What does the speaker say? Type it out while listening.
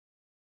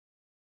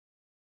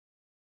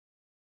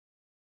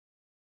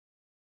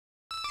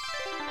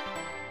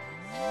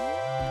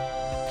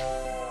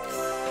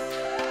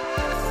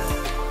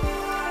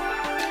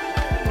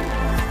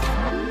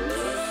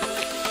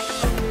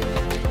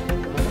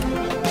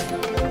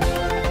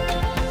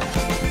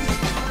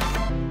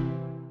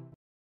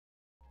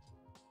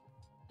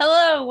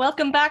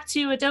welcome back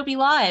to Adobe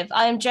Live.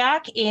 I'm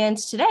Jack, and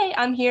today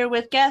I'm here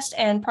with guest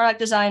and product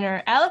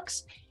designer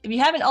Alex. If you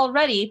haven't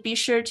already, be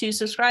sure to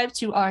subscribe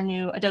to our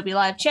new Adobe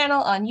Live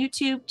channel on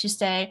YouTube to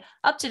stay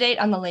up to date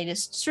on the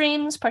latest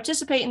streams,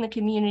 participate in the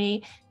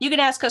community. You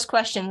can ask us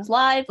questions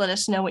live, let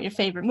us know what your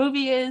favorite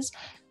movie is.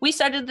 We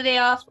started the day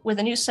off with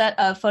a new set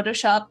of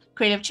Photoshop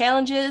creative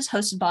challenges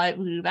hosted by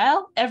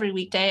Val every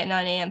weekday at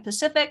 9 a.m.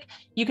 Pacific.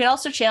 You can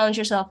also challenge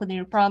yourself with a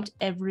new prompt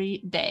every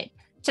day.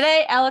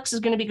 Today, Alex is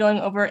going to be going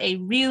over a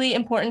really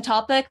important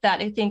topic that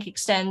I think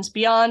extends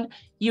beyond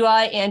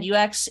UI and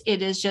UX.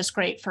 It is just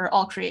great for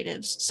all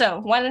creatives.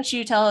 So why don't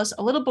you tell us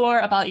a little more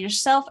about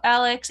yourself,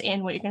 Alex,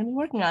 and what you're going to be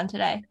working on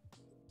today?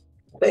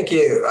 Thank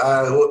you.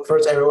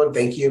 First, everyone,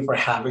 thank you for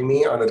having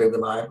me on Adobe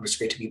Live. It was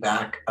great to be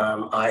back.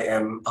 I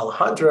am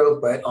Alejandro,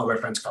 but all my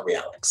friends call me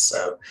Alex.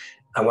 So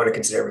I want to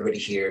consider everybody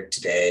here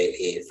today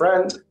a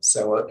friend.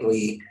 So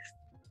we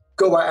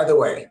go by either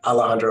way,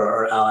 Alejandro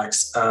or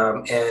Alex.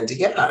 I'm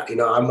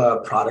a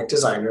product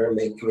designer, I'm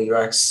a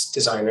UX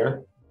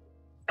designer,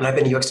 and I've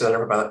been a UX designer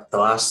for about the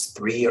last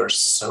 3 or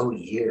so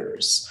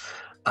years.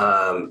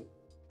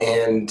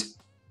 And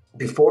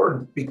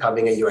before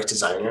becoming a UX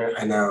designer,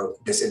 I know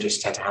this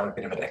industry tends to have a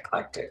bit of an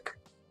eclectic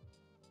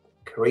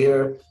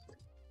career.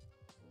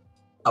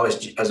 I was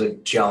a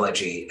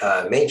geology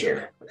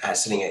major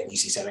sitting at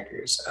UC Santa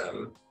Cruz.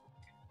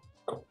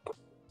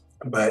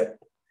 But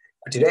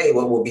today,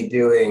 what we'll be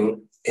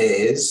doing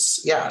is,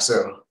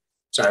 Alejandro,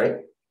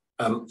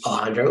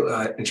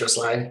 intro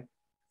slide.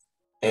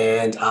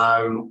 And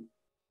I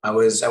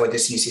went to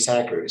UC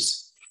Santa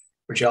Cruz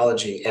for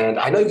geology. And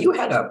I know you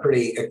had a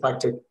pretty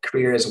eclectic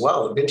career as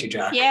well, didn't you,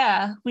 Jack?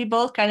 Yeah, we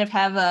both kind of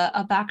have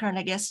a background,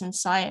 I guess, in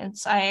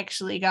science. I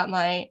actually got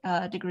my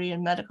degree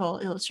in medical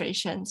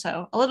illustration.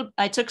 So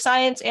I took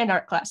science and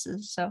art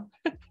classes, so.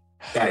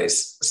 That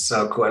is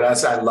so cool. And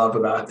that's what I love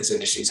about this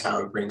industry is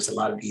how it brings a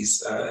lot of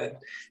these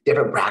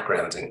different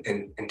backgrounds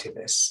into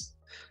this.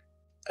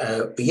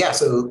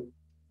 So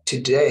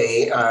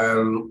today,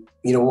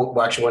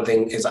 watching one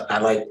thing is I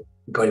like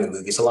going to the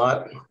movies a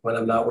lot when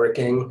I'm not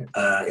working.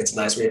 It's a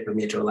nice way for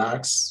me to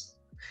relax.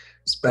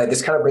 But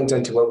this kind of brings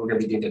into what we're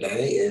going to be doing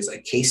today is a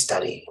case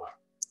study.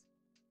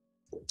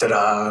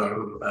 Ta-da!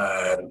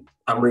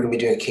 I'm going to be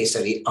doing a case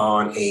study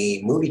on a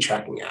movie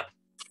tracking app.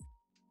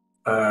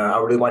 I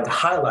really want to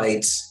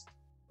highlight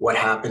what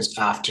happens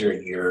after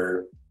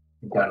you're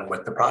done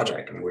with the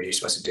project and what you're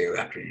supposed to do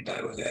after you're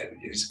done with it.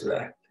 You're just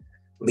gonna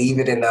leave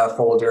it in a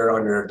folder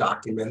on your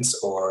documents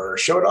or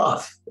show it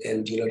off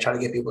and try to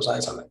get people's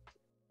eyes on it.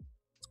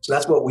 So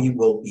that's what we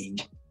will be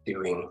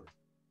doing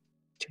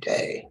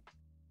today.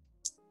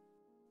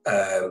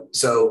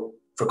 So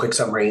for a quick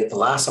summary, the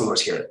last time I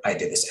was here, I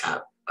did this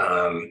app.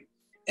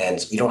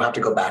 And you don't have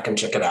to go back and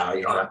check it out.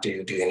 You don't have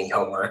to do any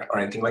homework or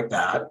anything like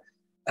that.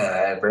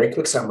 Very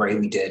quick summary,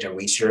 we did a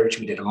research,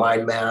 we did a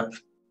mind map,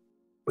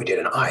 we did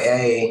an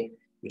IA,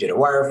 we did a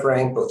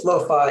wireframe, both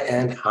lo-fi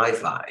and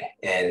hi-fi.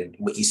 And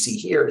what you see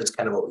here is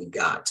kind of what we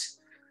got.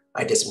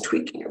 I did some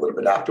tweaking a little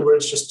bit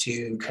afterwards just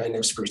to kind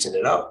of sprucing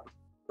it up.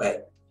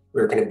 But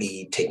we're going to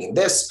be taking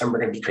this and we're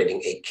going to be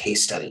creating a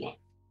case study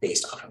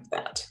based off of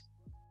that.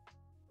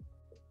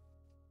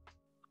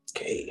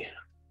 Okay.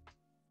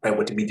 And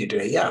what did we do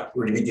today? Yeah,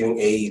 we're going to be doing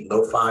a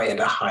lo-fi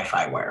and a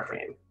hi-fi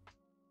wireframe.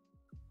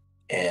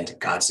 And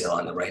Godzilla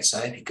on the right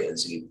side,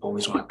 because you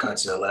always want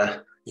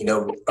Godzilla,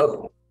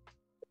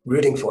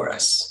 rooting for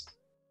us.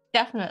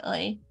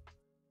 Definitely.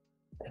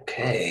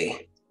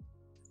 Okay.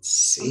 Let's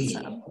see.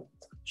 Awesome.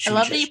 I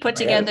love that you put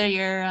together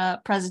your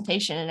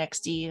presentation in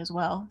XD as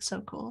well.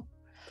 So cool.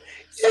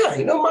 Yeah,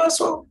 might as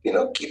well,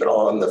 keep it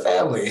all in the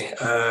family.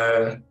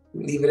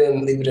 Leave it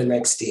in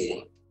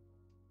XD.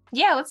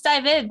 Yeah, let's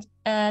dive in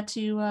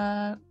to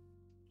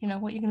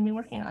what you're going to be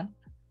working on.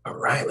 All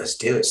right, let's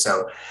do it.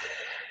 So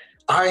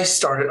I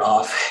started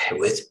off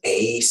with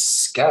a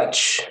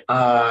sketch.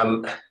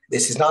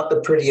 This is not the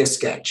prettiest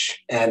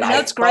sketch. And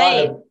that's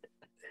great.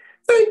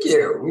 Thank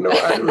you.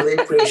 I really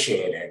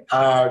appreciate it.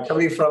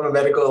 Coming from a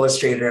medical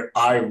illustrator,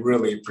 I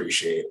really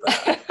appreciate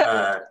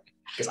that.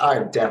 Because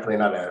I'm definitely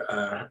not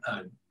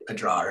a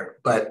drawer.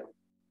 But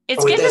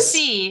it's good to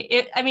see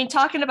it. I mean,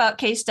 talking about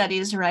case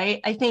studies,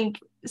 right? I think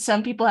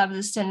some people have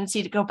this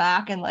tendency to go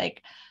back and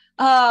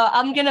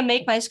I'm going to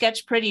make my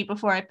sketch pretty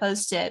before I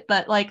post it.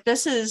 But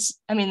this is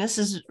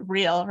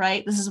real,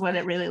 right? This is what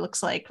it really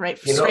looks like, right?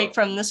 Straight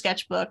from the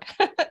sketchbook.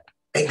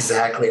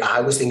 Exactly. I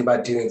was thinking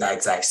about doing that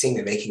exact thing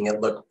and making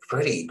it look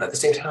pretty. But at the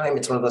same time,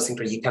 it's one of those things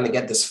where you kind of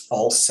get this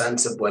false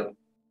sense of what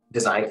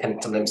design can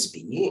sometimes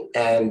be.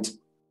 And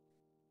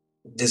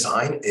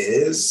design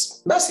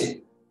is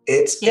messy.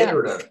 It's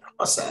iterative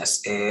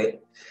process.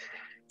 It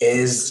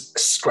is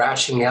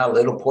scratching out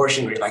little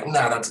portions where you're like,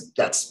 no,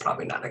 that's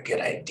probably not a good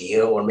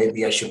idea, or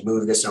maybe I should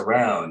move this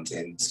around,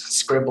 and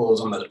scribbles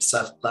on the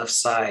left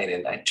side,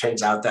 and it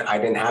turns out that I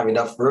didn't have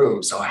enough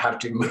room, so I have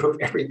to move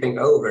everything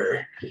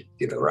over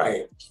to the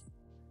right.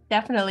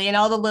 Definitely, and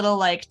all the little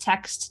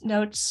text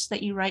notes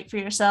that you write for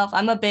yourself.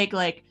 I'm a big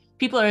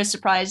people are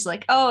surprised,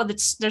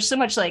 there's so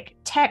much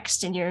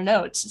text in your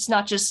notes. It's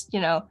not just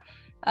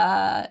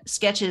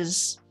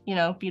sketches, you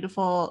know,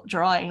 beautiful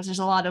drawings. There's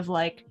a lot of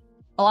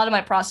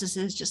my process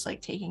is just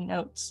like taking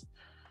notes.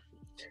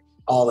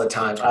 All the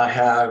time. I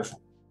have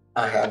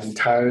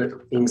entire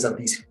things of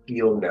these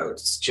field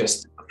notes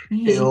just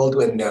filled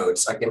with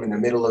notes. Like I'm in the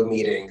middle of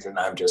meetings and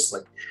I'm just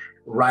like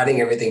writing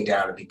everything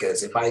down,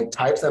 because if I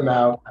type them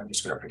out, I'm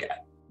just going to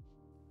forget.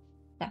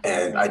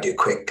 Definitely. And I do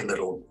quick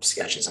little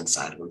sketches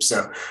inside of them.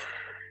 So,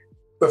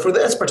 but for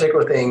this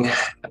particular thing,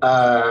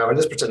 or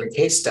this particular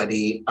case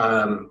study,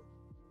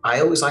 I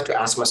always like to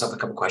ask myself a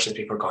couple questions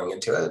before going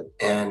into it.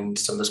 And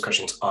some of those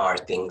questions are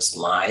things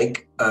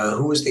like,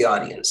 who is the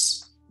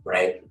audience,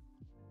 right?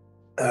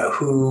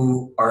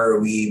 Who are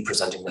we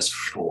presenting this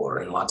for?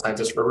 And a lot of times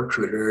it's for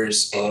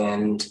recruiters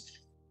and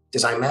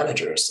design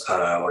managers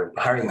or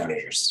hiring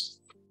managers.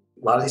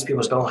 A lot of these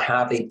people don't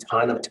have a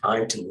ton of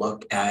time to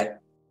look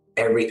at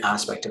every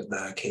aspect of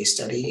the case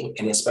study.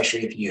 And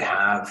especially if you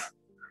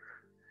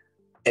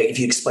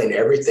explain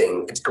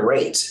everything, it's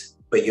great,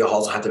 but you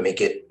also have to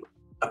make it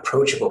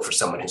approachable for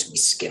someone who's going to be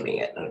skimming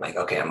it. And like,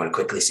 okay, I'm going to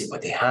quickly see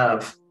what they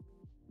have.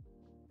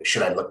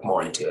 Should I look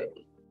more into it?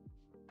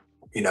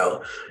 You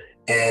know?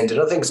 And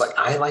another thing is, like,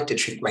 I like to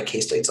treat my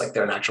case studies like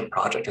they're an actual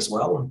project as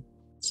well.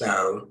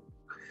 So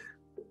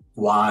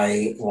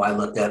why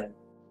look at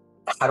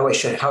how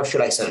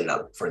should I set it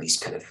up for these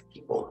kind of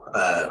people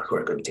who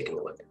are going to be taking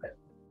a look at it?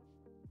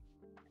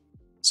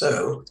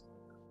 So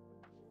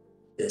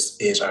this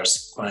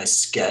is my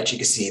sketch. You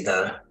can see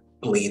the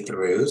bleed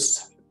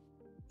throughs,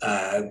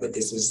 but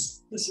this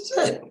is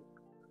it.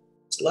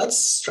 So let's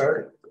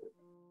start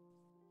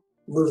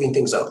moving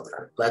things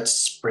over.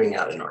 Let's bring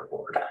out an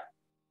artboard.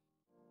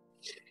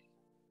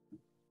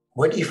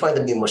 What do you find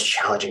to be the most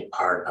challenging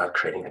part of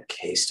creating a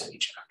case study,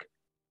 Jack?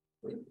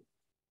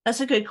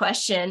 That's a good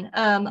question.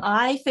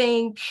 I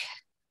think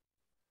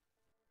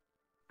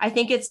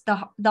it's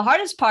the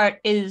hardest part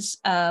is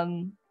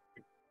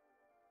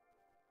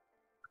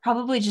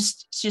probably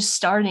just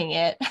starting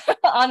it.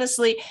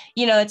 Honestly,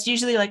 you know, it's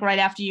usually like right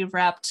after you've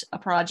wrapped a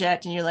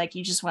project and you're like,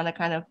 you just want to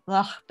kind of,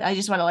 I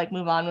just want to like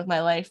move on with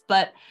my life.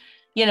 But,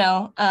 you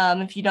know,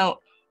 if you don't,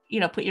 you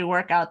know, put your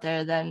work out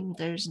there, then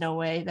there's no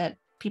way that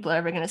people are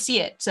ever going to see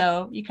it.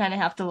 So you kind of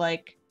have to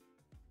like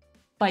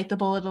bite the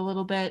bullet a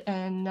little bit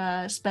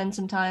and spend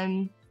some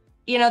time.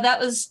 You know,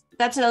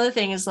 that's another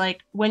thing is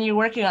like when you're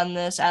working on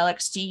this,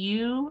 Alex, do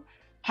you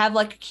have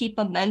like keep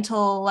a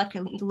mental like a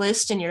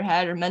list in your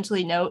head or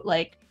mentally note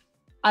like,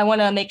 I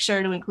want to make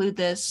sure to include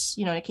this,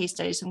 you know, in a case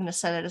study, so I'm going to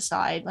set it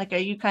aside. Like, are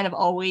you kind of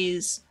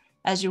always,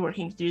 as you're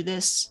working through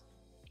this,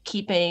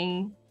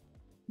 keeping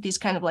these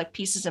kind of like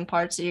pieces and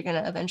parts that you're going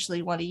to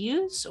eventually want to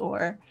use,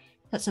 or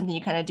that's something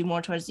you kind of do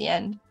more towards the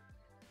end?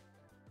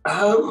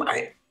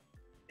 I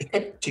think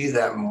I do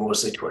that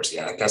mostly towards the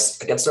end. I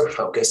guess I get so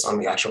focused on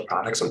the actual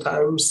product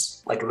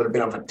sometimes, like a little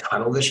bit of a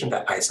tunnel vision,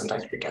 that I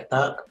sometimes forget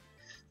that.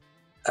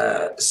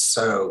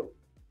 So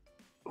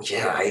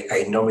yeah,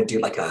 I normally do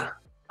like a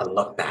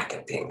look back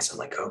at things. I'm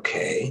like,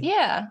 okay,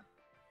 yeah,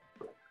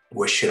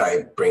 what should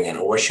I bring in,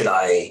 or what should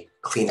I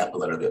clean up a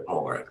little bit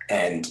more?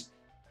 And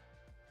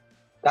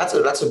that's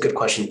a good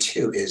question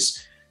too,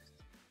 is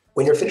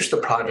when you're finished the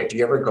project, do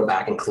you ever go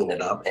back and clean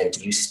it up? And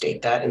do you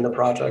state that in the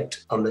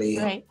project on the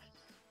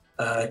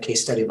right.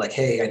 Case study, like,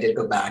 hey, I did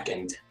go back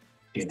and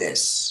do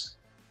this?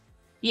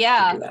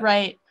 Yeah,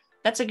 right.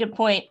 That's a good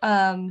point.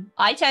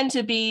 I tend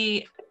to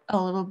be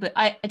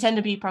I tend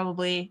to be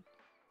probably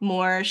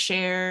more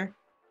share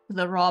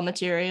the raw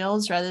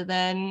materials rather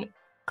than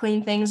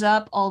clean things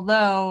up.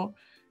 Although,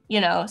 you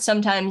know,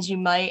 sometimes you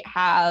might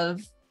have,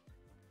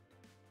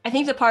 I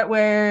think the part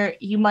where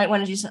you might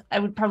want to do, I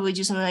would probably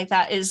do something like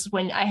that is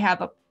when I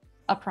have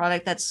a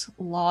product that's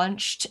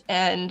launched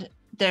and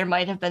there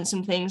might have been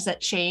some things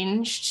that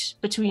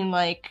changed between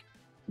like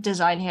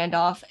design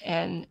handoff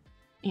and,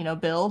 you know,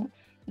 build,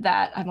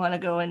 that I want to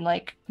go and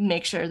like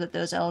make sure that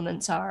those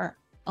elements are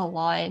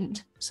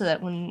aligned so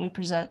that when we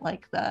present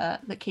like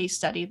the case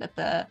study, that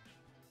the,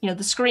 you know,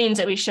 the screens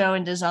that we show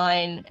in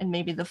design and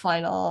maybe the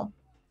final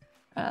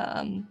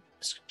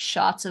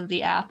shots of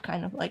the app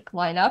kind of like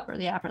line up, or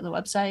the app or the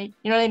website.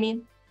 You know what I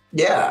mean?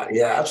 Yeah,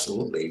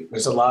 absolutely.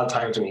 There's a lot of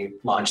times when you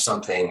launch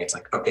something, it's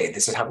like, okay,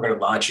 this is how we're going to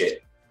launch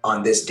it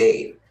on this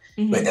date.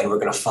 Mm-hmm. But then we're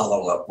going to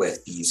follow up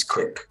with these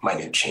quick,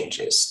 minute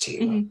changes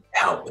to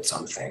help with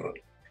something.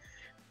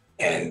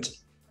 And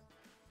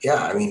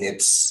yeah, I mean,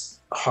 it's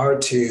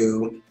hard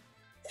to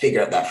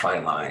figure out that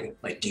fine line.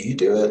 Like, do you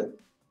do it?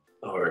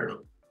 Or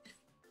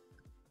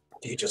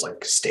do you just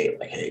like state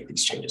like, hey,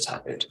 these changes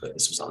happened, but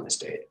this was on this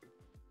date?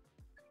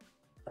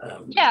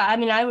 Yeah, I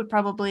mean, I would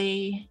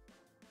probably,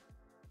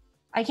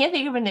 I'm trying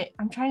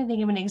to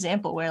think of an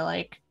example where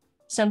like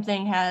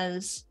something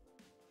has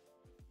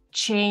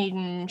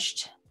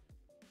changed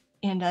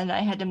and then I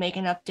had to make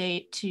an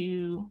update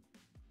to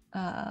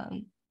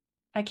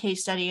a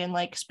case study and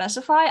like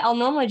specify. I'll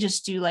normally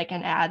just do like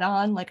an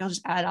add-on, like I'll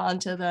just add on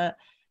to the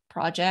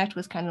project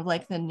with kind of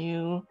like the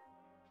new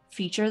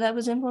feature that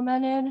was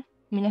implemented.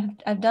 I mean,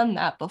 I've done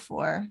that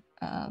before,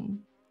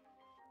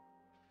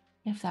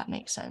 if that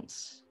makes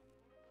sense.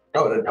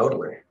 Oh,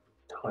 totally.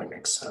 Oh, it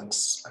makes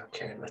sense.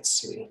 Okay, let's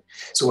see.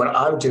 So what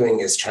I'm doing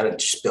is trying to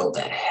just build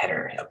that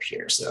header up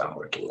here. So I'm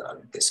working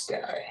on this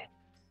guy.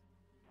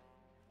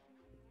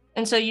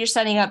 And so you're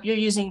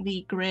using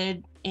the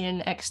grid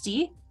in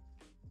XD?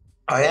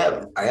 I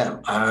am.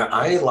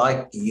 I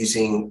like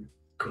using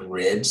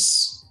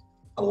grids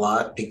a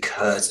lot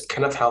because it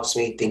kind of helps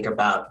me think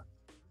about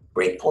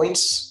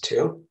breakpoints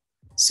too.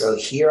 So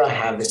here I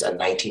have this at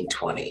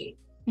 1920,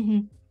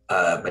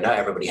 but not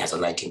everybody has a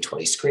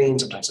 1920 screen.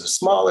 Sometimes it's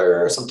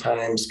smaller.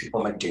 Sometimes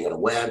people might be doing it on the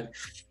web.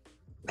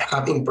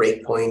 Having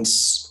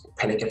breakpoints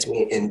kind of gets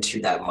me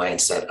into that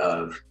mindset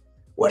of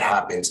what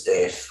happens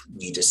if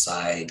you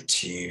decide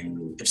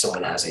if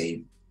someone has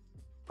a,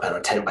 I don't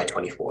know, 10 by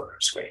 24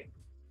 screen.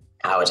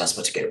 How is that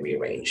supposed to get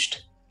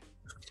rearranged?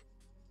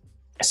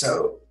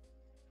 So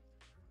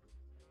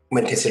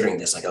when considering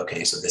this, like,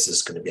 okay, so this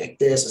is going to be like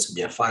this going to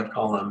be a 5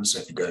 columns. So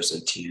if it goes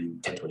into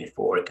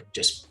 1024,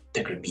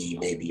 there could be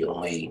maybe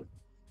only,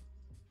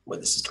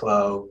 this is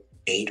 12,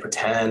 8 or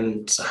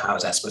 10. So how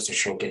is that supposed to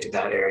shrink into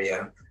that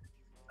area?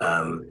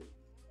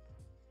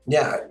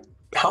 Yeah.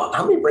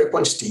 How many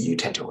breakpoints do you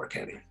tend to work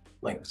in?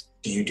 Like,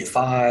 do you do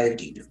 5?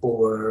 Do you do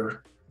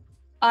 4?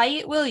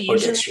 I will usually. Or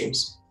the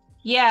extremes?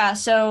 Yeah.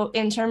 So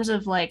in terms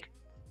of like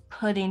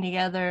putting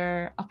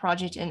together a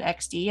project in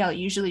XD, I'll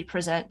usually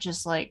present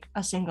just like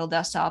a single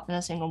desktop and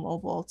a single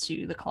mobile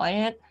to the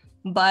client.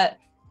 But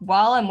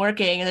while I'm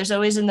working, there's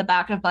always in the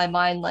back of my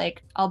mind,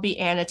 like I'll be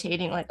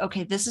annotating like,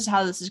 okay, this is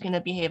how this is going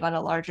to behave on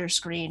a larger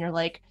screen, or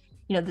like,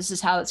 this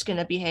is how it's going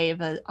to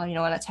behave, on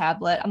a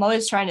tablet. I'm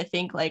always trying to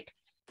think like,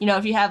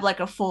 if you have like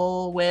a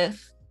full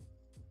width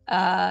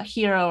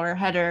hero or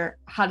header,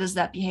 how does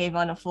that behave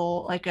on a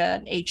full, like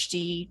an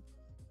HD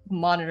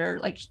monitor,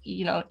 like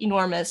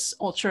enormous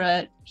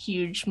ultra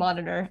huge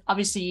monitor?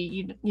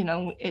 Obviously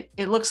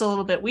it looks a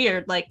little bit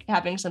weird, like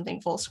having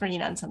something full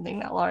screen on something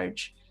that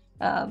large.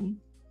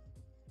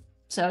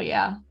 So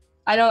yeah,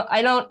 I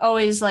don't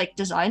always like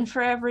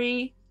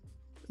visually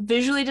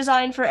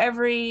design for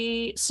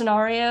every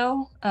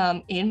scenario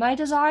in my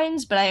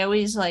designs, but I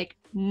always like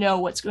know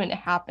what's going to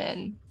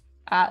happen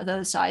at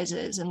those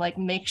sizes and like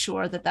make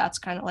sure that that's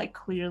kind of like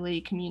clearly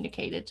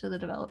communicated to the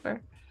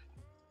developer.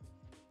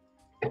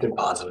 It's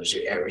impossible to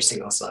do every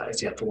single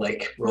size. You have to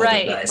like roll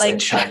Right, the dice like,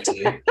 and try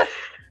to.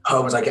 I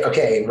was like,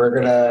 okay,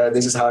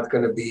 this is how it's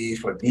gonna be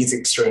for these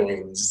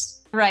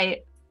extremes.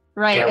 right,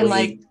 Can and we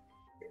like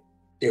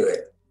do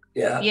it?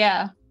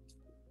 Yeah,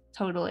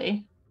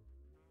 totally.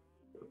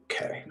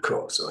 Okay,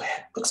 cool. So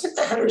looks like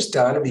the header's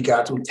done. We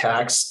got some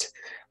text.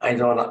 I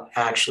don't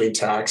actually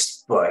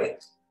text,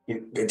 but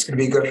it's gonna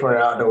be good for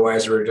now.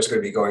 Otherwise, we're just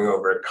gonna be going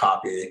over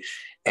copy.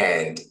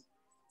 And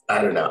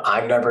I don't know.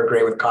 I'm never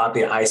great with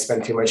copy. I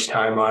spend too much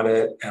time on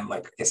it. I'm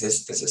like, does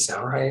this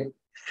sound right?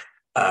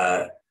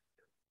 I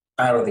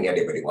don't think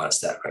anybody wants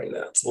that right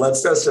now. So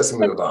let's just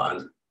move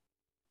on.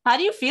 How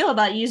do you feel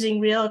about using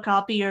real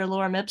copy or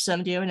Lorem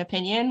Ipsum? Do you have an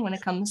opinion when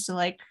it comes to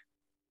like,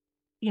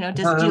 do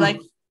you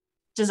like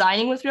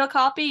designing with real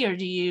copy, or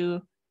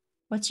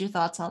what's your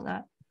thoughts on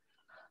that?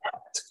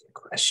 That's a good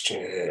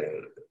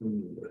question.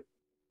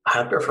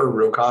 I prefer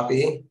real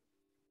copy.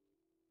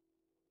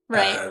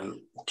 Right.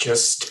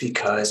 Just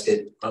because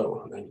I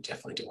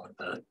definitely do want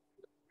that.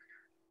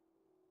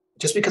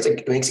 Just because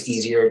it makes it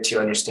easier to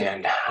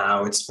understand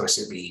how's it supposed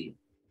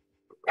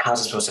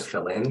to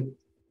fill in.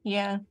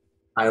 Yeah.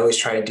 I always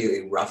try to do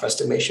a rough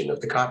estimation of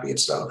the copy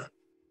itself.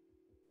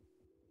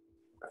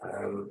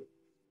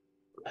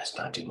 Let's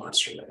not do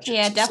monster measures.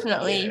 Yeah,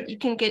 definitely. You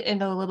can get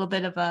into a little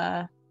bit of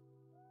a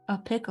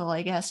pickle,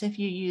 I guess, if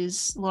you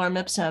use Lorem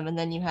Ipsum and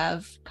then you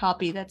have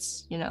copy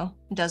that's,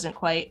 doesn't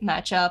quite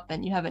match up,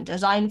 and you haven't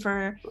designed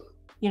for,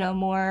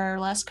 more or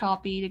less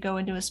copy to go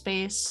into a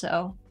space.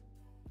 So.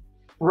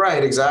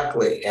 Right,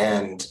 exactly.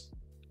 And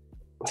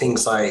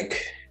things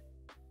like,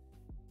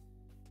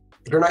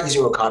 if you're not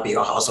using real copy,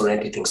 you'll also run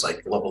into things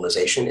like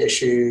localization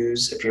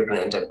issues. If you're going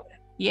to end up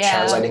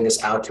translating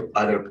this out to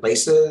other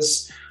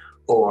places,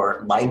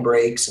 or line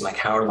breaks, and like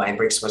how are line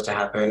breaks supposed to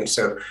happen?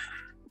 So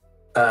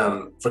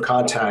for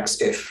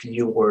context, if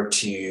you were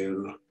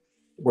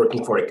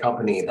working for a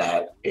company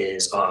that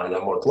is on a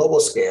more global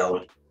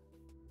scale,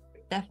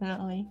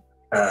 definitely,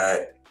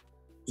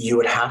 you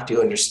would have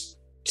to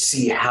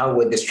see how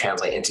would this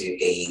translate into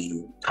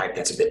a type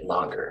that's a bit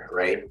longer,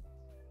 right?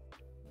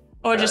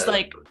 Or just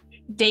like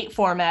date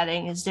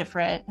formatting is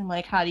different, and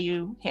like how do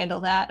you handle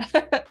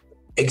that?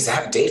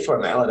 Exact date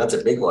format, that's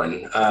a big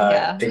one.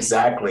 Yeah,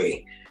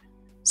 exactly.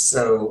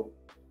 So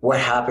what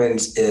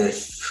happens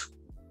if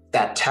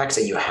that text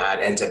that you had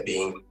ends up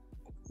being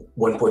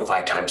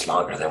 1.5 times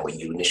longer than what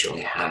you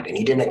initially had, and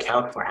you didn't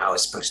account for how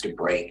it's supposed to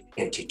break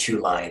into 2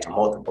 lines,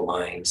 multiple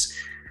lines,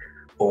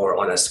 or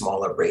on a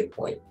smaller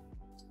breakpoint?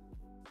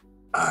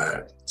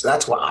 So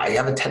that's why I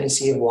have a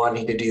tendency of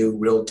wanting to do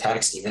real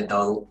text, even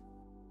though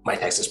my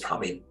text is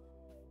probably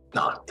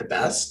not the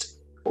best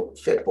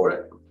fit for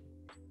it.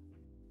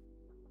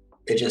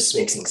 It just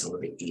makes things a little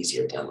bit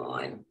easier down the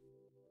line.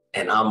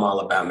 And I'm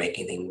all about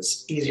making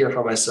things easier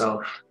for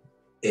myself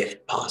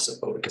if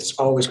possible, because there's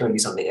always going to be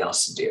something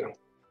else to do.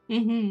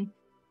 Mm-hmm.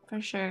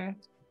 For sure.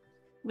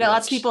 We got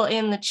lots of people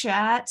in the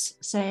chat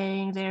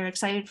saying they're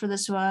excited for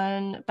this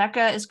one.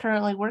 Becca is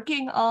currently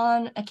working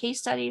on a case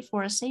study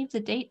for a save the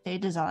date they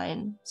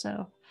design.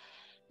 So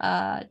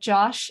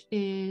Josh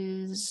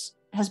has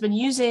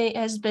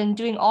been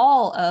doing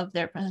all of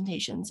their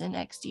presentations in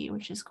XD,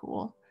 which is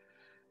cool.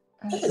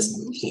 That is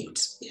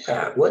neat.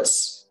 Yeah.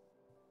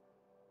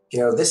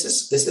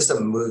 This is a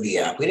movie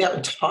app. We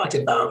haven't talked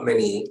about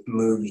many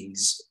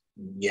movies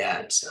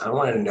yet. I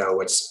want to know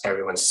what's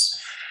everyone's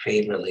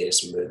favorite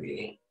latest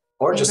movie.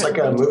 Or just like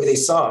a movie they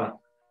saw.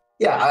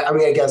 Yeah, I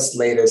mean, I guess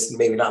latest,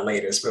 maybe not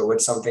latest, but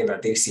what's something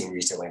that they've seen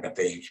recently that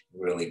they've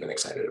really been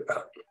excited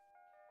about?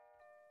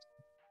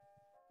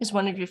 Is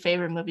one of your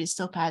favorite movies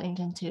still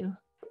Paddington 2?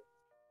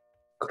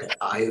 Okay,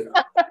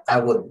 I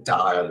will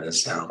die on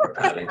this now for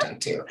Paddington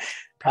 2.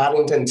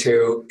 Paddington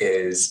 2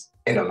 is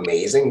an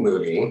amazing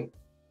movie,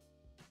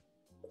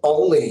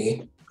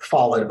 only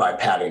followed by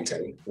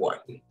Paddington 1.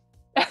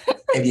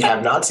 If you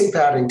have not seen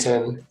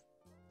Paddington,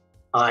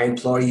 I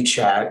implore you,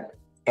 chat,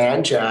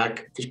 and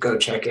Jack, to go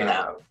check it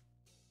out.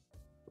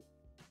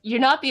 You're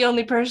not the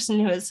only person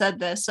who has said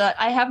this. So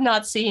I have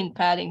not seen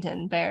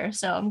Paddington Bear,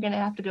 so I'm gonna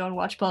have to go and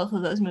watch both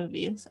of those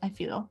movies. I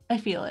feel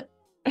it.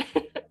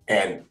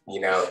 And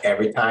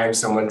every time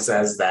someone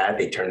says that,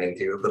 they turn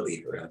into a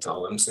believer. That's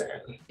all I'm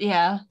saying.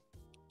 Yeah.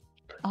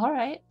 All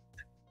right.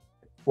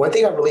 One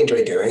thing I really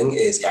enjoy doing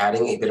is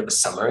adding a bit of a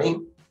summary,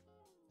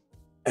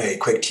 a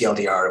quick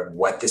TLDR of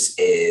what this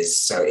is.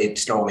 So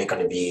it's normally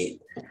going to be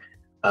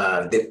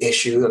the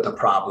issue of the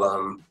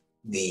problem,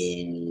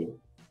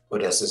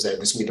 what else is there?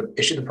 This will be the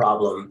issue, the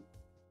problem,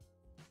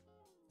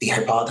 the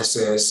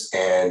hypothesis,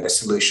 and the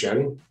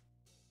solution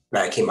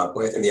that I came up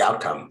with, and the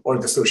outcome, or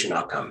the solution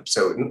outcome.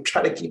 So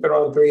try to keep it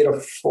on 3 to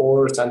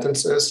 4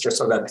 sentences, just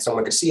so that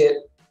someone can see it,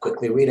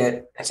 quickly read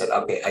it, and say,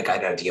 okay, I got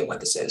an idea of what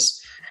this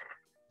is.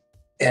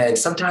 And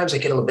sometimes I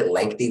get a little bit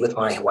lengthy with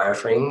my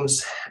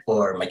wireframes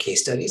or my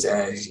case studies,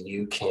 as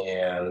you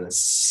can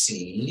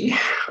see.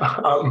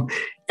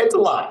 It's a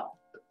lot.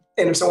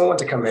 And if someone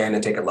wants to come in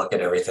and take a look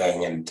at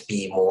everything and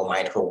be more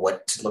mindful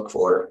what to look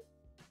for,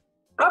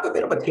 I have a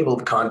bit of a table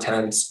of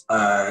contents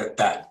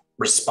that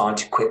respond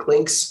to quick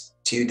links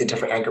to the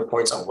different anchor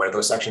points on where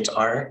those sections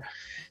are.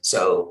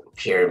 So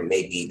here,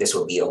 maybe this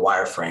will be a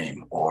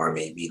wireframe, or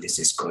maybe this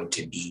is going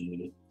to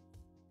be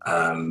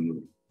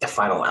the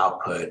final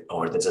output,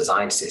 or the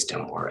design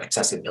system, or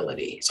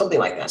accessibility, something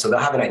like that. So they'll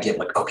have an idea of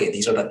like, okay,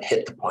 these are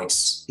the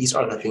points. These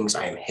are the things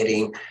I am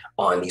hitting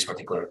on these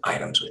particular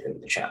items within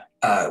the chat,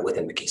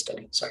 within the case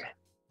study. Sorry.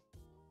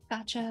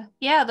 Gotcha.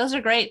 Yeah, those are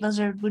great. Those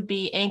would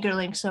be anchor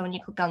links. So when you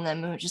click on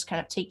them, it would just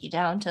kind of take you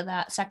down to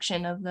that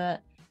section of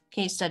the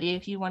case study.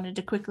 If you wanted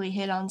to quickly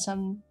hit on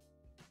some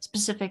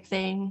specific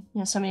thing,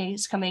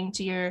 somebody's coming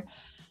to your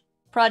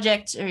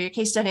project or your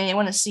case study and they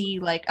want to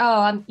see like,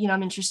 oh, I'm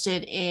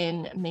interested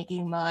in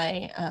making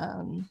my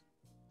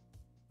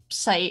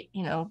site,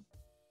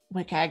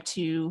 WCAG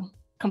 2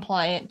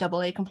 compliant,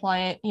 AA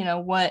compliant,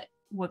 what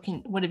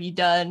have you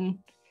done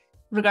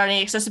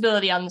regarding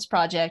accessibility on this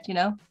project,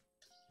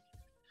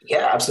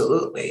 Yeah,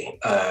 absolutely.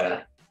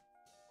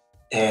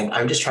 And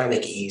I'm just trying to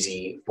make it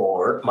easy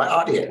for my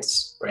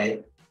audience,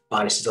 right?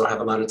 Audiences don't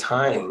have a lot of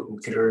time.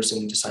 Marketers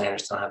and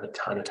designers don't have a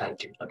ton of time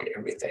to look at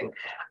everything.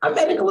 I'm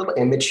adding a little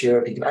image here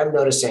because I'm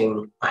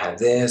noticing I have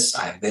this,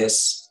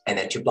 and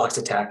then 2 blocks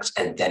of text,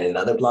 and then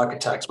another block of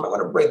text. I might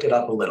want to break it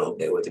up a little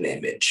bit with an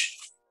image.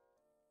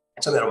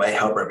 So that might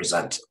help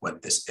represent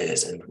what this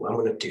is. And what I'm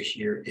going to do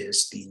here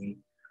is the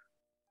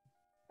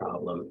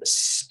problem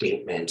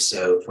statement.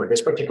 So for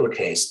this particular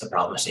case, the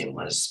problem statement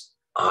was,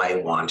 I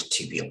want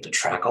to be able to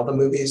track all the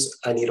movies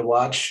I need to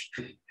watch.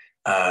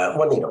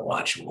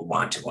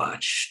 Want to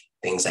watch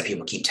things that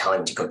people keep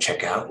telling me to go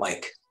check out,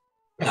 like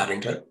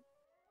Paddington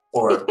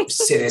or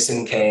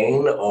Citizen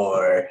Kane,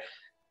 or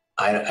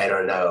I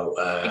don't know.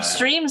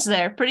 Extremes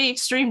there, pretty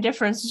extreme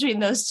difference between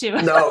those two.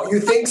 No, you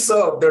think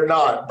so? They're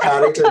not.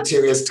 Paddington 2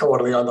 is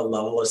totally on the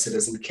level of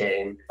Citizen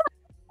Kane.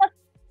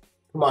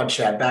 Come on,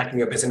 chat, back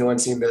me up. Has anyone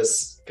seen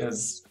this?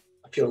 Because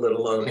I feel a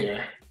little alone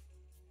here.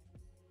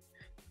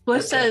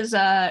 Bliss says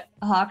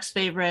Hawk's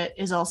favorite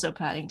is also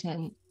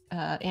Paddington.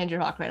 Andrew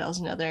Hawkriddle is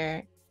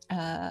another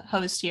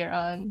host here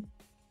on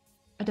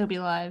Adobe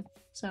Live,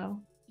 so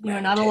you are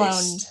not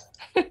alone.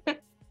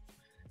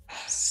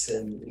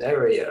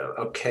 Scenario.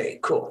 Okay,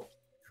 cool.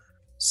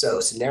 So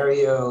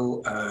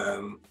scenario,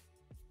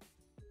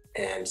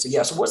 and so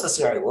yeah. So what's the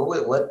scenario?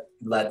 What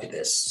led to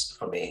this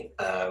for me?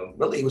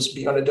 Really, it was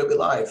being on Adobe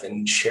Live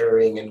and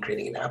sharing and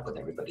creating an app with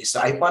everybody. So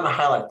I want to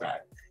highlight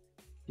that,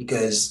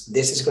 because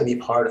this is going to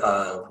be part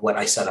of what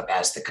I set up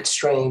as the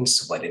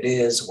constraints, what it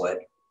is, what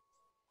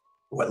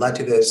led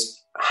to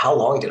this, how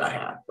long did I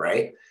have,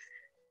 right?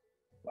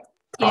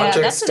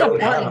 Projects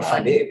don't have a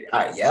finite.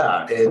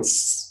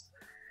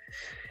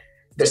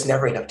 There's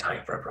never enough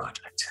time for a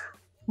project.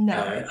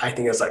 No. I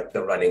think it's like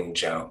the running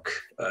joke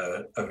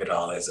of it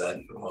all is that,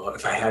 well,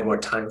 if I had more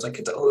time,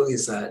 it's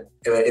always that.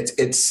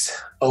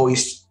 It's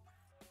always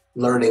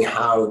learning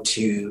how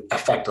to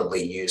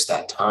effectively use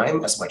that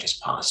time as much as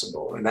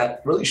possible. And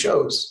that really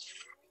shows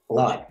a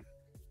lot.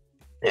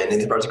 And in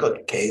this particular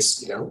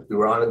case, we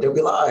were on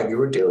Adobe Live, we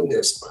were doing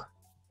this.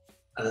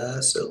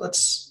 So I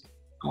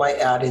might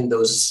add in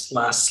those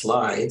last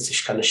slides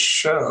to kind of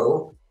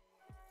show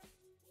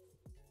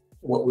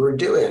what we were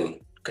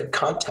doing. Good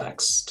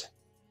context.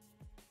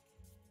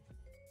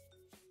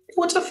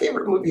 What's a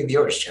favorite movie of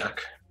yours,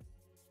 Jack?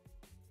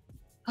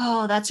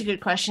 Oh, that's a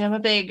good question. I'm a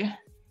big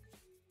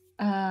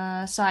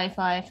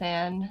sci-fi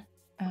fan.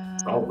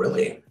 Oh,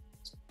 really?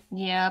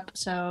 Yep.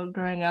 So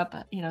growing up,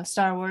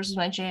 Star Wars is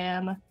my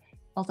jam,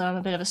 although I'm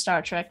a bit of a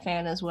Star Trek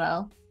fan as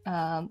well.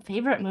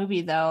 Favorite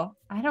movie though,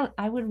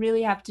 I would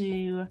really have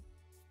to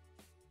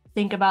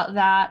think about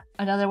that.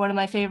 Another one of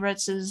my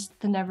favorites is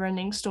The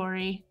Never-Ending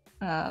Story.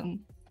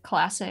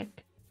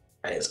 Classic.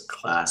 That is a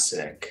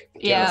classic.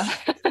 Yeah.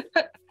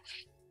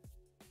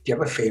 Do you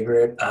have a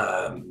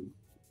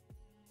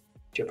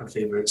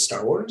favorite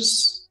Star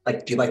Wars?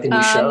 Like, do you like the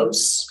new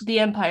shows? The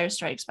Empire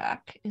Strikes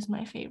Back is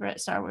my favorite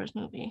Star Wars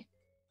movie.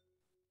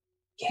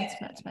 Yeah.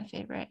 That's my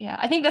favorite. Yeah.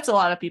 I think that's a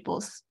lot of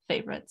people's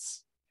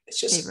favorites. It's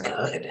just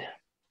good.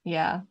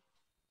 Yeah.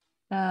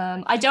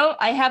 I'm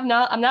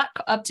not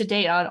up to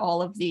date on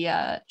all of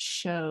the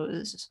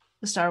shows,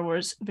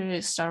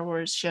 various Star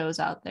Wars shows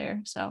out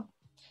there. So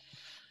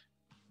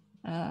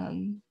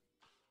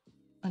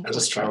as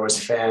a Star Wars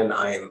fan,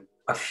 I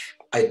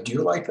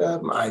do like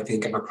them. I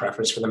think I have a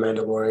preference for The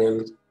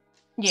Mandalorian.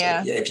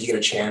 Yeah. So, yeah, if you get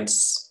a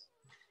chance,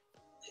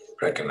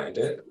 recommend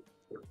it.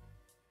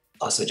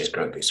 Also, just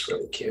Grogu's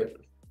really cute.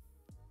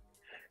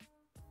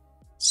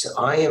 So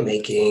I am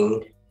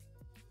making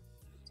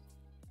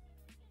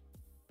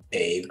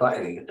a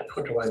button. I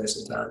wonder why this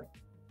is not.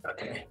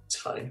 Okay, it's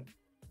fine.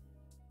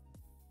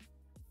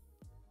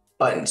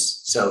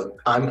 Buttons. So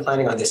I'm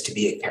planning on this to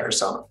be a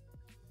carousel.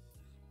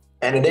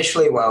 And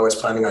initially, what I was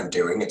planning on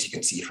doing, as you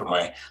can see from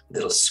my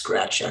little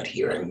scratch out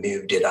here, I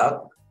moved it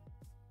up.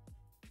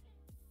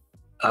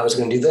 I was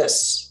going to do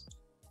this.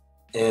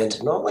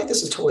 And normally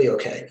this is totally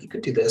okay. You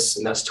could do this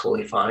and that's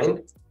totally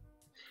fine.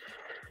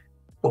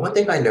 But one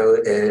thing I know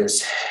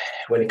is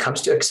when it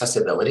comes to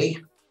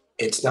accessibility,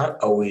 it's not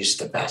always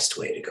the best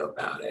way to go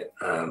about it.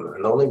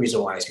 And the only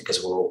reason why is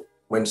because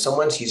when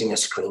someone's using a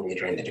screen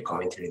reader and they're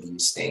going through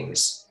these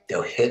things,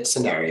 they'll hit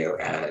scenario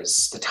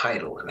as the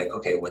title, and like,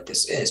 okay, what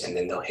this is, and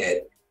then they'll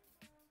hit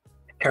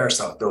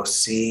carousel. They'll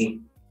see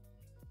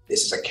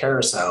this is a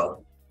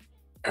carousel,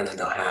 and then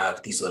they'll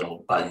have these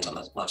little buttons on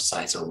the left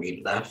side. So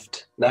read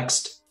left,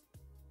 next,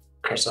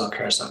 carousel,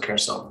 carousel,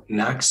 carousel,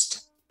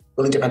 next.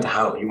 Really depends on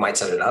how you might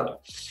set it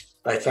up.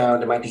 But I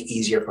found it might be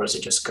easier for us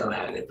to just go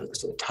ahead and put this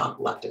to the top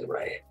left and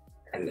right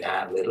and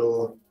add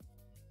little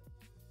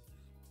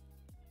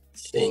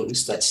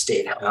things that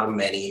state how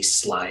many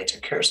slides or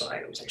carousel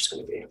items there's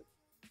going to be.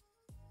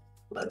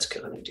 Let's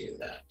go and do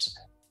that.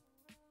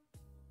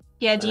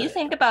 Yeah, do you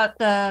think about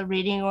the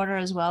reading order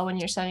as well when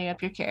you're setting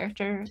up your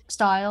character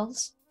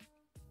styles?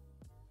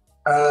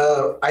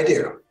 I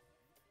do.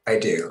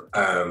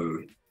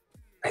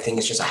 I think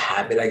it's just a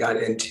habit I got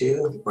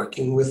into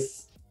working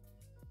with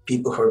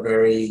people who are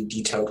very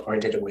detailed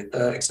oriented with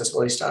the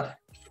accessibility stuff.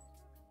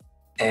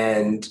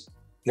 And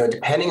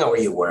depending on where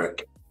you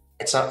work,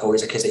 it's not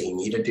always a case that you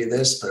need to do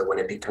this, but when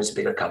it becomes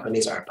bigger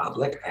companies are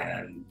public,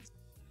 and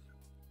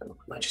I'm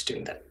not just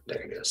doing that,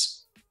 there it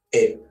goes.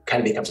 It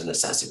kind of becomes a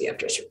necessity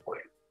after a certain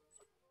point.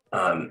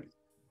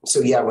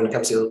 So yeah, when it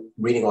comes to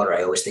reading order,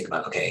 I always think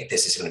about, okay,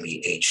 this is going to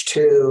be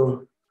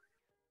H2.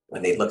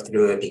 When they look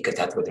through it, because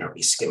that's what they'll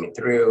be skimming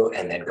through,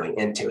 and then going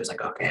into it's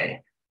like,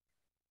 okay,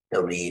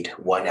 they'll read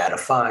 1 out of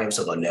 5,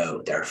 so they'll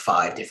know there are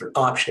 5 different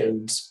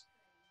options,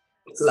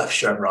 left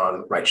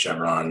chevron, right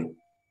chevron,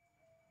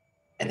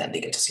 and then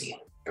they get to see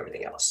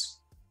everything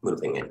else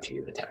moving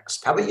into the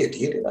text. How about you? Do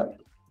you do that?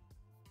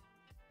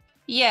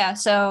 Yeah,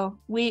 so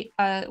we,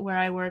 where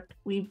I work,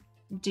 we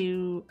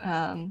do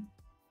a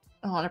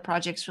lot of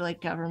projects for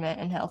like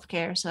government and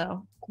healthcare,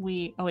 so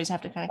we always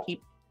have to kind of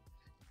keep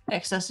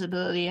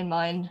accessibility in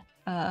mind.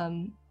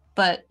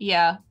 But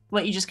yeah,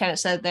 what you just kind of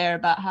said there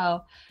about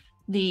how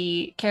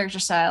the character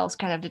styles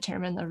kind of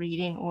determine the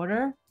reading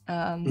order.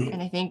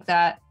 And I think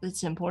that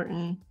it's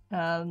important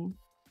when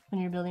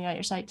you're building out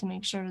your site to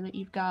make sure that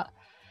you've got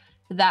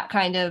that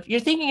kind of, you're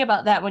thinking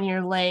about that when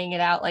you're laying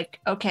it out, like,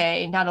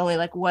 okay, not only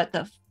like what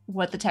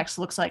the text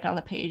looks like on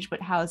the page,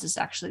 but how is this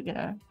actually going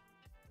to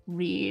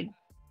read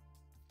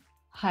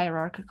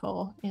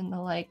hierarchical in the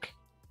like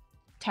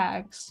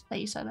tags that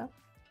you set up.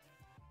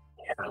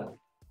 Yeah,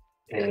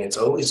 and it's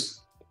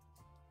always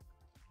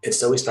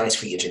nice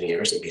for the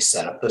engineers if you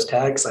set up those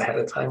tags ahead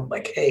of time.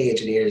 Like, hey,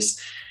 engineers,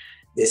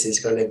 this is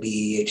going to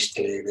be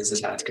H2. This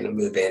is how it's going to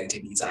move into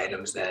these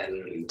items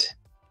then,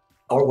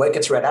 or what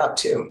gets read out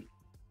too.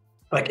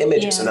 Like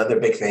images, yeah. Another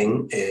big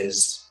thing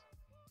is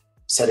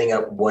setting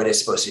up what is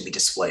supposed to be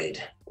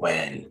displayed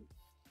when,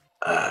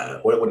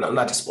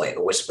 not displayed,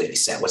 but what's supposed to be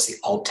set. What's the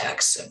alt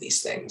text of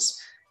these things?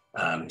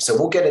 So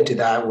we'll get into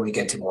that when we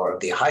get to more of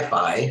the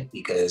hi-fi,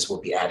 because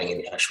we'll be adding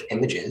in actual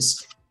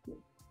images.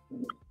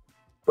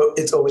 But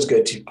it's always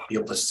good to be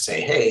able to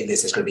say, hey,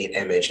 this is going to be an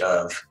image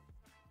of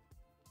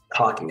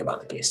talking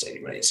about the case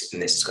study, right?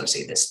 And this is going to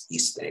say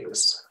these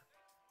things.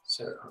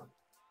 So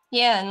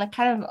yeah, and like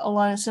kind of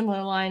along a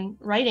similar line,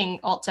 writing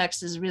alt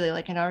text is really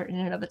like an art in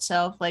and of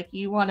itself. Like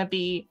you want to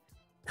be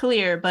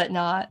clear but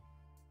not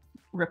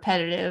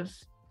repetitive.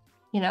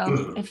 You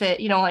know, if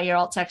you don't want your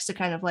alt text to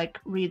kind of like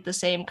read the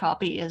same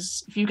copy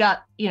as if you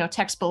got, you know,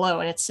 text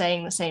below and it's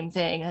saying the same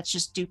thing, that's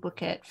just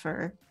duplicate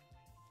for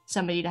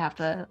somebody to have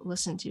to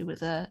listen to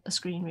with a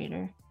screen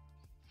reader.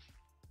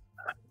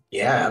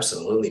 Yeah,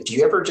 absolutely. Do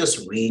you ever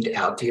just read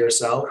out to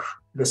yourself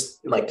this,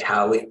 like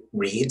how it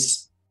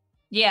reads?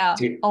 Yeah,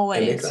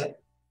 always.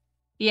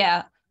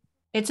 Yeah,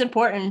 it's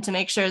important to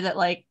make sure that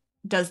like,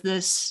 does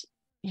this,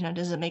 you know,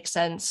 does it make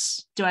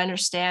sense? Do I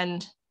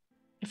understand?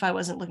 If I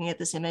wasn't looking at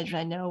this image,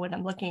 I know what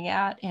I'm looking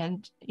at,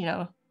 and, you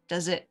know,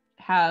 does it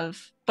have,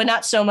 but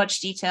not so much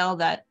detail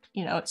that,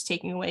 you know, it's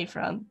taking away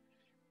from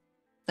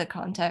the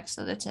context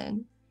that it's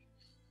in.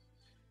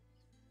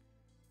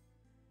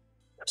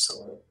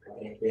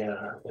 Absolutely.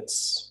 Yeah,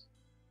 it's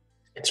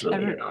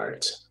really an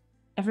art.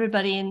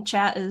 Everybody in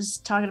chat is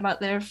talking about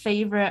their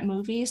favorite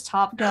movies.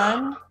 Top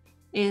Gun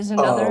is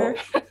another.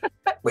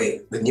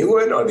 Wait, the new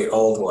one or the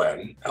old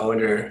one? I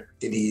wonder,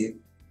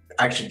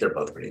 actually, they're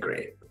both pretty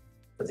great.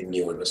 But the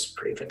new one was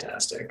pretty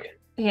fantastic.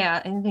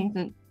 Yeah, I think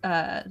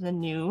the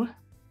new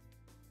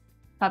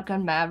Top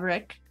Gun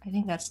Maverick, I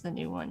think that's the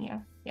new one.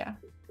 Yeah.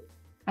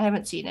 I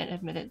haven't seen it,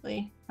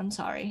 admittedly. I'm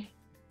sorry.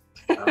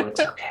 Oh,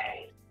 it's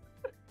okay.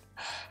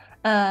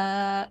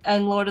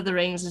 And Lord of the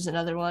Rings is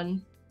another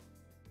one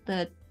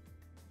that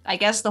I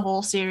guess the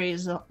whole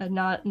series,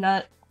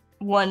 not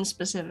one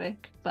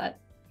specific, but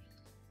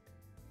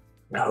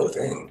the whole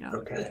thing.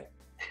 Okay.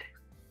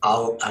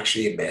 I'll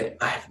actually admit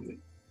I have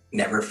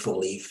never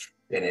fully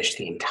finished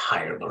the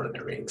entire Lord of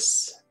the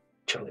Rings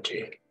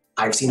trilogy.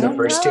 I've seen the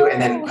first two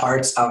and then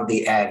parts of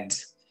the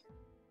end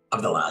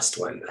of the last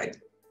one.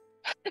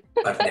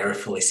 I've never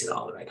fully seen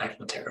all of it. I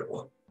feel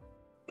terrible.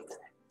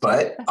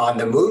 But on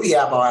the movie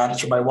app, I'll add it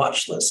to my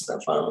watch list. I'll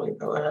finally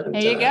go ahead and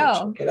check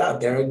it out.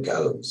 There it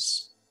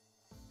goes.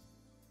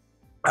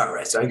 All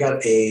right, so I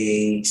got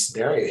a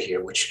scenario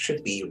here, which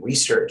should be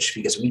research,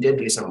 because we did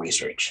do some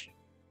research.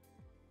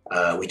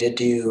 We did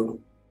do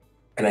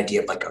an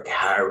idea of like, okay,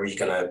 how are we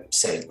gonna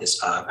set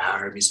this up? How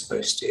are we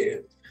supposed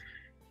to,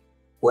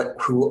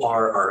 who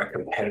are our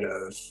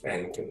comparative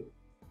and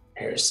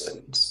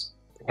comparisons?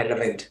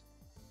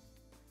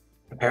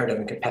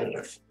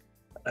 Comparative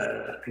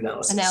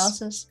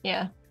analysis.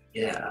 Yeah.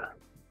 Yeah.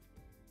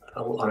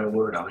 On a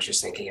word, I was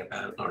just thinking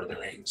about Lord of the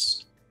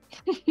Rings.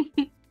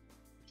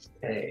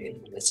 Okay,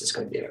 this is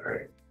going to be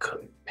our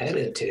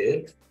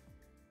competitive.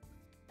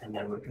 And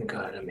then we're going to go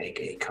ahead and make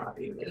a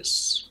copy of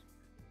this.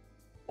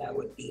 That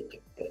would be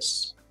like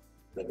this,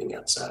 living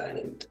outside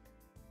and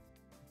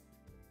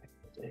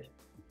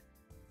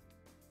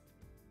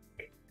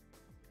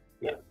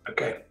yeah,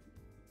 okay.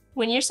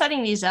 When you're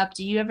setting these up,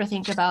 do you ever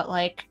think about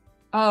like,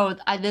 oh,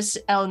 this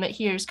element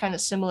here is kind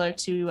of similar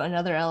to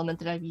another element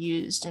that I've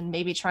used, and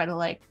maybe try to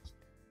like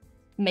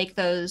make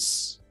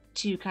those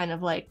two kind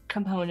of like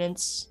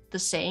components the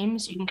same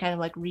so you can kind of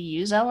like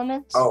reuse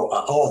elements? Oh,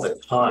 all the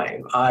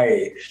time.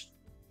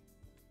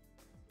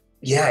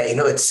 Yeah, you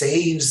know, it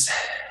saves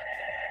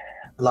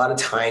a lot of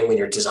time when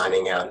you're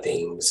designing out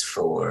things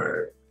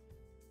for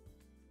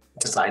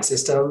design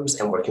systems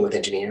and working with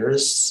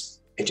engineers.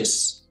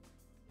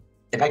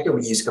 If I can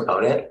reuse a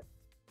component,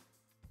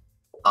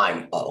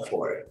 I'm all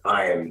for it.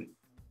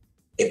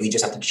 If we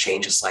just have to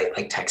change a slight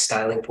like text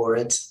styling for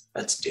it,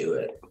 let's do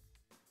it.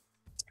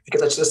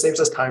 Because that just saves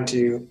us time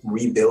to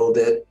rebuild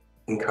it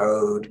in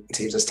code. It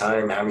saves us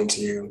time having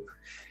to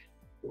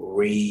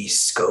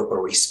re-scope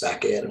or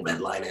respec it and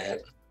redline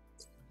it.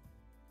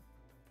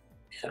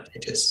 Yeah,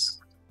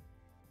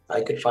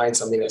 I could find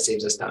something that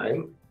saves us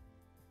time.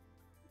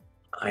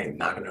 I'm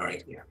not going to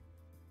argue.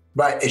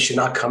 But it should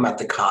not come at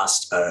the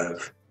cost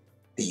of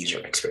the user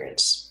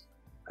experience.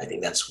 I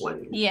think that's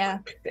one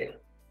big thing.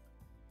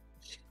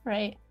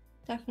 Right,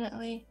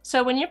 definitely.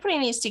 So when you're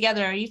putting these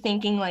together, are you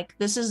thinking like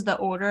this is the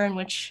order in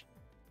which,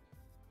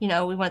 you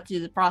know, we went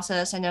through the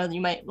process? I know that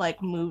you might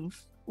like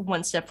move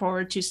one step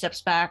forward, two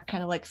steps back,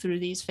 kind of like through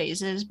these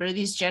phases, but are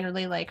these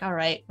generally like, all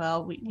right,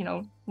 well,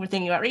 we're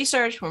thinking about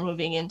research, we're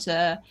moving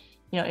into,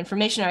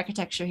 information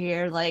architecture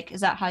here. Like,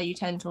 is that how you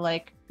tend to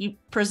like, you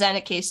present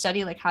a case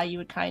study, like how you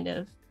would kind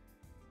of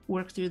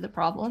work through the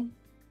problem?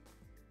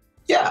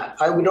 Yeah,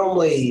 I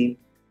normally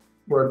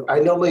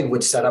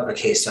would set up a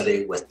case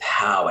study with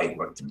how I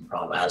work through the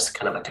problem as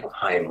kind of a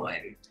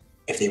timeline.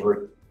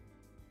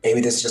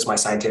 Maybe this is just my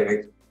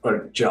scientific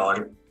or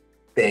geology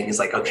thing, is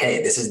like,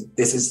 okay, this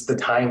is the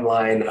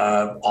timeline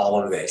of all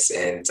of this.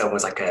 And it's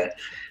almost like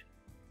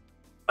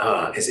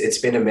it's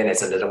been a minute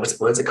since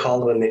what's it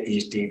called when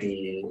you do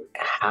the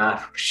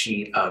half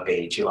sheet of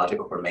a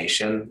geological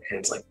formation? And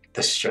it's like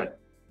this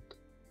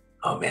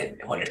oh man,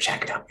 I wonder if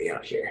Jack could help me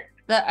out here.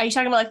 Are you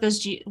talking about like those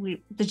the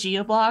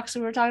geoblocks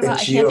we were talking about?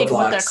 I can't think of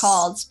what they're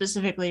called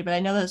specifically, but I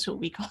know that's what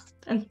we call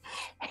them.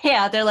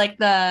 Yeah, they're like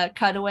the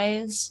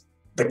cutaways.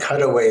 The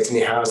cutaways, and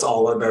you have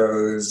all of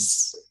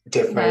those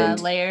different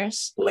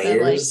layers.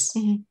 layers.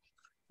 Mhm.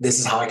 This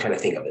is how I kind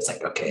of think of it. It's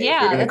like, okay, Yeah,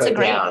 if you're gonna that's go a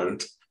great. down,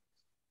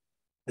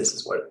 this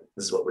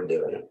is what we're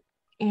doing.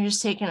 You're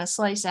just taking a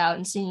slice out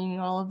and seeing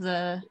all of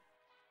the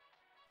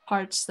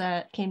parts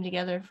that came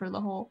together for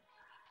the whole.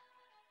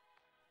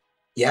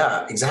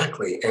 Yeah,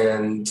 exactly.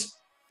 And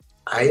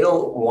I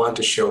don't want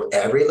to show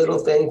every little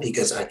thing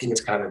because I think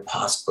it's kind of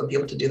impossible to be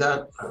able to do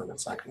that.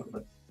 That's not going to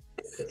look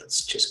good.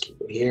 Let's just keep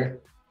it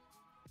here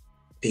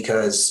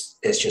because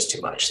it's just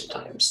too much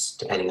sometimes,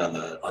 depending on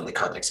the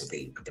context of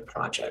the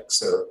project.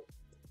 So,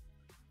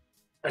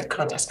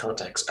 context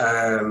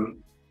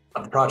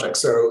of the project.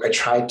 So I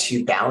tried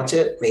to balance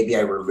it. Maybe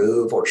I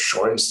remove or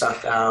shorten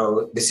stuff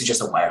out. This is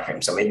just a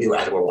wireframe. So maybe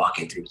as we're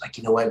walking through, like,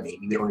 you know what,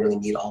 maybe we don't really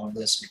need all of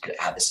this. We could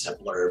add this as a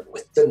blurb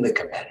within the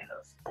competitive,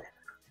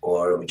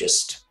 or we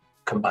just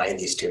combine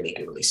these two and make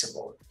it really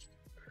simple.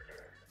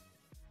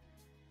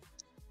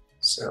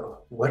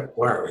 So what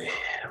were we?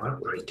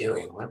 What were we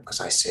doing? What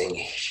was I saying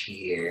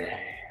here?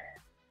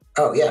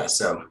 Oh yeah,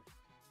 so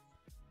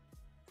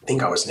I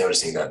think I was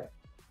noticing that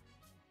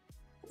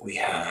we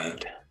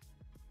had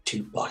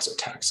 2 blocks of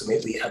text. So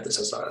maybe we add this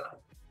as an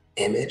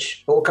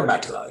image, but we'll come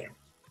back to that later.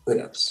 Who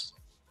knows?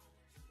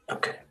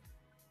 Okay.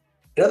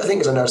 Another thing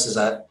is I noticed is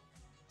that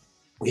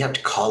we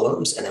have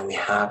columns and then we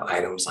have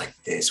items like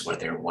this where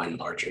they're one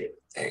larger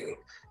thing.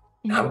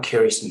 Mm-hmm. I'm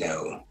curious to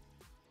know,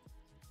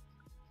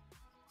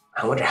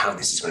 I wonder how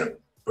this is going to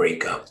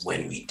break up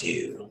when we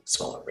do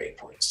smaller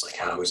breakpoints. Like,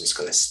 how is this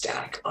going to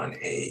stack on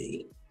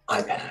a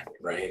iPad,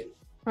 right?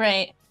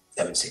 Right.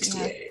 768.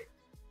 Yeah.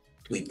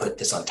 Do we put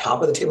this on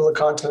top of the table of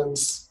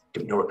contents?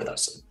 Do we work with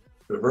us?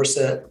 Reverse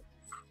it?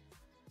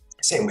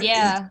 Same with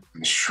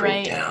these,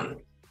 shrink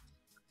down.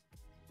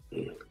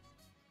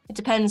 It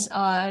depends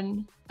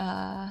on,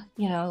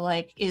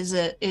 like, is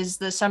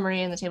the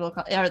summary and the table of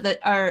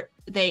are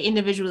they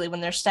individually, when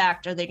they're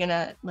stacked, are they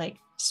gonna like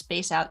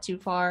space out too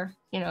far,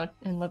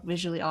 and look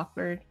visually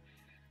awkward,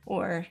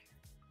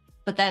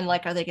 but then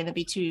like, are they gonna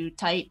be too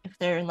tight if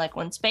they're in like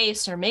one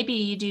space? Or maybe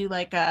you do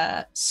like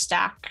a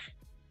stack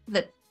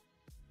that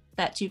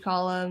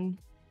 2-column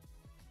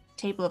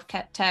table of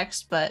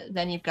text, but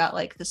then you've got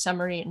like the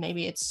summary and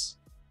maybe it's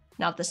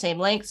not the same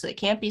length, so it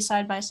can't be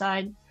side by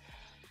side.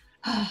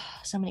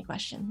 So many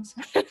questions.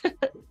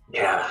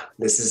 Yeah,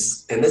 this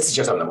is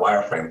just on the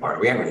wireframe part.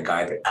 We haven't even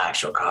gotten the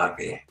actual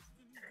copy.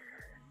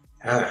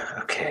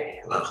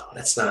 Okay, well,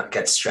 let's not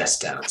get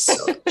stressed out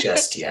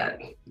just yet.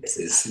 This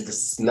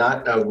is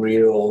not a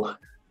real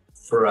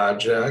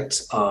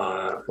project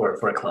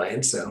for a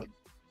client, so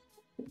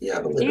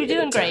yeah, you're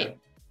doing great.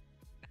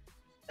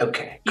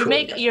 Okay, cool.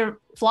 You're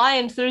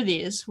flying through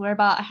these. We're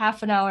about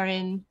half an hour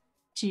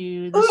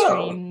into the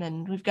stream,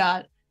 and we've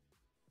got,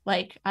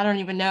 like, I don't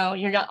even know.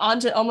 You're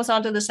almost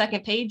onto the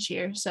second page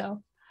here,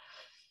 so.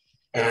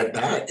 And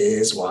that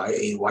is why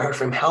a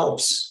wireframe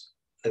helps.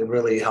 It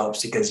really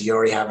helps because you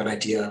already have an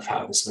idea of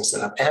how this is set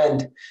up,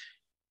 and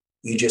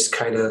you just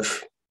kind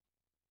of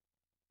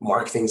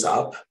mark things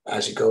up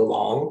as you go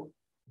along,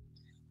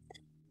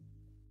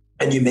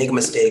 and you make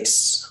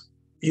mistakes.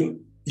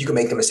 You can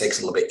make the mistakes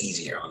a little bit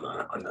easier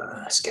on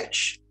the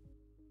sketch.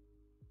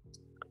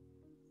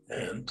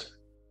 And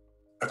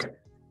okay,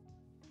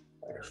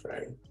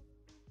 wireframe.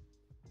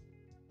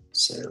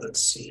 So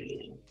let's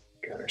see,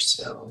 got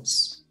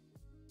ourselves.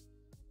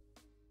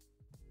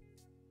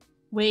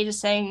 Wade is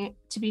saying,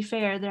 to be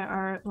fair, there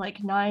are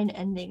like 9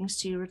 endings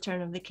to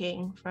Return of the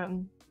King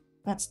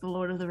that's the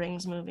Lord of the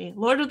Rings movie.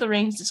 Lord of the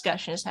Rings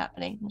discussion is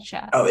happening in the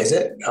chat. Oh, is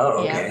it?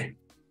 Oh, okay.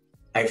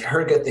 Yeah. I've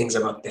heard good things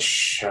about the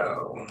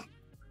show.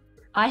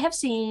 I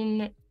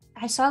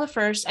saw the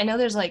first, I know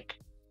there's like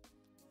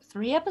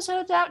 3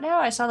 episodes out now.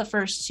 I saw the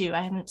first 2.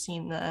 I haven't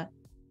seen the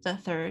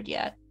third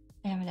yet.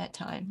 I haven't had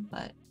time,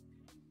 but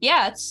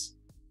yeah, it's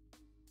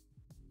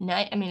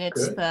nice. I mean,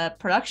 it's good. The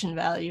production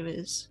value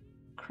is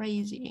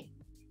crazy.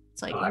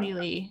 It's like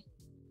really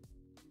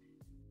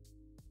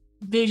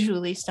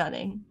visually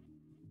stunning.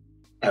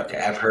 Okay,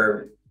 I've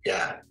heard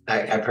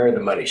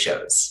the money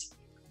shows.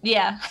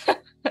 Yeah.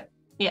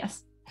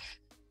 Yes.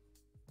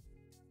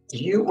 Do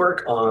you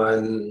work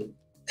on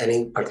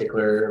any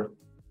particular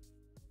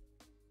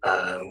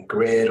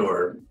grid,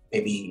 or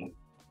maybe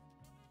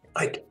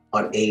like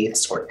on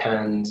 8s or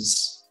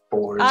 10s,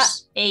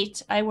 4s?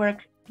 8. I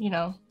work,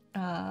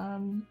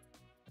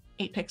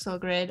 8-pixel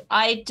grid.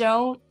 I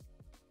don't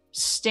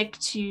stick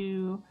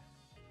to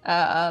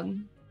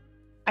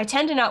I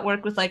tend to not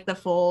work with like the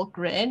full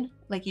grid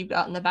like you've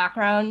got in the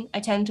background. I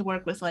tend to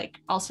work with like,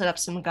 I'll set up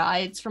some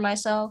guides for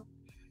myself.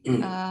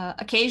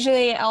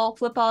 Occasionally I'll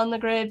flip on the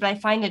grid, but I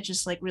find it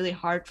just like really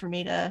hard for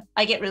me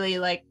I get really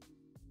like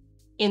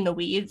in the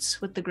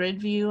weeds with the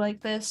grid view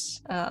like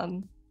this.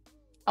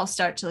 I'll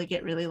start to like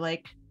get really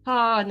like,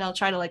 and I'll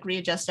try to like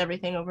readjust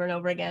everything over and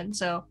over again.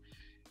 So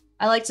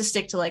I like to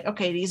stick to like,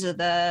 okay, these are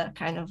the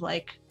kind of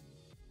like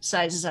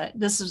sizes.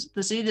 This is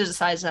the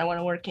size I want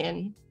to work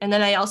in. And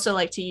then I also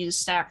like to use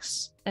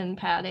stacks and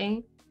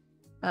padding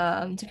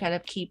to kind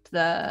of keep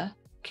the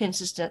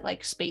consistent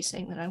like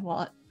spacing that I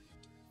want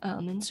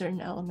in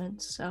certain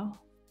elements. So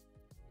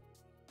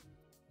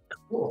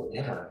Cool.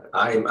 Yeah.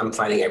 I'm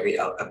fighting every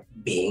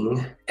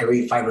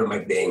fiber of my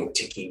being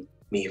to keep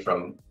me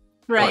from going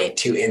Right.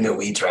 too in the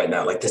weeds right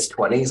now. Like this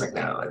 20 is like,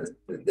 no,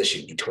 this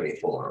should be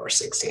 24 or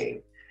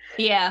 16.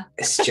 Yeah.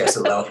 It's just a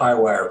lo-fi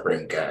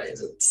wireframe,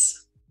 guys.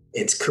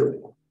 It's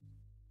cool.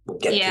 We'll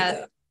get to Yeah.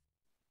 that.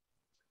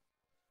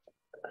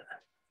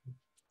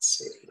 Let's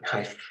see.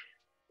 Hi.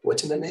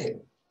 What's in the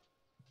name?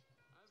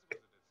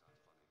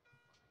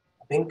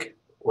 I think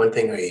one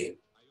thing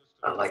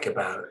I like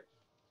about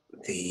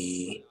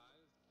the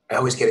I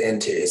always get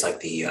into is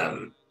like the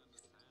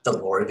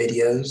lore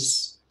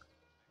videos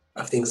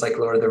of things like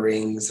Lord of the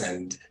Rings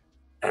and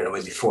I don't know,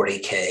 maybe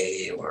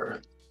 40K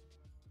or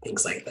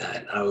things like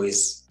that. I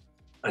always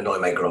annoy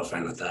my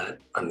girlfriend with that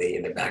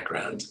in the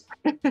background.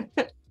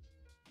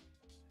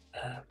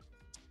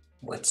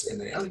 What's in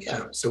there? Oh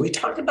yeah. So we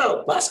talked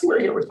about last time we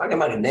were here, we were talking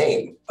about a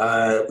name.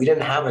 We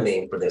didn't have a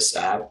name for this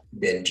app,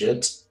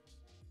 Binge-it.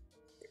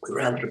 We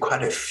ran through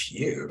quite a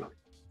few.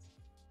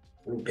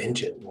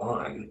 Binge-it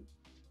one.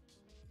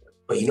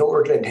 But you know what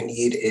we're going to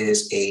need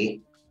is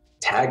a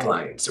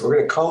tagline. So we're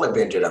going to call it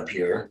Binge-it up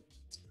here.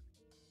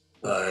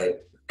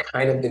 But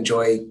kind of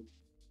enjoy,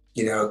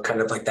 kind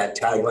of like that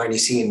tagline you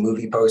see in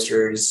movie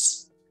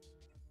posters.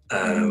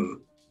 I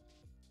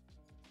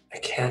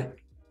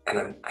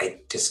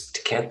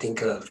just can't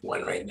think of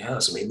one right now.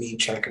 So maybe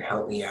chat can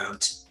help me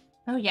out.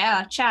 Oh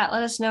yeah, chat.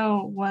 Let us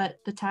know what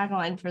the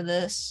tagline for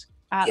this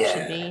app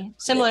should be.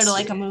 Similar to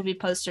like a movie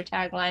poster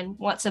tagline.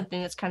 Want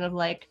something that's kind of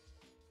like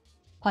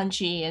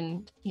punchy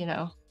and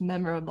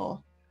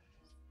memorable.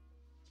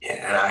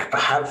 Yeah, and I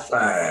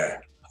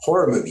have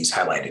horror movies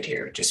highlighted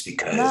here just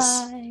because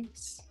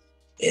nice.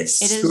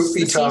 It's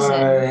spoopy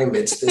time.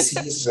 It's the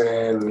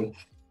season.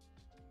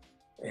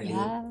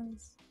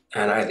 Yes.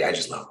 And I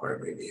just love horror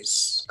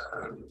movies.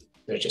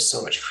 They're just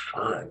so much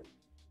fun.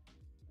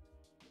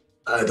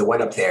 The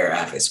one up there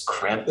is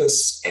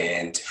Krampus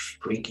and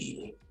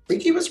Freaky.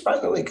 Freaky was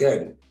surprisingly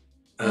good.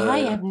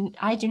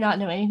 I do not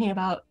know anything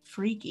about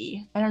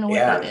Freaky. I don't know what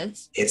that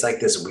is. It's like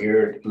this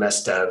weird,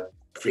 messed up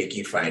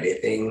Freaky Friday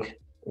thing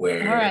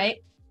where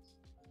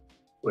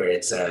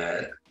it's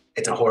a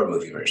horror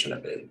movie version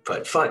of it,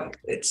 but fun.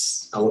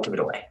 I won't give it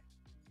away.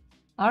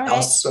 All right.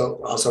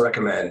 Also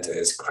recommend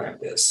is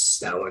Krampus.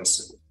 That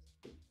one's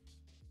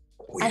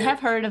weird. I have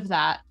heard of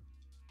that,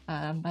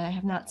 but I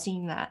have not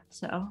seen that.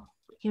 So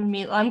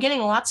I'm getting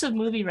lots of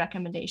movie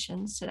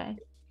recommendations today.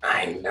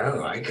 I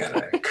know. I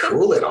gotta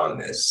cool it on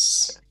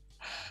this.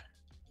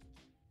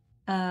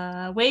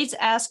 Wade's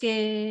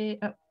asking.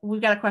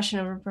 We've got a question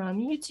over from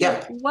YouTube.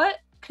 Yeah. What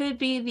could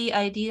be the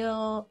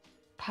ideal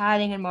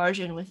padding and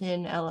margin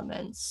within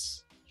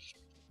Elements?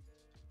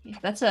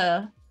 That's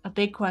a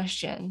big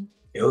question.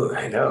 Oh,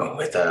 I know.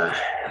 With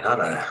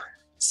not a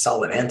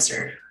solid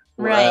answer.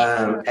 Right.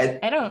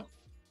 I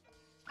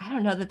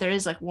don't know that there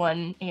is like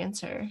one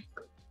answer.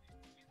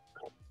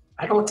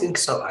 I don't think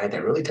so either.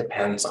 It really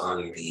depends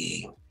on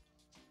the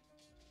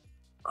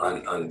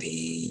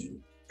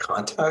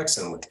context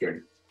and what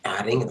you're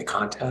adding in the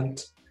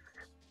content.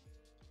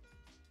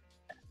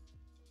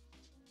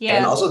 Yeah.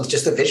 And also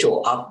just the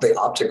visual, the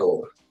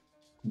optical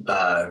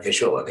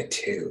visual of it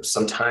too.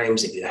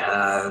 Sometimes if you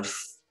have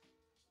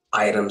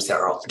items that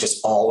are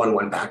just all on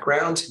one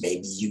background,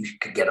 maybe you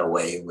could get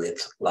away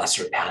with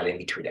lesser padding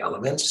between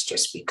elements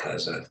just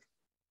because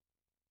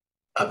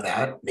of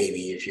that.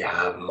 Maybe if you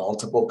have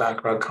multiple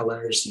background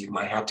colors, you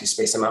might have to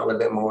space them out a little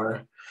bit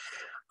more.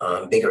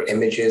 Bigger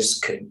images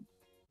could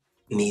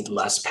need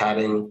less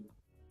padding.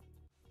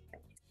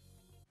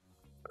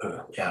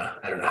 Yeah,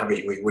 I don't know.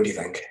 What do you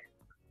think?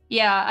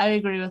 Yeah, I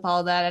agree with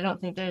all that. I don't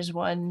think there's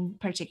one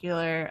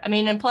particular. I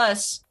mean, and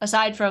plus,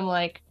 aside from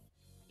like,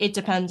 it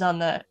depends on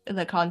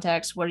the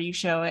context. What are you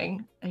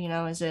showing?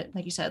 Is it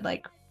like you said,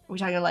 like, are we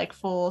talking like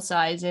full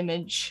size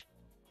image,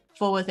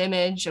 full width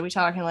image? Are we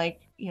talking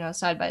like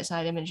side by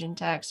side image and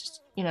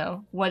text?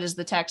 What is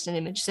the text and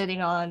image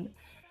sitting on?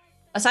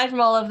 Aside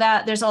from all of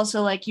that, there's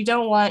also like, you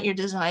don't want your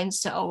designs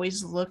to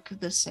always look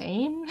the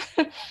same.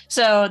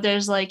 So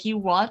there's like, you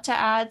want to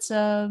add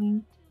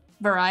some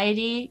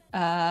variety,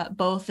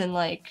 both in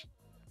like,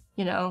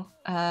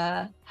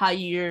 how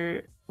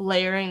you're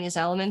layering these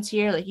elements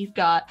here. Like you've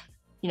got,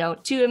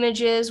 2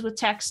 images with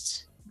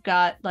text, we've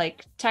got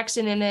like text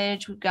and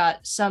image, we've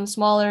got some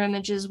smaller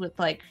images with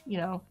like,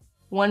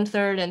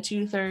 1/3 and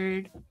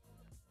 2/3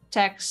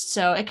 text.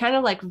 So it kind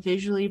of like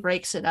visually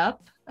breaks it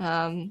up.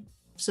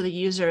 So the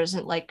user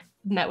isn't like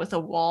met with a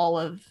wall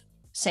of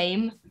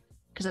same,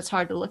 because it's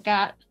hard to look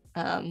at,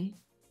 and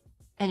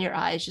your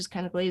eyes just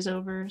kind of glaze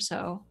over.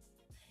 So,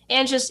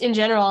 and just in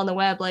general on the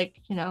web,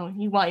 like,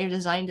 you want your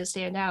design to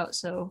stand out.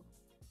 So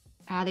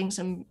adding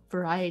some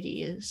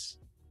variety is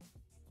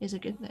a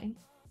good thing.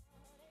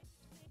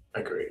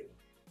 Agreed.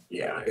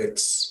 Yeah,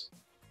 it's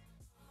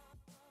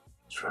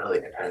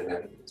really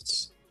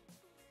dependent.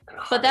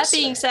 But that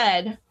being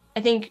said,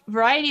 I think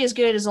variety is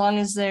good as long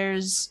as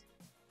there's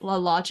a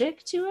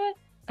logic to it.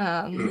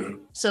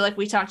 So like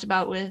we talked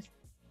about with,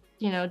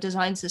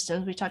 design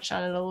systems, we touched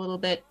on it a little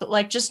bit, but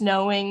like just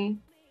knowing,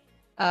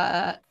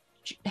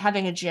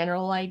 having a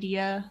general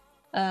idea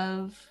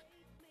of,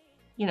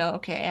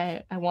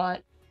 okay, I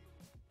want,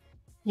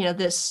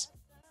 this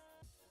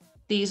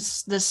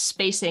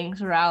spacing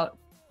throughout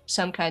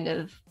some kind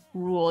of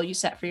rule you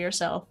set for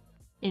yourself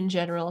in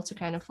general to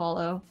kind of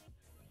follow.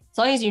 As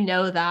long as you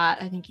know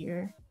that, I think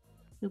you'll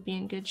be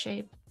in good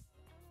shape.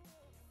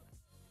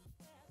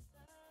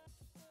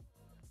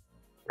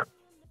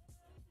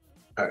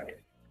 All right.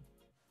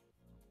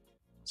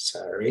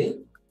 Sorry.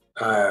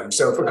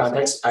 So for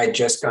context, I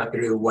just got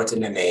through what's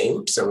in the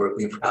name. So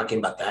we were talking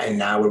about that. And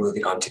now we're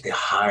moving on to the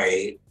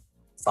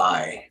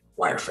hi-fi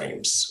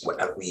wireframes,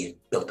 what we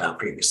built out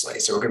previously.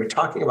 So we're going to be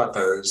talking about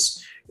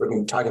those. We're going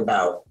to be talking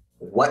about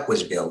what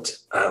was built.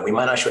 We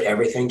might not show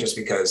everything just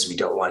because we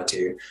don't want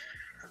to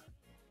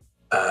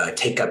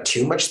take up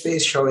too much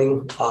space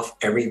showing off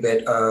every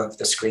bit of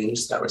the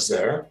screens that was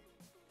there.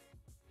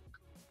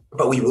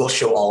 But we will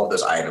show all of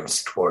those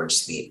items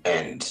towards the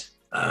end,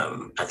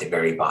 at the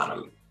very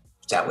bottom.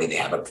 That way they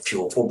have a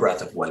full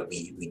breadth of what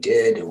we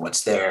did and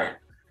what's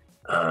there.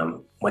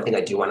 One thing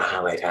I do want to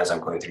highlight as I'm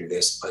going through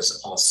this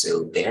was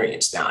also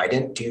variants. Now, I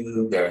didn't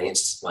do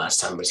variants last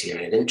time I was here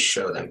and I didn't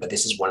show them, but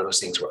this is one of those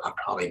things where I'll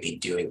probably be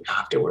doing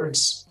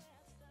afterwards,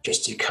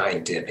 just to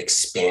kind of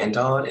expand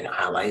on and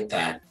highlight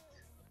that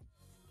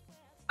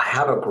I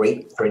have a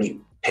great, pretty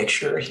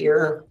picture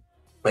here,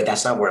 but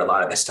that's not where a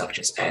lot of this stuff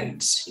just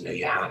ends.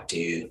 You have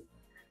to,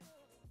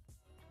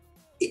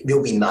 it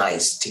will be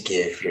nice to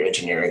give your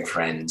engineering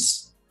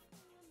friends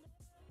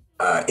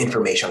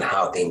information on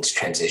how things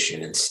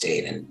transition and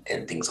state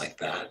and things like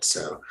that.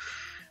 So,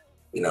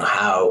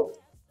 how,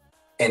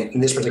 and in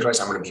this particular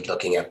case, I'm going to be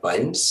looking at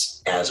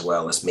buttons as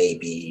well as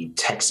maybe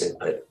text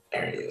input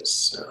areas.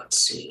 So let's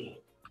see.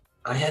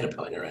 I had a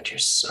button around here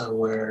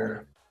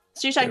somewhere.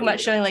 So you're talking about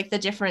showing like the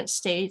different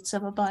states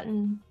of a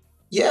button?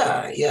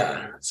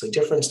 Yeah. So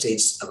different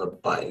states of a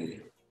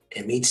button.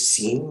 It may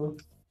seem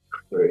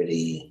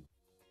pretty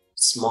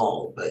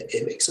small, but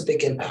it makes a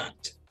big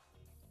impact.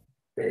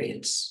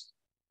 Variants.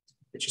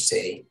 Let's just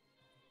say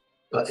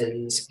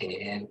buttons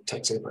and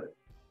text input.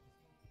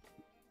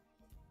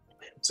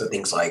 So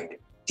things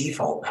like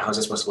default, how's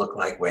it supposed to look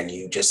like when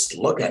you just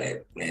look at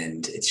it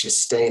and it's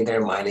just staying there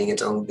minding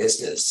its own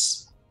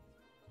business?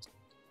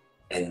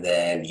 And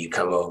then you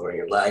come over and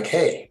you're like,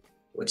 hey,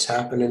 what's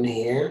happening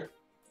here?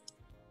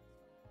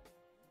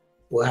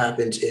 What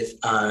happens if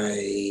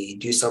I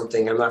do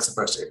something I'm not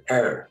supposed to?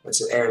 Error.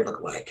 What's an error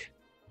look like?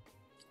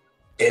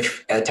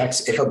 If a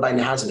button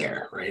has an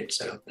error, right?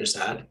 So there's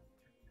that.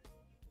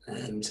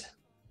 And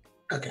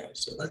okay,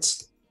 so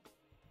let's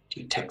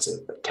do text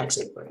input. Text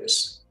input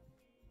is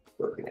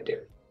what we're gonna do.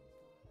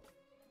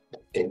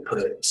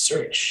 Input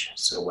search.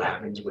 So what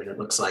happens when it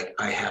looks like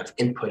I have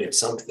inputted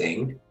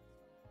something?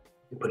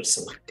 Input is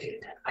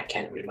selected. I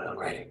can't read my own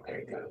writing. There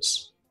it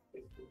goes.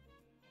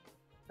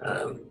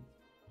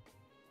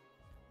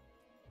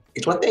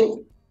 It's one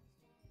thing,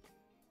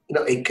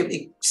 it could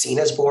be seen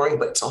as boring,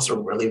 but it's also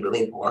really,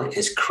 really important,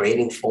 is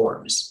creating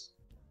forms.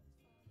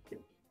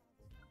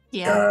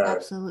 Yeah,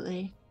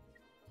 absolutely.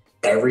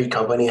 Every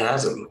company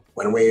has them,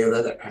 one way or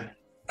the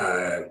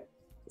other.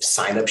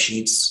 Sign-up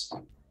sheets,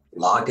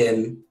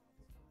 login,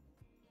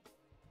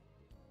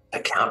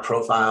 account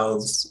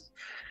profiles.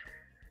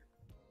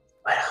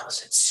 What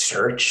else? It's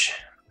search.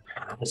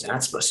 How is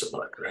that supposed to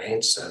look,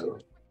 right? So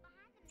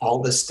all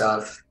this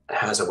stuff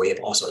has a way of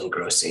also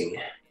engrossing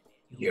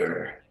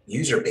your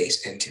user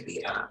base into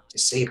the app.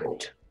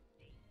 Disabled.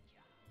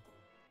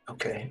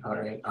 Okay, all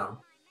right.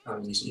 I'll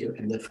use you.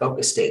 And the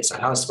focus state. So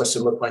how it's supposed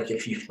to look like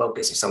if you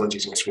focus, if someone's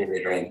using a screen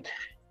reader and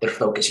they're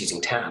focused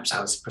using tabs,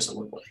 how it's supposed to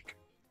look like.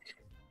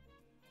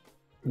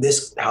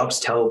 This helps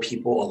tell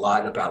people a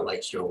lot about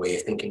like your way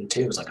of thinking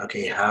too. It's like,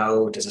 okay,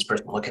 how does this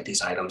person look at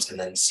these items and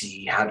then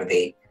see how do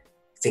they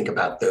think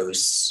about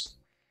those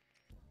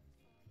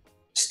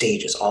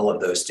stages, all of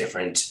those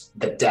different,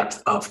 the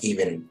depth of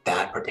even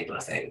that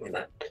particular thing. And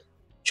that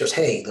shows,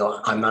 hey,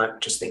 though, I'm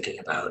not just thinking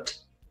about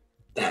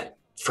that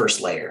first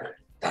layer,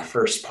 that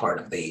first part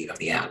of the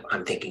app.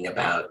 I'm thinking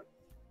about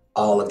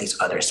all of these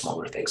other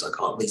smaller things,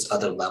 like all these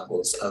other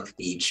levels of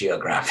the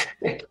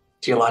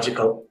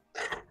geological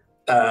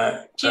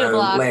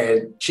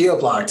layer.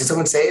 Geoblock. Did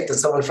someone say it? Did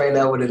someone find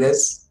out what it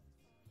is?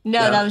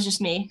 No, that was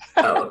just me.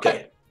 Oh,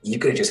 okay. You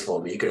could have just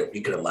fooled me. You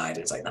could have lied.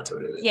 It's like, that's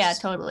what it is. Yeah,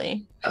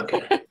 totally.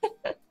 Okay.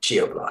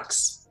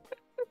 Geoblocks.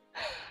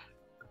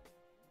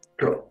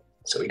 Cool.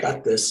 So we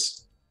got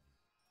this.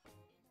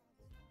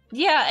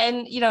 Yeah,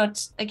 and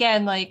it's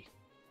again like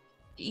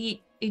you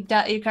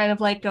kind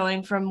of like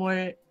going from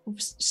more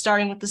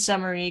starting with the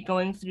summary,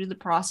 going through the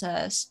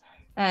process,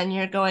 and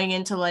you're going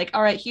into like,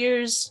 all right,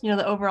 here's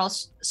the overall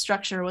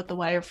structure with the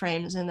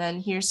wireframes, and then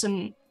here's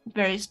some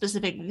very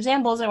specific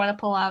examples I want to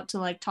pull out to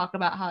like talk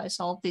about how I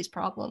solve these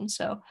problems.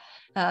 So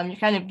you're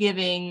kind of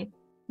giving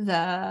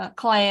the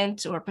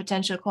client or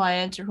potential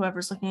client or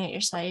whoever's looking at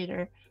your site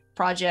or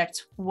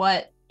project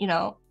what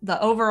the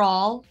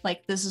overall,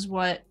 like, this is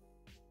what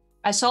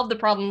I solved the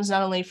problems,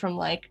 not only from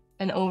like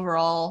an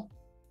overall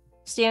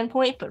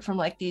standpoint, but from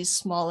like these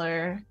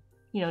smaller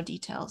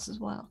details as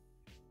well.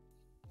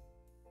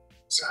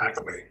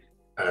 Exactly.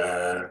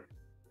 Uh,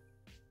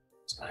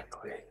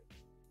 exactly.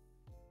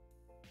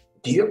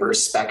 Do you ever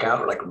spec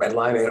out or like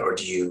redline it, or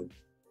do you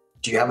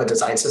have a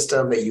design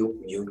system that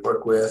you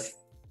work with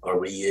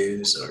or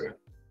reuse, or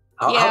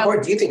how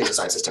hard do you think a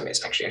design system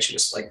is? Actually, I should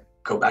just like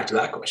go back to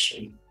that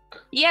question.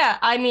 Yeah,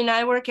 I mean,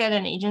 I work at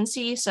an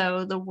agency,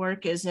 so the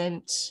work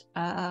isn't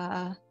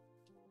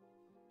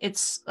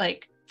it's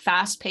like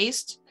fast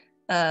paced.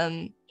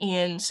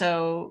 And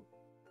so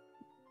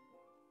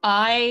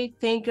I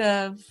think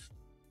of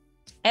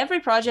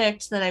every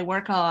project that I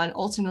work on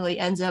ultimately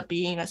ends up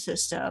being a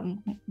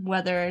system,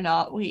 whether or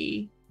not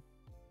we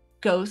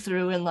go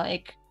through and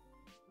like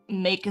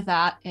make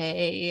that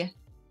a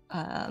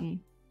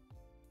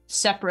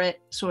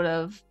separate sort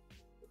of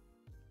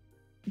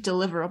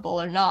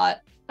deliverable or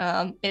not.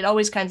 It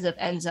always kind of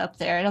ends up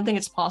there. I don't think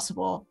it's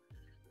possible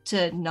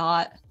to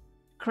not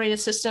create a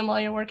system while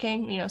you're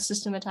working,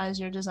 systematize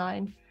your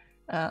design.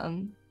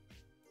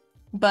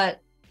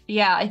 But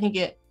yeah, I think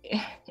it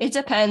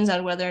depends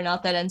on whether or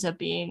not that ends up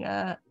being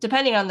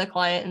depending on the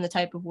client and the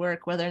type of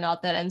work, whether or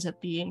not that ends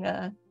up being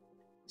a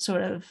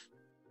sort of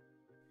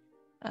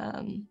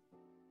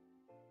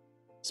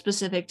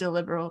specific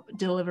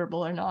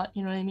deliverable or not.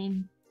 You know what I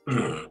mean?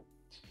 Mm-hmm.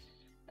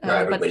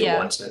 Everybody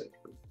wants it.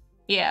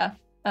 Yeah.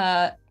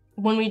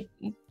 When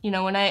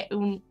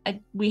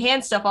we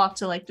hand stuff off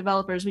to like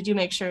developers, we do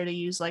make sure to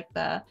use like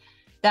that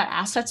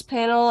assets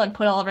panel and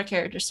put all of our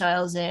character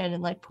styles in,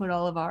 and like put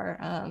all of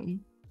our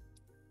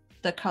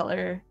the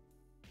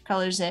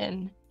colors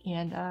in,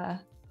 and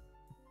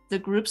the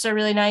groups are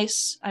really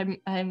nice. I'm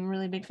a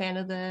really big fan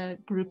of the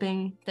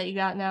grouping that you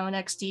got now in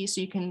XD,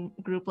 so you can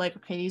group like,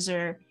 okay, these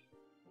are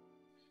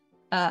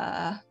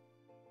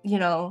we've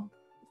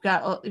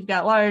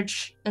got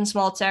large and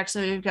small text,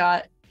 so we've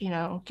got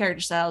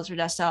character styles for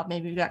desktop,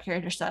 maybe we've got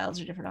character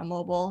styles are different on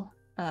mobile.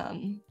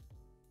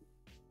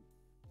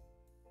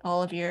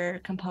 All of your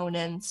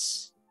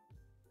components.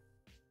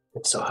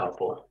 It's so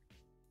helpful.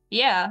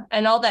 Yeah,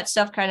 and all that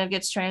stuff kind of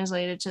gets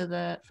translated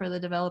for the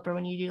developer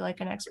when you do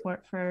like an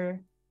export for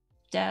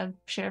dev,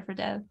 share for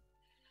dev.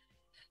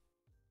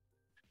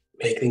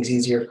 Make things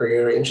easier for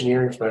your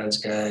engineering friends,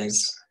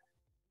 guys.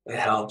 It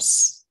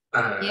helps.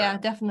 Yeah,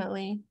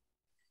 definitely.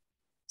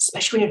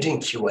 Especially when you're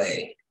doing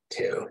QA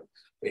too,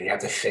 when you have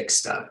to fix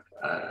stuff,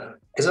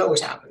 because it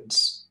always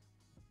happens.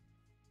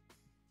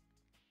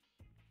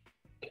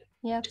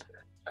 Yep.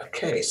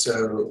 Okay,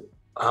 so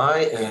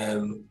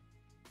I'm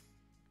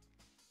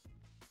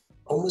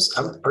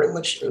pretty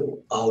much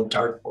all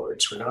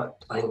dartboards. We're not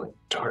playing with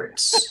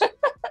darts.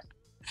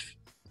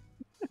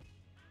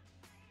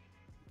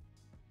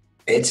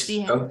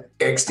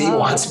 XD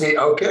wants me.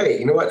 Okay,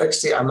 you know what,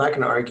 XD, I'm not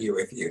going to argue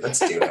with you. Let's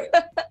do it.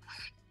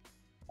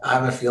 I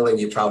have a feeling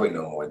you probably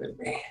know more than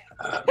me.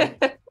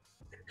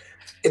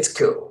 It's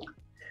cool.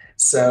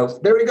 So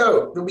there we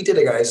go. We did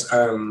it, guys.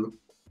 It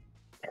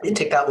didn't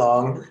take that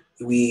long.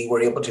 We were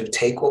able to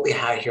take what we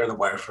had here on the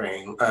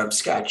wireframe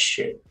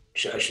sketch,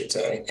 I should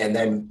say, and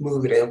then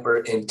move it over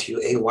into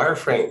a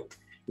wireframe.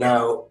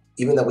 Now,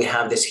 even though we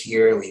have this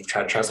here and we've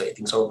tried to translate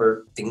things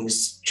over,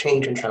 things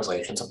change in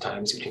translation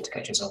sometimes between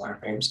sketches and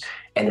wireframes.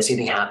 And the same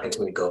thing happens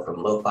when we go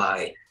from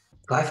lo-fi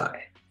to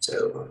hi-fi.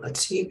 So let's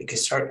see if we can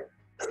start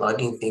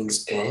plugging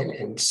things in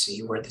and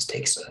see where this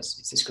takes us.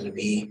 This will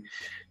be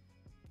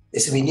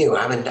new.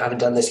 I haven't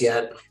done this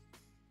yet.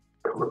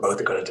 We're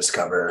both going to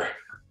discover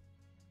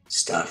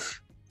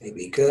stuff.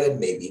 Maybe good,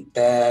 maybe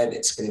bad.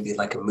 It's going to be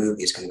like a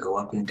movie. It's going to go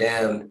up and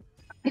down.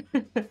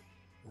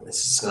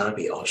 This is not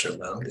be ultra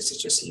low. This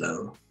is just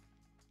low.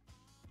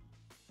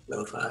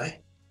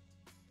 Lo-fi.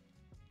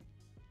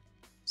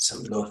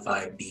 Some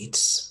lo-fi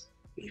beats.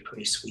 Be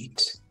pretty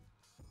sweet.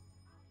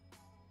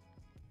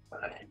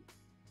 Bye.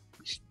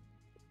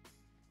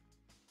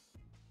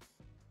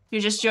 You're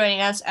just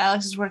joining us.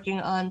 Alex is working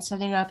on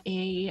setting up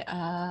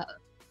a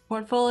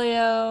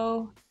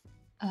portfolio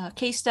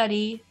case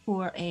study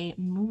for a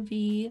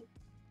movie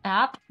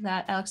app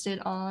that Alex did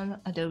on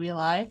Adobe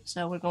Live.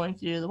 So we're going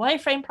through the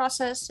wireframe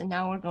process, and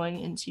now we're going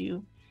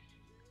into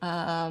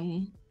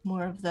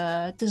more of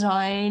the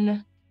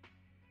design,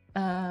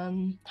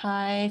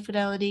 high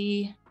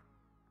fidelity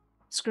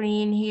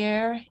screen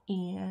here.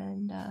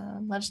 And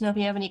let us know if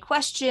you have any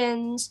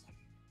questions.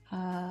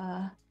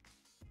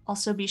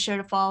 Also, be sure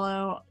to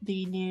follow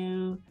the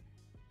new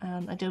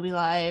Adobe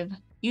Live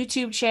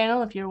YouTube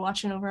channel if you're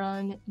watching over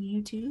on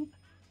YouTube.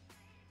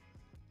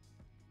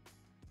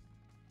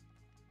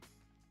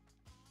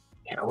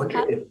 Yeah, I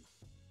wonder if...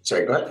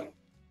 Sorry, go ahead.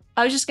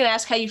 I was just going to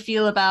ask how you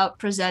feel about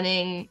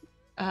presenting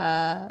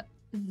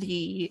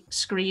the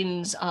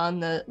screens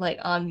on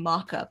on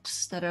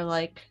mock-ups that are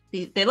like,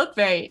 they look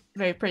very,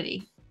 very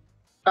pretty.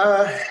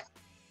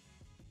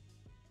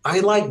 I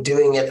like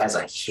doing it as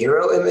a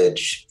hero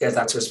image because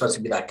that's what's supposed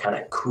to be that kind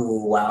of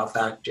cool wow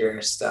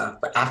factor stuff.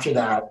 But after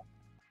that,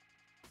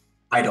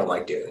 I don't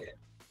like doing it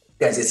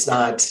because it's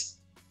not,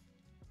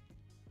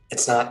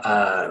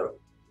 I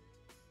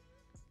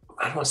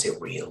don't want to say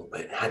real,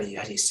 but how do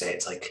you say it?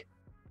 It's like,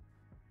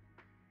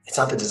 it's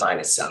not the design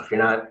itself.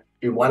 You're not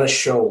you want to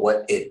show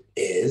what it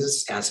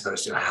is as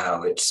opposed to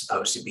how it's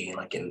supposed to be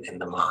like in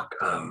the mock.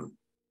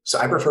 So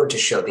I prefer to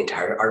show the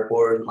entire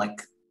artboard,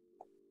 like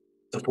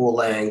the full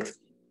length,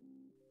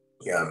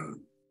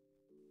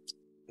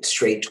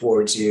 straight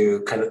towards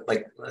you, kind of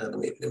like, let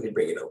me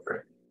bring it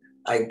over.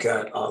 I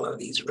got all of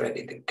these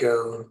ready to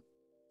go.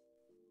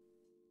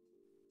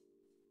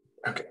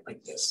 Okay,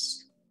 like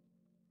this.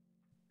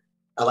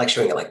 I like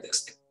showing it like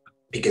this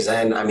because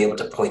then I'm able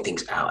to point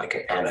things out. I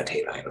can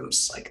annotate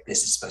items like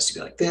this is supposed to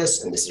be like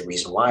this, and this is the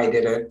reason why I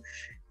did it.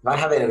 If I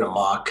have it in a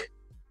mock,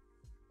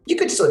 you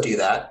could still do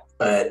that,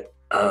 but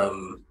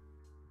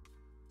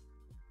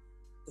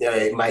yeah,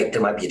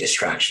 there might be a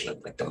distraction of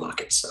like the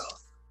mock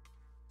itself.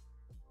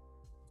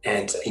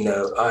 And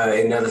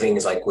another thing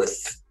is like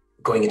with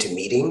going into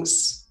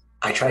meetings,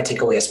 I try to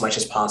take away as much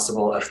as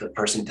possible if the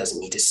person doesn't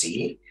need to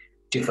see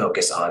to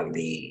focus on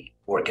the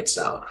work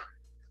itself.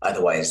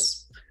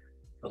 Otherwise,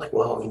 we're like,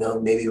 well,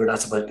 maybe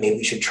maybe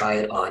we should try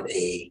it on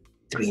a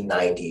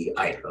 390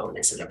 iPhone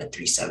instead of a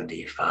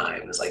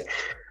 375. It's like,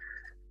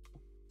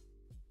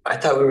 I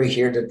thought we were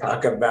here to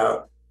talk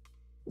about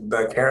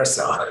the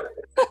carousel.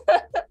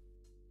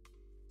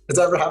 Has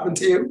that ever happened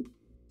to you?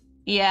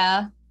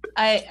 Yeah,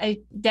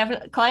 I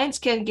definitely, clients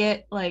can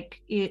get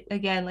like,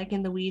 again, like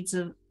in the weeds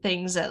of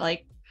things that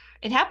like,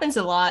 it happens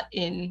a lot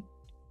in,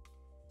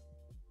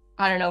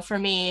 I don't know, for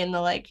me in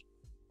the like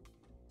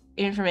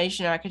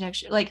information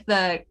architecture, like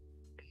when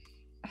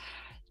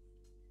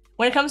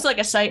it comes to like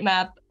a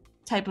sitemap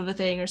type of a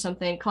thing or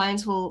something,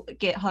 clients will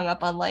get hung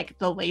up on like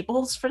the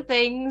labels for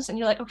things, and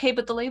you're like, okay,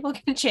 but the label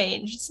can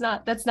change.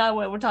 That's not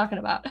what we're talking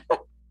about.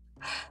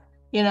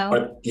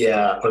 Or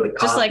the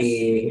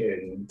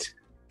copy,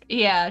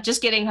 and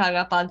just getting hung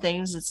up on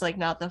things. It's like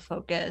not the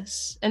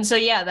focus, and so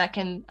that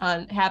can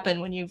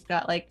happen when you've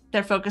got like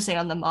they're focusing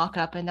on the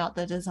mock-up and not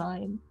the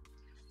design.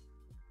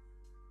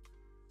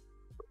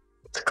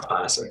 It's a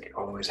classic. It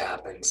always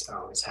happens.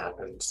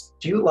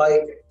 Do you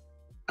like,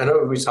 I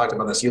know we talked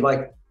about this, you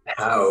like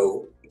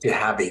how to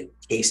have a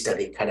case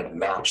study kind of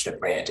match the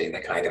branding,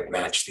 that kind of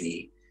match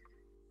the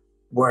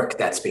work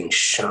that's being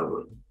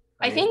shown,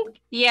 right? I think,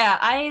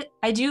 I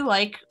do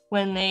like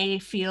when they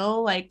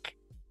feel like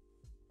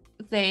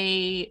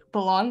they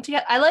belong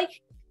together.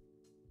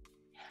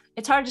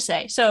 It's hard to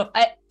say. So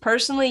I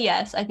personally,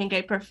 yes, I think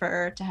I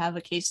prefer to have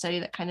a case study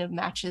that kind of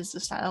matches the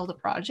style of the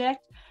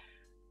project.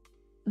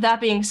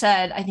 That being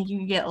said, I think you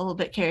can get a little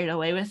bit carried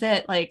away with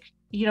it. Like,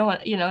 you don't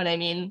want, you know what I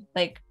mean?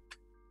 Like,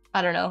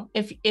 I don't know,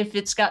 if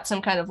it's got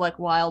some kind of like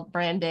wild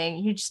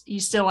branding, you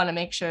still want to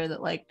make sure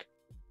that like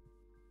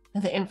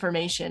the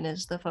information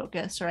is the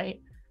focus, right?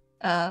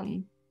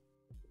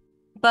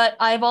 But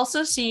I've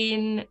also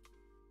seen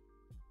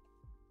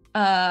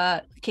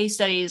case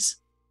studies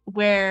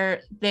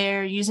where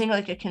they're using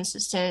like a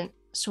consistent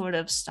sort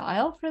of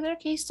style for their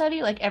case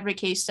study. Like every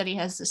case study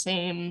has the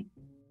same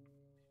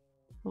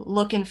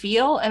look and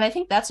feel, and I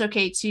think that's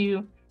okay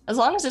too, as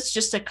long as it's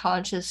just a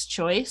conscious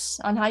choice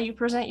on how you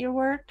present your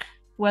work.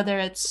 Whether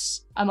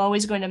it's, I'm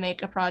always going to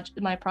make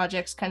my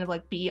projects kind of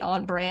like be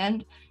on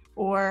brand,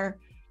 or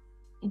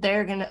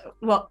they're gonna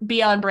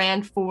be on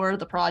brand for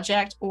the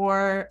project,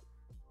 or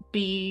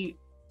be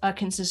a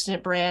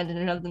consistent brand in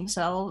and of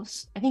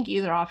themselves. I think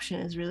either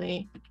option is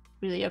really,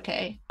 really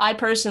okay. I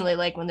personally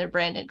like when they're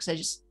branded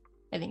because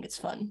I think it's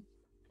fun.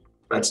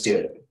 Let's do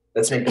it.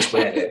 Let's make this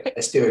branded.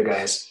 Let's do it,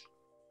 guys.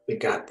 We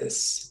got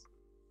this.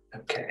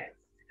 Okay.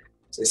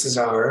 So this is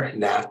our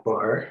nav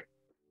bar,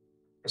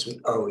 because we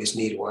always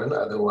need one.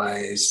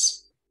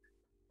 Otherwise,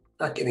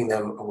 not giving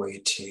them a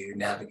way to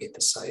navigate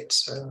the site.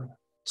 So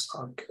it's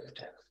all good.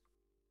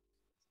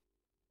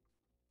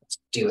 Let's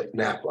do it,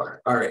 nav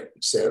bar. All right.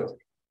 So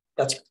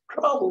that's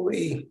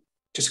probably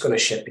just going to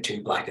shift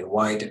between black and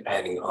white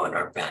depending on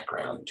our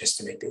background, just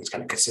to make things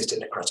kind of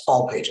consistent across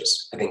all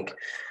pages. I think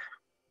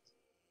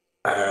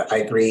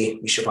I agree,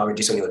 we should probably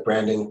do something with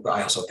branding, but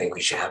I also think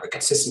we should have a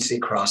consistency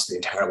across the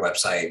entire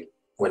website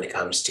when it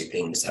comes to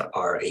things that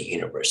are a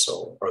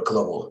universal or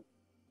global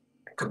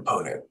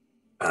component,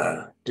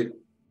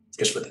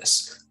 just for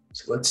this.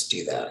 So let's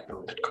do that. I'm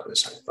going to call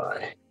this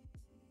by.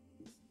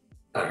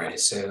 All right,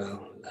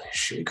 so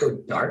should we go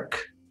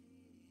dark?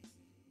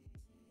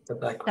 The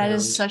background. That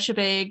is such a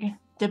big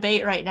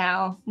debate right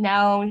now.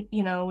 Now,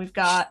 we've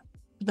got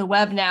the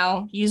web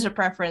now, user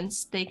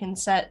preference. They can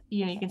set,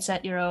 you can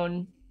set your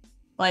own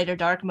light or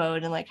dark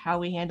mode, and like how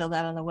we handle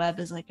that on the web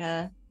is like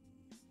a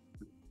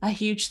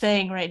huge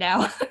thing right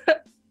now.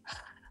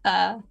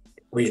 What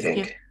do you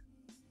think?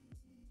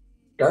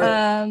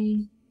 Dark?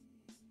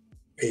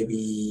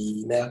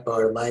 Maybe nav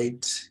bar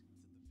light.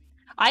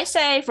 I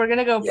say if we're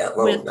gonna go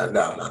with not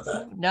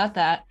that. Not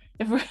that.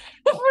 If we're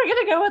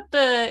gonna go with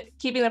the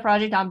keeping the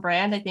project on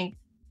brand, I think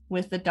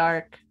with the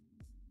dark.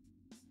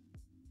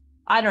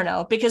 I don't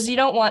know, because you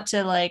don't want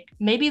to like,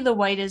 maybe the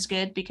white is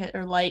good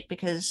or light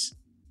because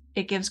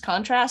it gives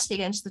contrast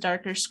against the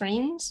darker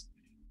screens.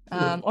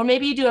 Or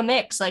maybe you do a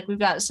mix, like we've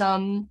got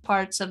some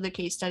parts of the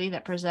case study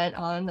that present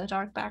on the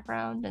dark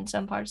background and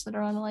some parts that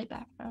are on the light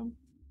background.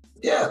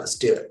 Yeah, let's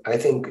do it. I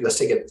think let's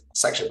take it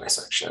section by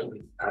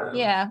section.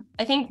 Yeah,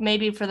 I think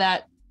maybe for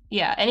that,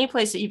 yeah, any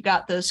place that you've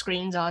got those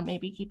screens on,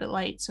 maybe keep it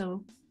light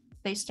so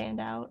they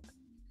stand out.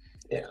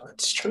 Yeah,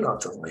 let's turn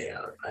off the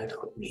layout. I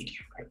don't need you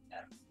right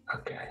now.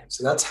 Okay,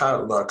 so that's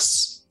how it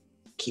looks.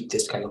 Keep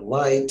this kind of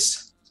light.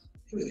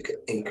 Maybe we could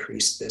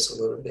increase this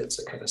a little bit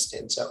so it kind of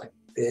stands out like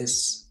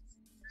this.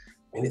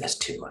 Maybe that's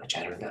too much.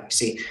 I don't know.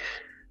 See,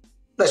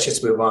 let's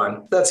just move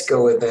on. Let's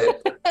go with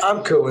it.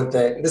 I'm cool with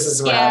it. This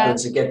is what Yeah.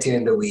 happens to get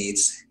in the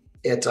weeds.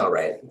 It's all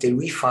right. Did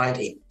we find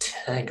a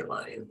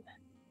tagline?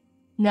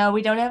 No,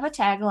 we don't have a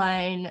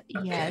tagline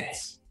Okay.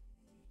 yet.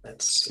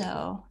 Let's see.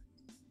 So,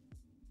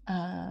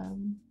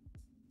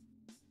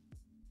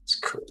 it's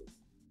cool.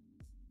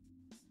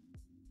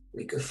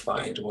 We could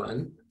find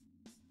one.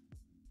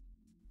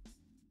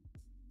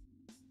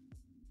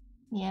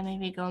 Yeah,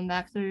 maybe going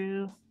back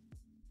through.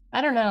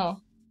 I don't know.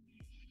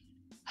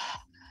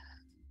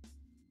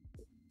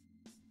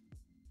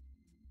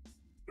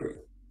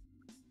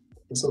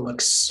 Doesn't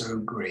look so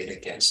great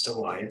against the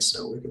line,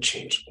 so we could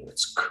change it.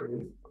 It's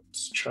cool.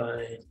 Let's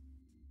try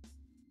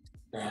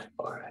that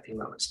bar. I think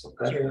that looks a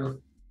little better.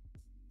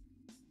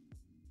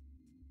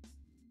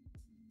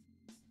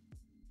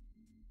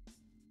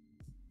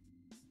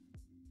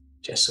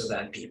 Just so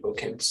that people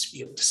can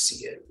be able to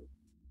see it.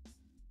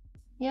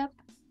 Yep.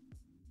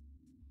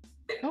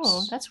 Okay.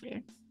 Oh, that's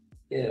weird.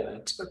 Yeah,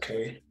 it's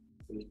okay.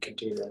 We can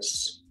do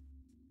this.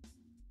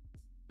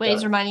 Wait,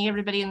 it's reminding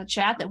everybody in the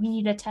chat that we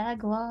need a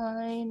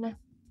tagline.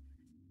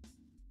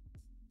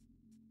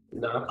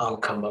 Not I'll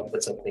come up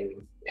with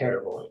something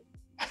terrible.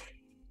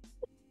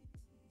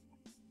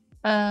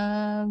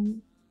 I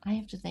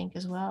have to think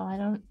as well. I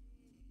don't.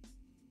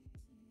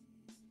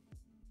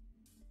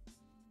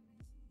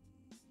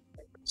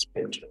 It's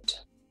Binge-it.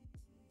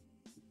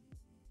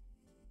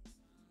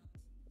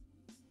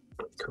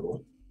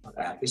 Cool. Our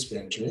app is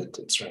Binge-it.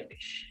 It's right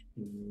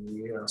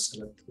here. I'll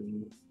set up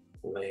the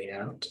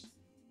layout.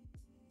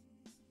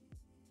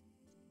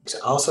 So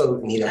I also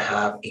need to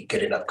have a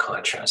good enough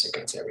contrast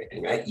against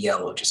everything. That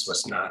yellow just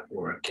was not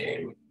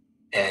working.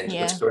 And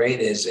what's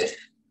great is if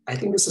I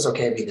think this is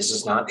okay because this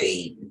is not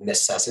a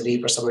necessity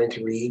for someone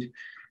to read.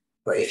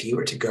 But if you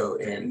were to go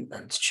in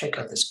and check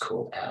out this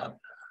cool app,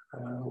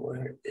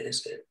 where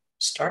is it?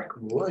 Stark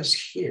was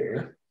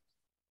here.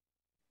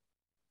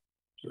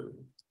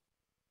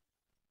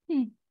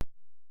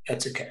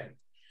 That's okay.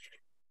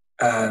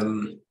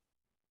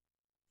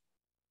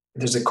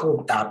 There's a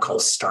cool app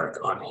called Stark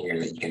on here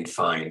that you can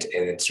find,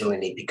 and it's really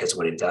neat because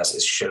what it does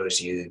is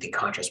shows you the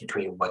contrast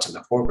between what's in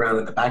the foreground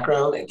and the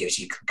background, and gives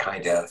you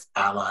kind of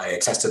ally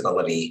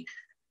accessibility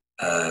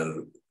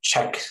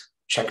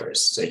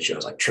checkers. So it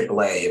shows like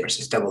AAA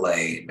versus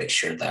AA. Make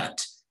sure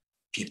that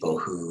people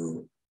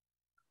who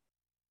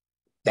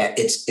that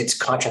it's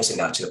contrast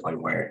enough to the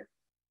point where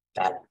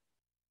that,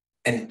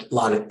 and a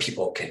lot of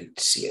people can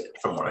see it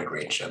from a wide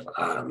range of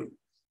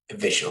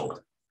visual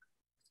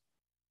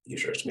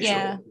users,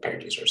 visual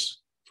impaired users.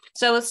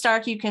 So with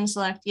Stark, you can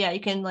select, you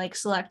can like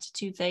select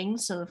two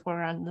things, so the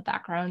foreground and the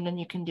background, and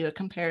you can do a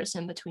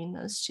comparison between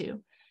those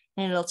two.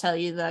 And it'll tell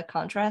you the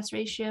contrast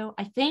ratio.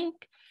 I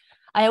think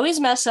I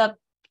always mess up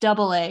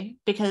AA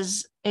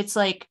because it's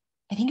like,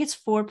 I think it's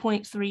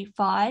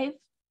 4.35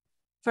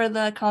 for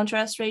the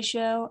contrast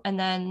ratio. And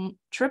then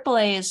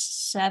AAA is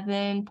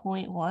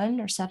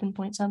 7.1 or 7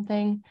 point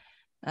something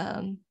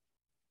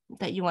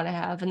that you want to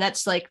have. And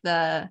that's like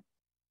the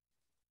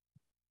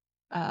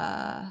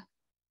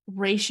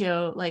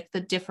ratio, like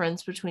the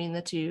difference between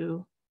the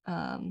two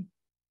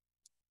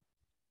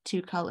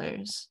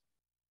colors.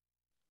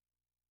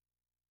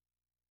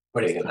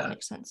 What do you think? That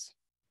makes sense.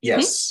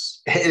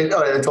 Yes, it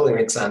totally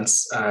makes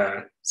sense.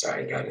 Sorry,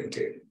 I got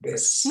into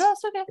this. No,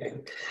 it's okay.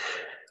 Thing.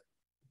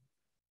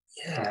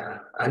 Yeah,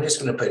 I'm just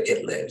gonna put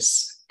 "It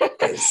Lives."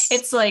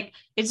 It's like,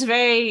 it's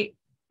very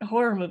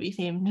horror movie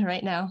themed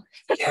right now.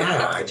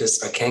 Yeah, I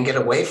can't get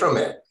away from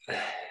it.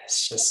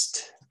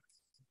 It's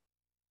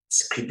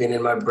creeping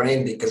in my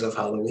brain because of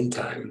Halloween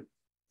time.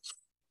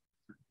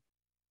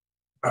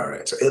 All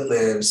right, so "It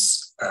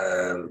Lives."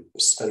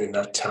 Spend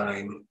enough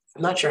time.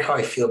 I'm not sure how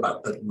I feel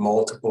about the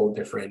multiple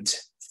different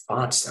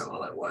fonts though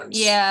all at once.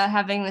 Yeah,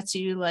 having the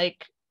two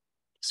like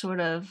sort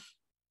of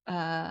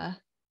we'll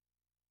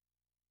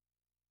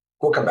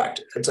come back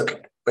to it. It's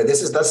okay. But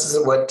this is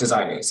what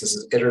design is. This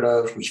is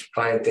iterative. We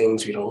find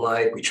things we don't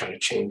like. We try to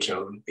change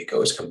them. We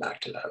always come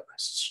back to that.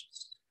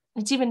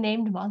 It's even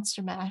named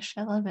Monster Mash.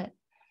 I love it.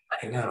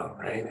 I know,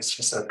 right? It's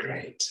just so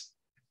great.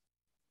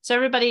 So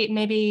everybody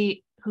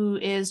maybe who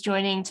is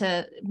joining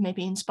to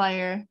maybe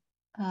inspire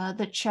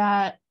the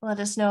chat, let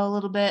us know a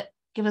little bit.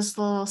 Give us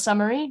a little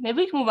summary.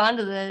 Maybe we can move on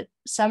to the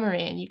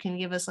summary and you can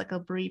give us like a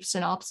brief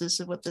synopsis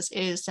of what this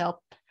is to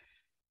help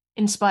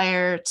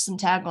inspire some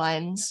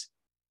taglines.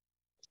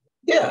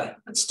 Yeah,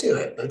 let's do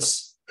it.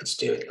 Let's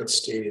do it.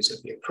 Let's do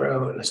Zapier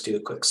Pro and let's do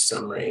a quick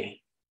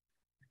summary.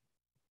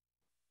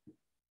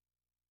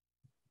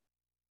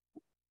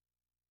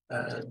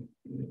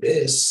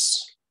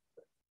 This,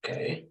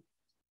 okay,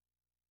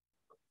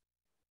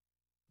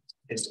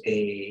 is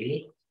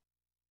a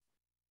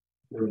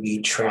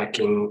movie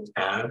tracking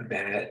app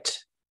that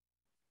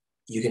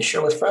you can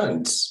share with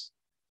friends.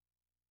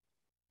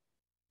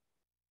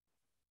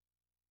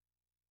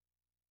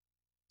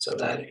 So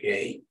that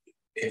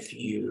if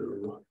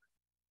you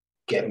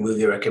get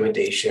movie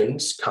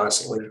recommendations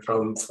constantly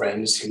from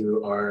friends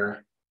who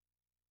are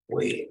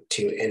way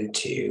too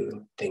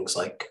into things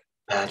like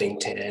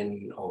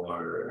Paddington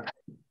or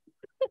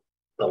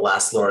the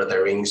last Lord of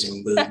the Rings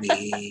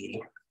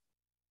movie,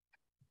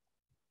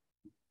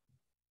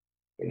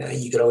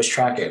 you could always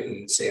track it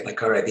and say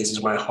like, all right, these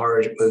are my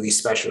horror movie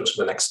specials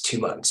for the next 2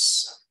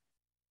 months.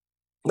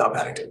 Not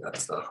Paddington,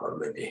 that's the horror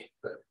movie,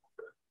 but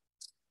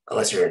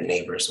unless you're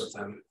neighbors with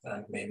them,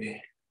 then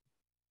maybe.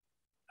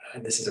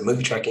 This is a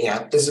movie tracking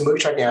app. This is a movie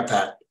tracking app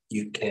that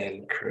you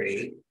can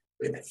create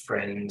with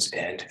friends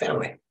and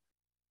family.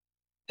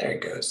 There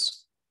it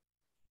goes.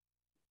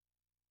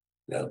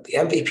 The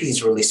MVP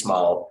is really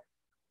small.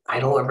 I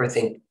don't ever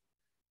think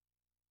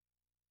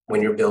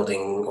when you're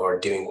building or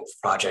doing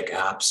project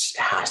apps,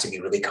 it has to be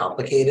really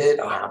complicated.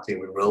 It'll have to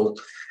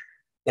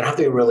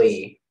be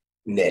really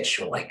niche,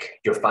 or like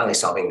you're finally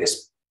solving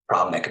this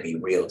problem that could be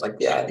real. It's like,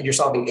 yeah, you're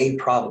solving a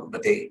problem,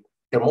 but they're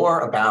more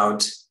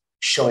about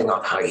showing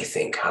off how you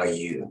think, how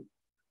you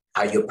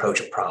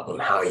approach a problem,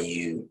 how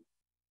you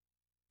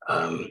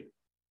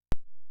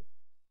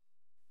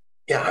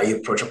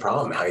approach a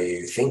problem, how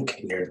you think.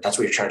 And that's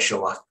what you're trying to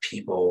show off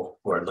people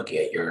who are looking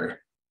at your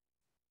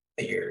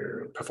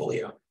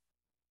portfolio.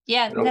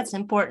 Yeah, I think that's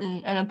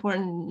important. An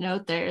important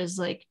note there is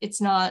like,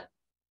 it's not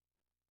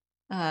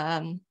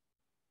of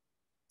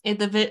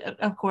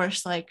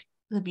course, like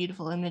the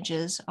beautiful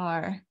images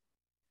are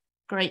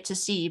great to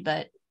see,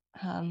 but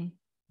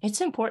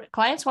it's important.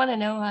 Clients want to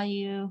know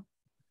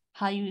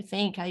how you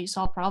think, how you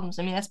solve problems.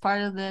 I mean, that's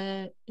part of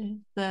the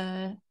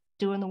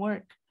doing the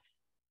work.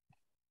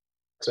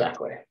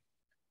 Exactly.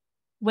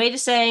 Way to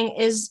saying,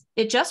 is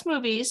it just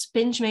movies?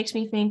 Binge makes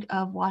me think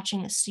of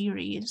watching a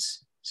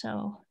series.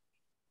 So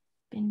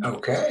binge.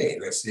 Okay,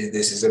 this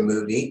is a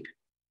movie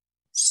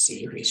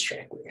series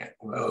tracking.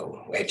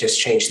 Whoa, I just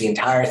changed the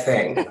entire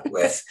thing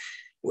with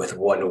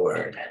one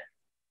word.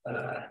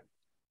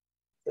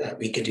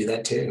 We could do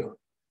that too.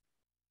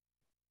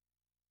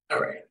 All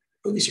right,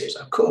 movie series.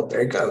 Oh, cool.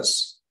 There it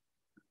goes.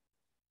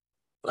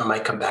 I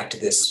might come back to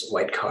this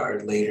white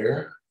card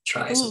later.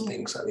 Try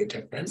something slightly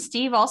different.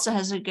 Steve also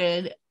has a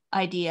good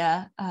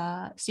idea.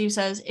 Steve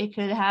says it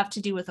could have to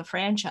do with a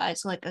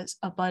franchise, like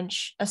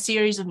a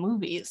series of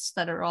movies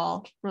that are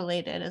all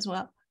related as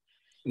well.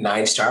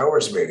 9 Star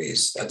Wars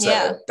movies.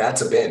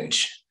 That's a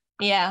binge.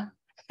 Yeah.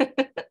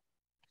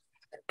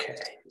 Okay,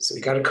 so we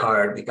got a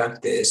card. We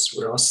got this.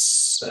 We're all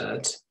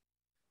set.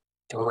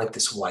 Don't like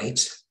this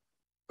white,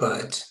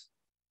 but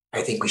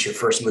I think we should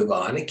first move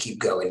on and keep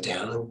going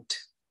down and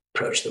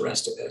approach the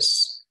rest of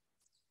this.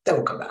 Then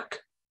we'll come back.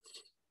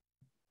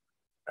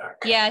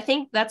 Okay. Yeah, I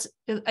think that's,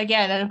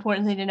 again, an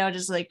important thing to note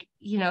is like,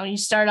 you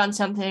start on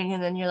something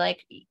and then you're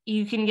like,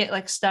 you can get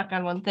like stuck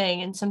on one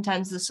thing. And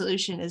sometimes the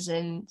solution is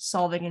in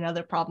solving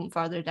another problem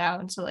farther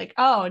down. So like,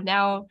 oh,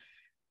 now,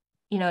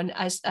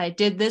 I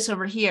did this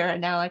over here.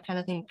 And now I kind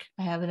of think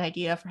I have an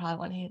idea for how I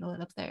want to handle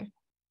it up there.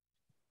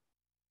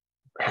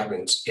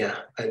 Happens. Yeah,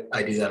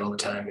 I do that all the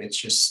time.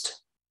 It's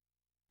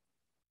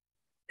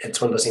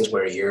one of those things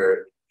where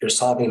you're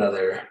solving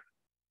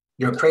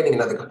you're creating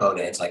another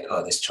component. It's like,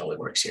 oh, this totally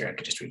works here. I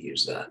could just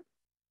reuse that.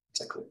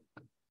 It's like,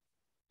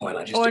 why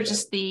not just or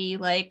just the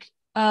like,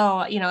 oh,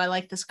 I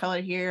like this color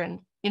here.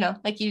 And,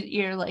 like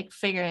you're like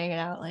figuring it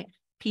out, like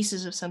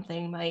pieces of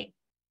something might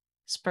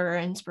spur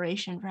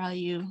inspiration for how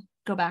you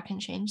go back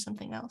and change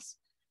something else.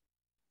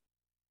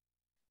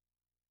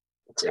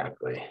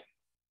 Exactly.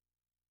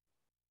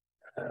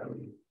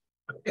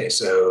 Okay,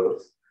 so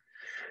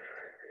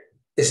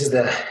this is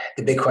the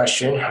big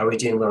question. Are we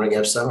doing Lorem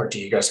Ipsum, or do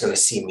you guys going to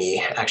see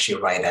me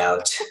actually write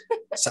out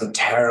some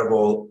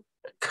terrible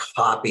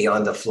copy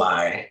on the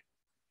fly?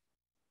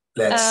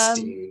 Let's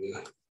do.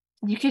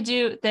 You could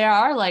do. There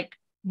are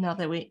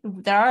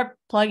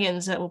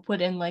plugins that will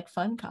put in like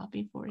fun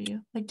copy for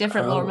you, like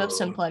different Lorem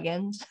Ipsum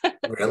plugins.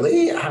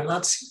 Really? I have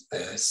not seen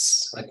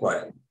this. Like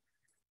what?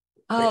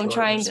 Oh, I'm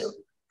trying to.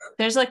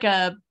 There's like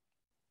a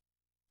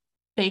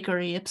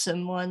bakery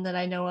Ipsum one that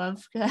I know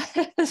of.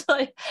 It's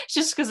like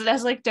just because it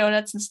has like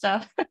donuts and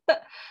stuff.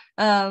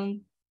 I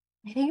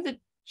think the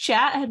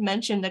chat had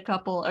mentioned a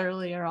couple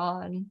earlier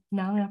on.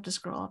 Now I'm gonna have to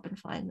scroll up and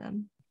find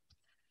them.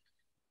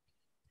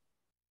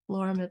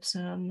 Lorem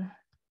Ipsum.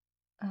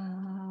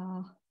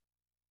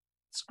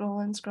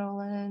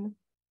 Scrolling.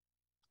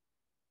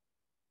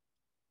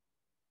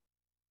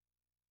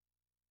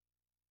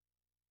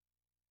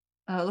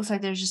 It looks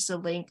like there's just a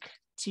link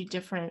to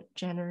different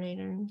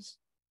generators.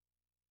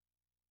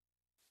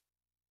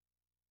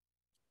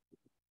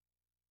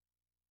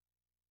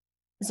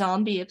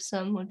 Zombie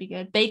Ipsum would be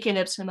good. Bacon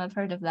Ipsum, I've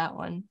heard of that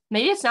one.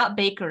 Maybe it's not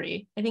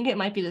bakery. I think it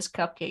might be this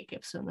cupcake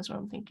Ipsum is what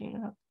I'm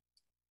thinking of.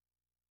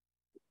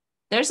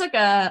 There's like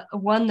a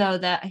one though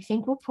that I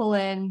think will pull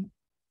in.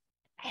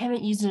 I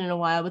haven't used it in a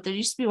while, but there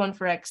used to be one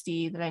for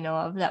XD that I know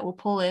of that will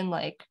pull in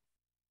like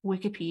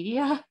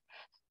Wikipedia.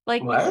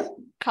 like What?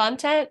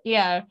 content.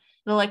 Yeah,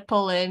 it'll like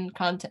pull in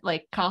content,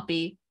 like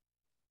copy.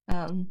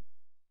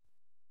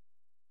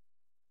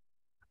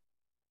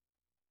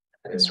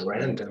 It's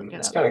random.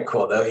 It's It kind of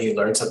cool though. You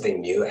learn something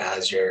new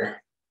as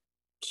you're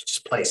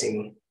just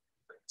placing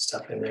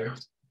stuff in there.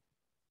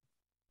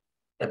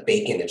 A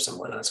bacon Ipsum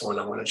one. That's one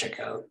I want to check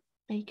out.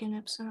 Bacon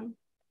Ipsum.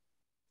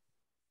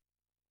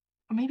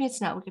 Or maybe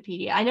it's not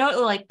Wikipedia. I know it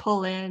will like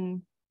pull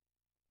in.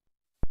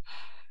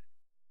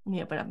 Let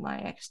me open up my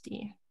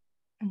XD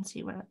and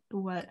see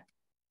what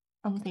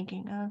I'm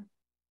thinking of.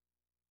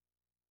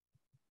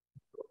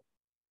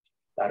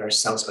 That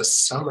ourselves a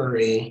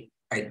summary.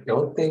 I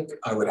don't think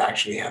I would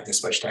actually have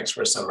this much text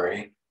for a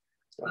summary.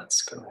 So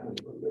let's go ahead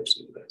and remove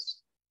some of this.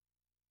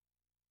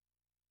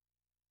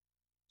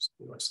 It's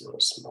a little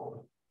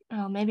small.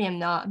 Oh, maybe I'm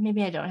not.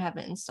 Maybe I don't have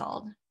it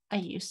installed. I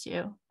used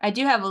to. I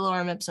do have a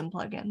Lorem Ipsum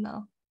plugin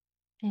though,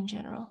 in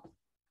general.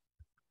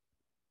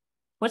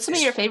 What's some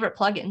of your favorite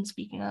plugins,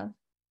 speaking of?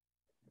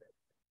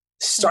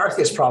 Stark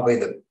is probably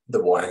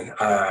the one.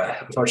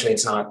 Unfortunately,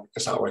 it's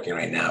not working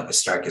right now, but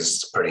Stark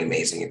is pretty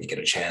amazing if you get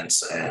a chance.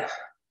 The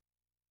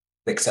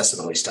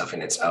accessibility stuff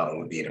in its own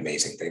would be an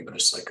amazing thing, but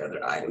there's like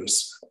other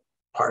items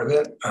part of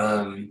it.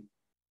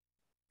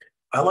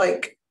 I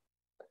like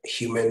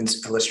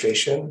humans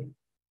illustration.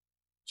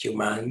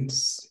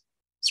 Humans.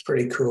 It's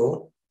pretty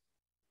cool.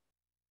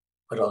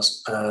 What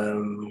else?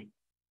 UI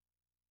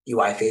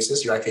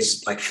faces. UI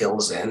faces like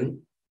fills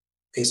in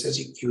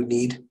faces you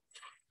need.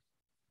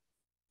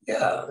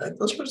 Yeah,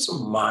 those were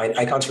some of mine.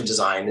 Icons for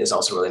design is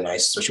also really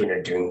nice, especially when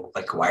you're doing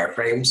like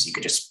wireframes. You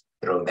could just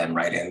throw them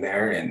right in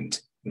there and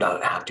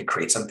not have to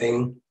create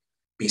something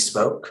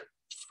bespoke.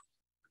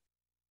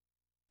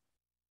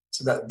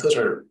 So those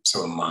are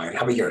some of mine.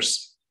 How about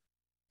yours?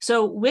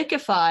 So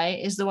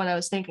Wikify is the one I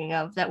was thinking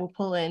of that will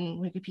pull in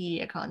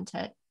Wikipedia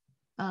content.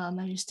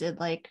 I just did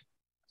like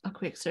a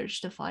quick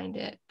search to find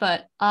it,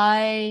 but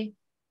my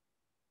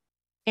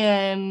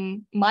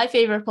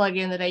favorite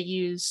plugin that I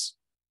use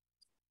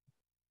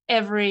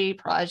every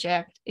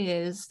project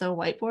is the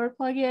whiteboard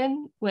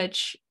plugin,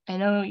 which I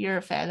know you're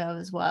a fan of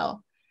as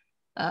well.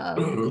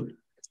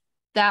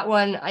 That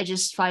one, I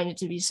just find it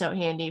to be so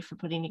handy for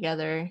putting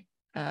together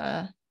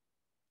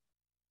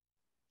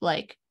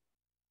like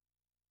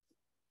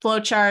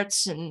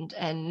flowcharts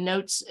and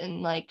notes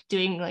and like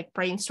doing like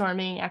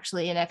brainstorming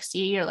actually in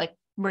XD or like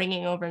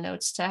bringing over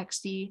notes to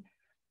XD.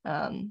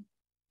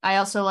 I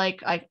also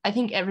like, I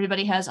think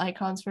everybody has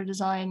icons for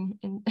design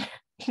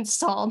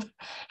installed.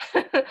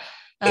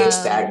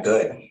 It's that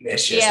good.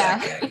 It's just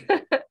that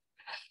good.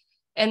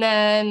 And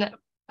then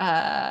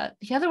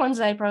the other ones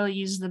that I probably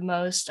use the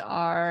most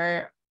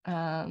are,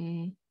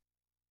 I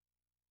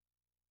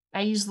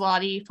use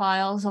Lottie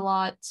files a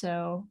lot.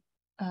 So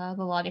the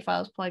Lottie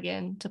files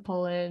plugin to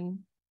pull in.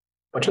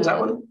 Which was that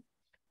one?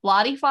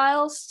 Lottie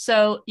files.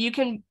 So you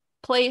can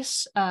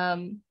place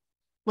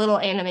little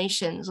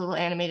animations, little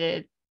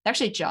animated,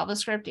 actually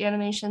JavaScript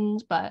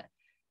animations, but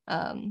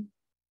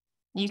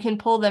you can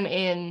pull them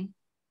in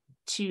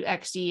to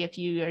XD if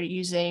you are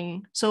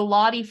using. So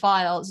Lottie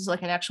files is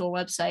like an actual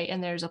website,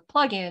 and there's a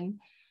plugin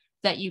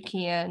that you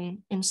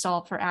can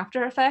install for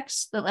After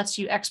Effects that lets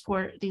you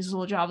export these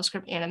little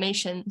JavaScript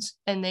animations,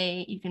 and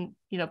you can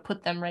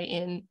put them right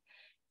in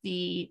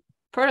the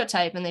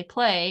prototype and they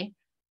play.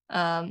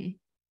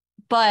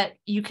 But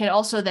you can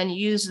also then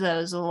use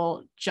those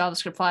little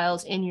JavaScript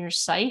files in your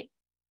site.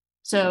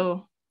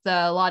 So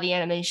the Lottie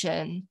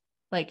animation,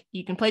 like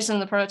you can place them in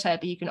the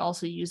prototype, but you can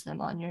also use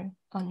them on your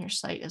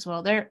site as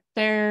well.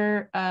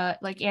 They're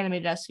like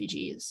animated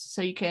SVGs.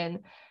 So you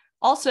can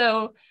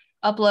also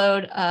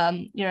upload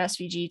your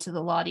SVG to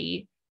the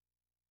Lottie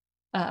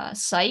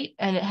site,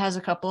 and it has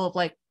a couple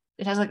of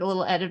it has like a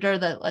little editor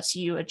that lets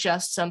you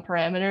adjust some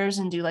parameters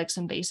and do like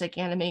some basic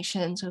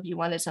animation. So if you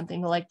wanted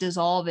something to like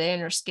dissolve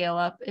in or scale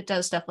up, it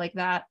does stuff like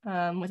that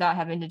without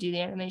having to do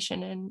the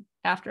animation in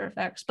After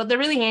Effects. But they're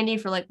really handy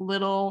for like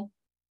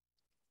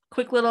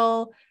quick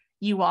little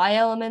UI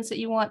elements that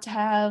you want to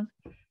have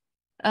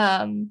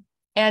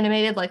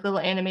animated, like little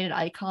animated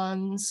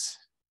icons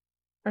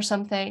or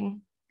something.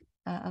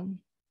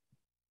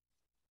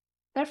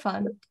 They're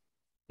fun.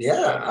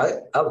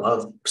 Yeah, I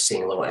love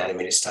seeing little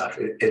animated stuff.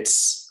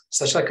 It's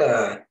such like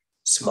a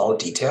small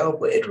detail,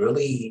 but it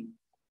really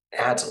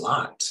adds a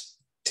lot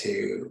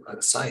to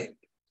the site.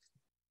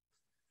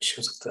 It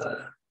shows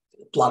a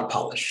lot of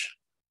polish,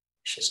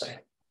 I should say.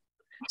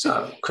 So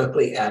I'm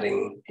quickly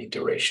adding a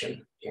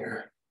duration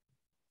here.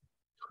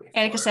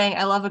 Annika saying,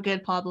 I love a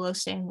good Pablo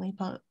Stanley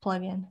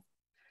plugin.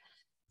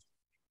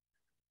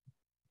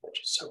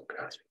 Which is so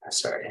good.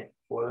 Sorry.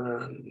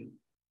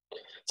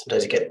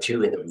 Sometimes you get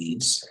too in the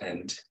weeds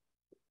and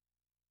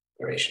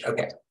duration.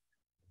 Okay.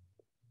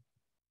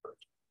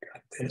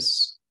 Got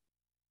this.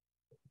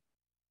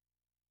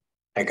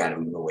 I got to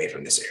move away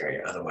from this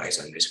area. Otherwise,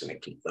 I'm just going to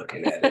keep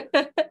looking at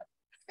it.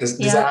 Does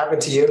that happen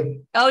to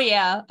you? Oh,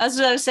 yeah. That's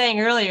what I was saying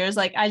earlier. Is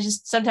like,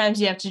 sometimes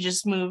you have to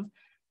just move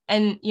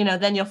and,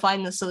 then you'll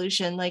find the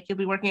solution. Like you'll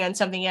be working on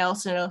something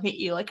else and it'll hit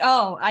you like,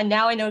 oh,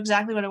 now I know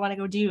exactly what I want to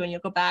go do. And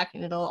you'll go back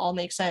and it'll all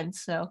make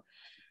sense. So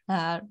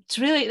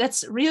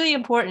That's really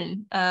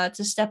important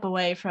to step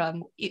away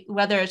from,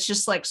 whether it's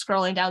just like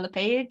scrolling down the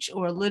page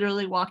or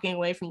literally walking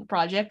away from the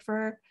project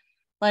for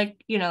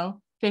like,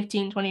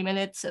 15, 20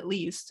 minutes at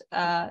least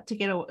to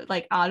get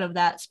like out of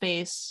that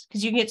space.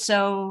 Because you get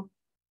so,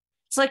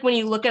 it's like when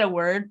you look at a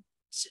word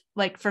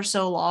like for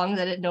so long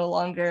that it no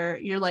longer,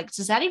 you're like,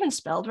 is that even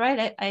spelled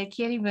right? I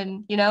can't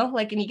even,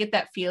 like, and you get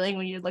that feeling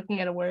when you're looking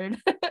at a word.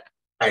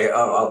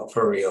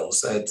 For real.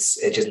 So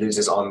it just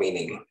loses all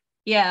meaning.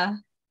 Yeah.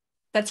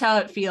 That's how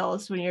it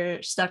feels when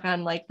you're stuck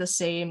on like the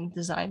same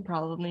design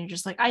problem and you're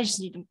just like, I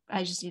just need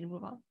to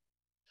move on.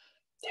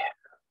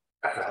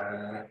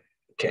 Yeah.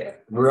 Okay,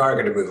 we are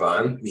going to move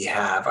on. We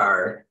have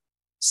our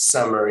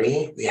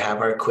summary. We have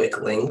our quick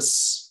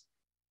links.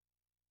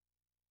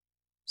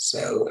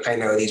 So I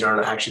know these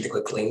aren't actually the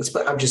quick links,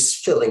 but I'm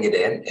just filling it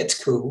in.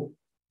 It's cool.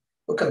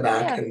 We'll come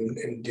back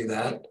and do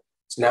that.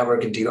 So now we're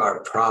going to do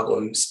our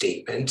problem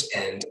statement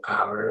and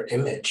our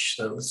image.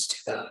 So let's do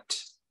that.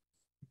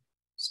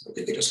 So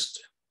we could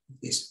just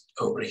these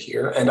over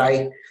here.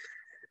 And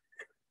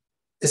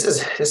this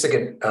is a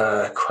good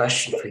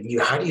question for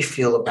you. How do you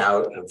feel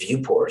about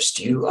viewports?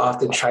 Do you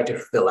often try to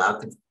fill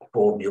out the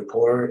full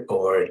viewport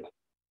or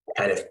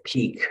kind of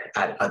peek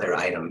at other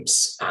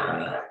items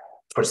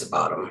towards the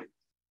bottom?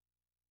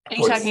 Are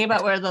you talking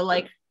about where the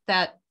like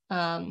that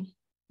line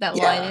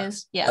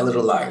is? Yeah, a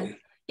little line.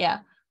 Yeah.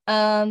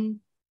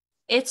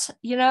 It's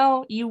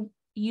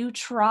you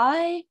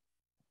try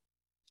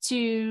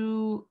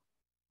to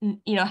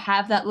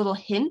have that little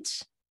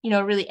hint,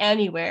 really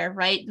anywhere,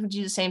 right? You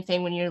do the same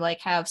thing when you're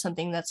like have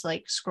something that's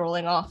like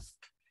scrolling off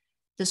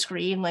the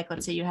screen. Like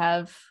let's say you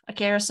have a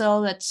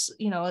carousel that's,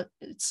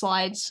 it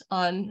slides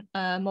on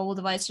a mobile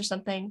device or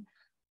something.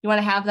 You want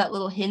to have that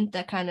little hint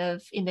that kind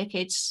of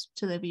indicates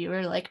to the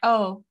viewer like,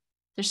 oh,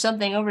 there's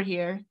something over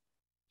here,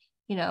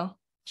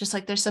 just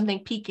like there's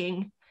something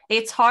peeking.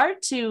 It's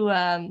hard to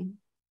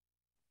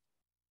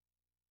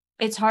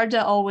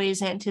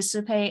always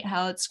anticipate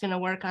how it's going to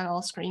work on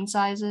all screen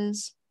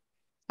sizes.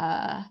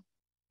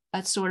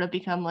 That's sort of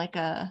become like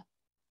a,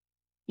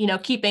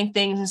 keeping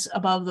things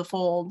above the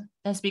fold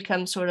has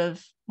become sort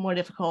of more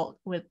difficult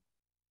with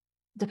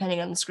depending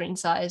on the screen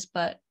size.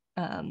 But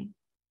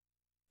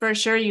for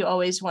sure, you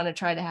always want to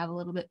try to have a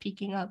little bit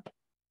peeking up.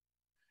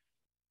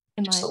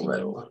 In my opinion.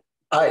 Little.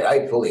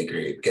 I fully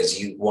agree because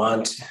you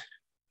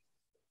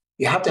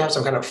have to have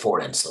some kind of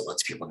forehand so it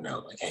lets people know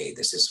like, hey,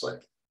 this is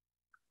what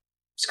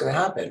it's going to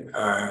happen.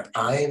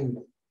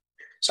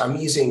 I'm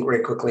using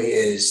very quickly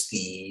is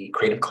the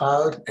Creative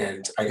Cloud,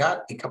 and I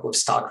got a couple of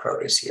stock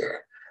photos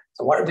here.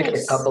 So I wanted to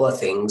get a couple of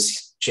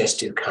things just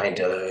to kind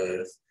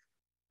of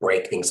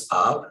break things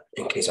up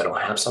in case I don't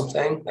have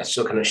something that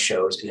still kind of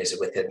shows and is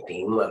within the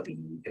theme of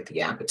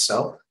the app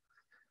itself.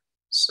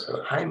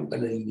 So I'm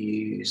going to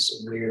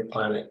use Weird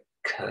Planet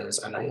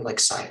because I know you like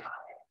sci-fi.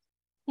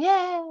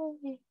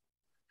 Yay!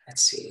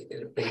 Let's see,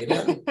 did it bring it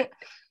in?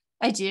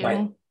 I do.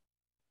 Right.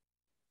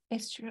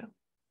 It's true.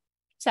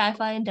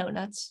 Sci-fi and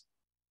donuts.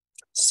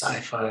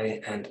 Sci-fi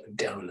and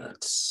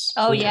donuts.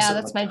 Oh yeah,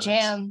 that's my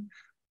jam.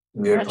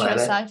 Weird retro Planet.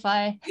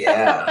 Sci-fi.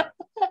 Yeah,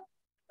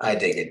 I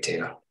dig it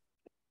too.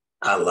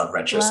 I love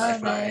retro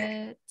sci-fi.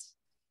 It.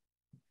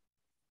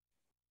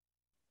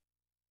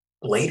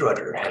 Blade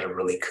Runner had a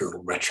really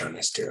cool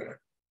retroness to it.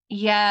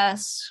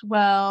 Yes,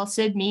 well,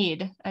 Sid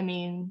Mead. I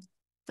mean,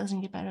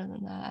 doesn't get better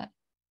than that.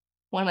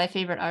 One of my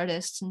favorite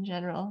artists in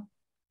general.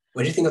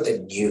 What do you think of the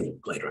new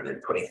Blade Runner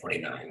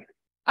 2049?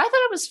 I thought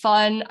it was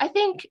fun. I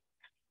think,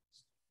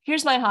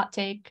 here's my hot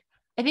take.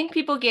 I think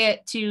people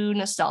get too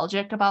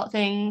nostalgic about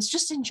things.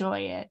 Just enjoy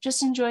it.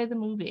 Just enjoy the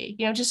movie.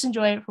 Just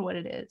enjoy it for what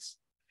it is.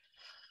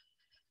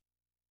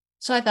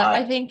 So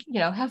I think,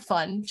 have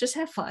fun. Just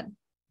have fun.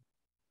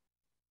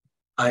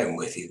 I am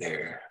with you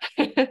there.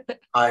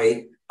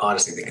 I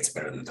honestly think it's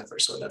better than the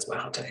first one. That's my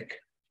hot take.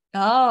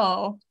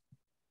 Oh.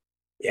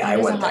 Yeah, I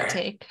went there. Hot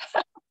take.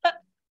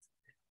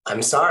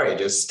 I'm sorry,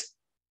 just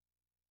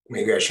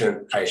maybe I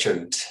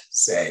shouldn't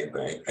say,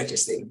 but I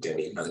just think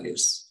Denis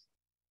Villeneuve's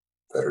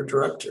better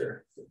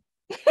director.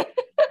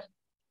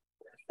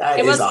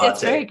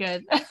 It's very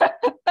good.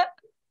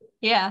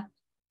 Yeah.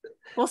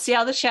 We'll see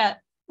how the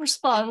chat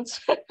responds.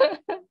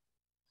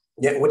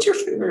 Yeah, what's your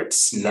favorite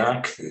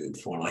snack food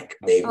for like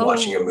maybe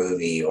watching a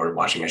movie or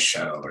watching a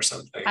show or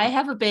something? I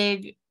have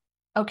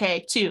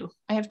two.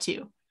 I have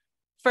two.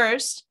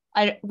 First,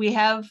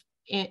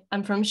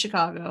 I'm from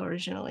Chicago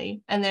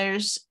originally, and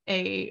there's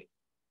the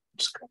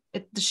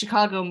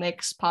Chicago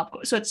mix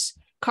popcorn. So it's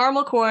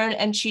caramel corn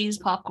and cheese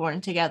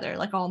popcorn together,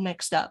 like all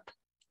mixed up.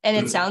 And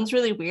it sounds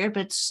really weird,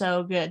 but it's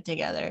so good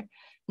together.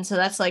 And so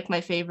that's like my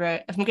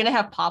favorite. If I'm gonna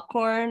have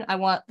popcorn, I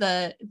want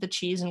the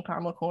cheese and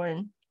caramel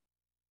corn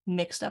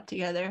mixed up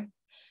together.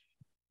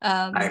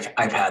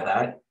 I've had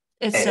that.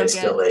 It's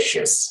good.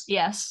 Delicious.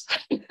 Yes.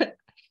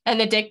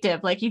 And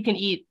addictive. Like you can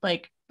eat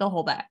like the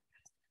whole bag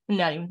and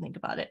not even think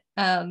about it.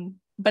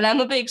 But I have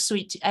a big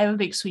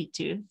sweet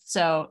tooth.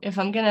 So if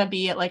I'm gonna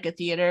be at like a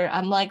theater,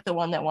 I'm like the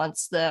one that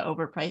wants the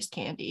overpriced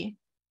candy.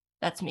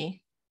 That's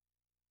me.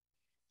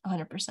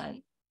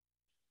 100%.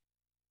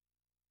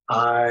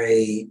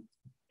 I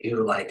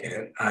do like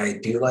it. I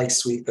do like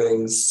sweet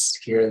things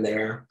here and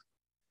there.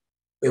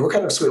 Wait, what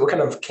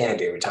kind of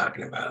candy are we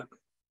talking about?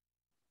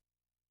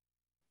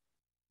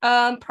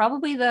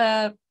 Probably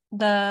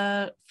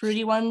the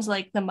fruity ones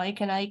like the Mike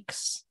and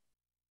Ike's.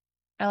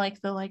 I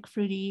like the like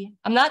fruity.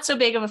 I'm not so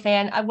big of a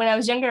fan. When I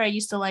was younger, I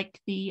used to like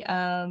the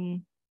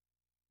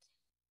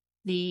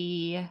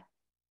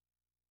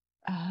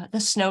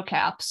snow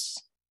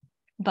caps,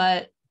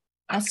 but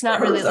that's not I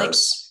heard really of like,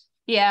 those.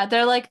 yeah,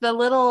 they're like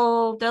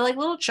little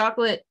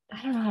chocolate.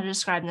 I don't know how to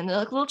describe them. They're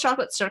like little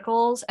chocolate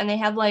circles, and they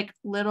have like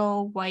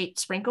little white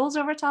sprinkles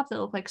over top that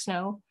look like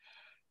snow.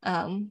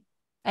 Um,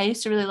 I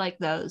used to really like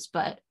those,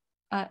 but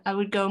I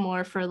would go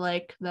more for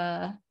like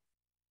I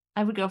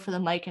would go for the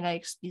Mike and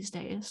Ike's these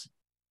days.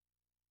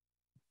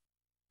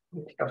 I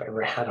don't think I've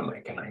ever had a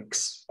Mike and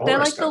Ike's They're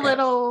or a like the Snowcat.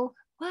 little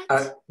what?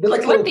 They're like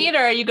What little. theater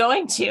are you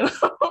going to?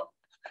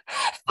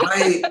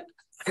 I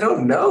I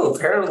don't know.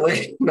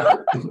 Apparently, not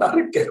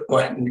a good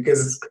one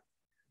because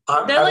They're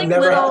I've like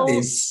never had little,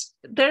 these.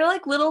 they're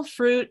like little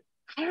fruit.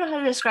 I don't know how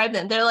to describe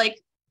them. They're like,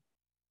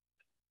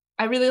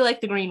 I really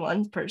like the green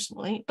ones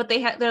personally, but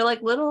they're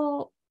like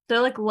little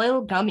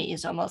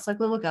gummies, almost like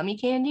little gummy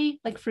candy,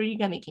 like fruity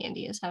gummy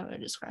candy is how I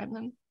would describe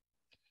them.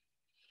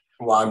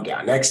 Well, I'm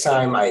down. Next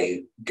time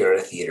I go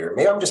to theater,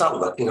 maybe I'm just not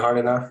looking hard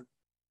enough.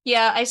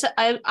 Yeah,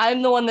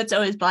 I'm the one that's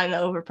always buying the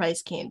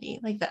overpriced candy,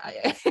 like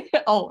that.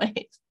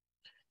 Always.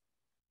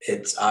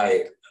 It's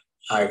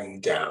I'm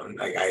down.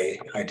 Like I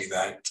do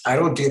that. I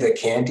don't do the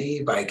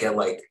candy, but I get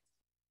like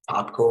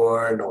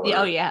popcorn Yeah,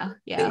 oh or yeah,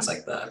 yeah. things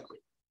like that.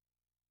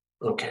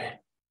 Okay.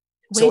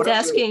 So Wade's what are you?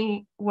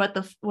 asking what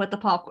the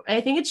popcorn.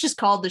 I think it's just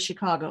called the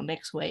Chicago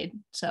mix, Wade.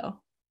 So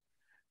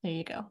there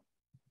you go.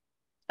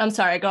 I'm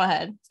sorry. Go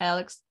ahead,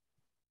 Alex.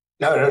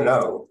 No, no,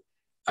 no.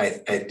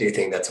 I do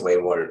think that's way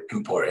more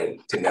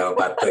important to know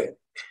about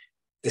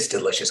this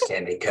delicious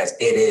candy because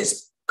it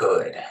is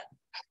good.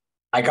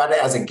 I got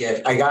it as a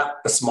gift. I got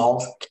a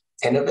small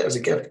tin of it as a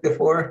gift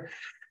before.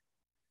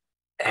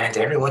 And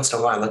every once in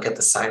a while, I look at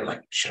the sign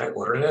like, should I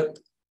order it?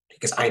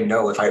 Because I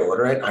know if I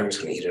order it, I'm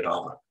just going to eat it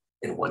all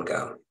in one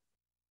go.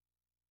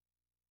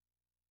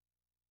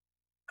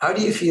 How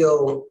do you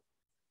feel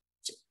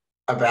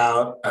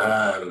about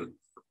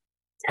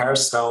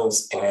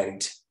carousels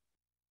and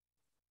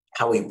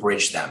how we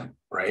bridge them,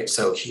 right?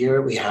 So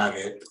here we have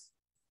it.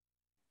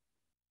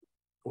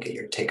 I'll get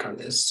your take on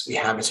this. We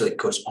have it so it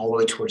goes all the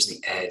way towards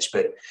the edge,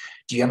 but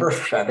do you ever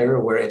feather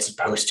where it's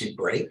supposed to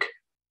break?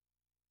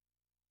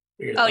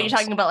 Oh, you're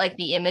talking about like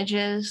the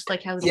images,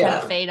 like how they kind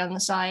of Yeah. fade on the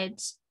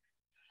sides.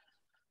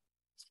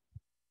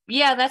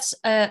 Yeah, that's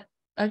a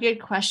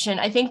good question.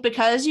 I think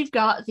because you've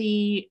got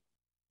the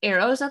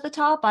arrows at the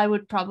top, I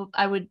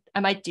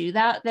might do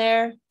that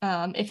there.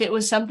 If it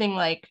was something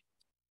like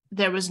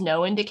there was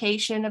no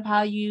indication of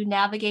how you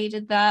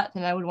navigated that,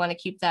 then I would want to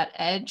keep that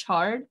edge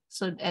hard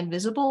and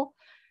visible.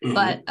 Mm-hmm.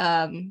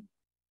 But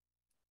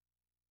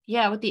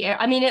yeah, with the air,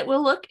 I mean,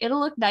 it'll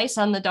look nice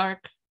on the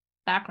dark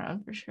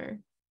background for sure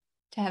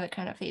to have it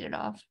kind of faded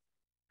off.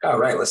 All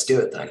right, let's do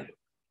it then.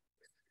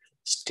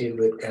 Let's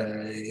do it,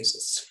 guys.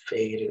 Let's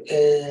fade it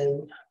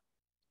in.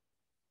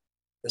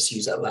 Let's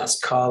use that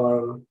last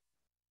column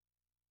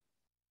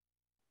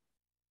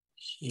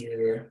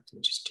here.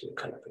 Just do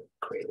kind of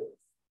a creative.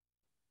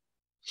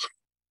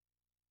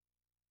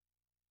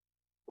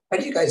 How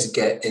do you guys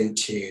get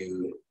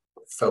into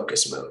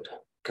focus mode?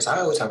 Because I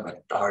always have a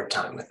hard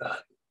time with that.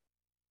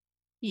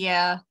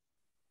 Yeah,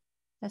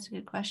 that's a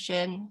good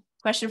question.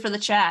 Question for the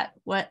chat.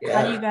 How do you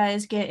Yeah.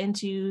 guys get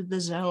into the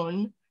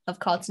zone of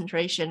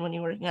concentration when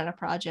you're working on a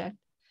project?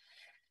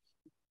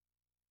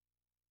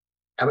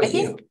 How I about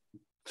you? think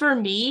for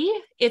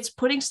me, it's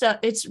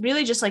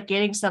really just like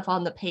getting stuff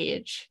on the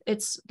page.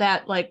 It's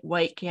that like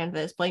white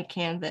canvas, blank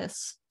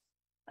canvas,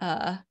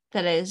 that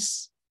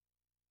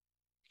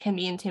can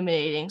be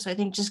intimidating. So I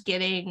think just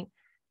getting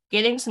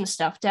some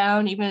stuff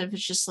down, even if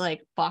it's just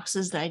like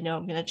boxes that I know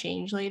I'm gonna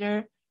change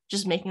later,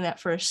 just making that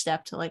first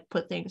step to like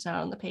put things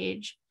out on the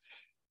page.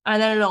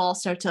 And then it'll all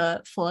start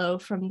to flow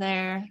from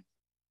there.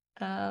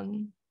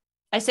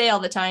 I say all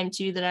the time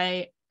too that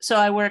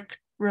I work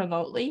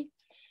remotely.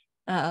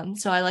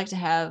 So I like to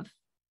have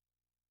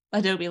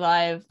Adobe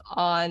Live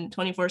on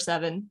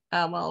 24/7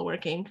 while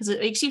working because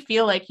it makes you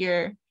feel like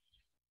you're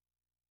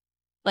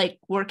like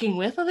working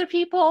with other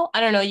people.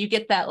 I don't know, you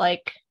get that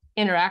like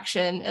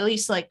interaction, at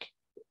least like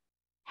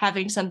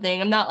having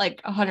something. I'm not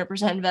like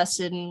 100%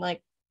 invested in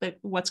like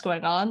what's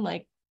going on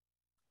like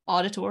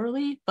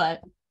auditorily,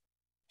 but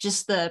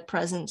just the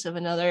presence of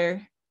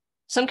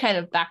some kind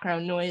of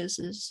background noise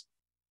is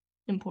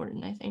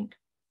important, I think.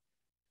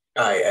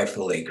 I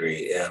fully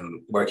agree.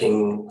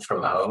 Working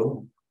from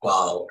home,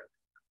 while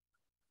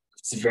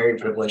it's a very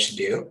privileged to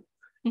do,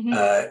 Mm-hmm.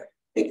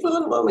 it feel a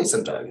little lonely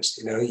sometimes.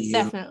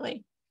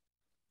 Definitely.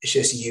 It's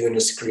just you and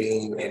a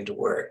screen and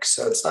work.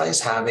 So it's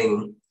nice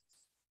having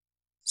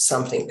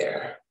something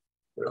there,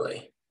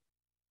 really,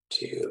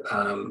 to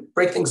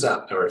break things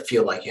up or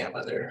feel like you have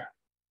other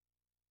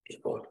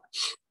people.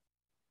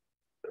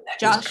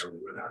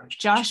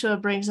 Joshua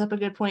brings up a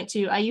good point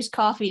too. I use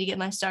coffee to get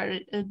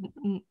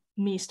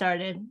me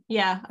started.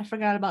 Yeah, I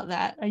forgot about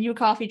that. Are you a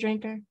coffee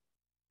drinker?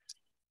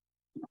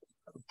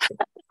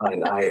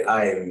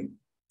 I'm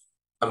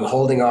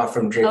holding off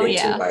from drinking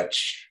yeah. too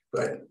much,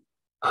 but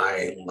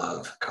I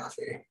love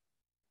coffee.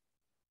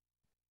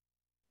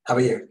 How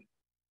about you?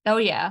 Oh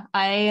yeah,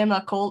 I am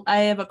a cold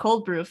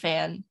brew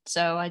fan,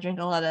 so I drink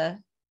a lot of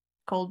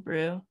cold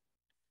brew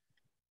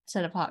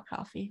instead of hot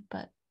coffee.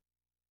 But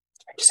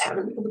I just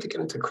haven't been able to get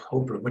into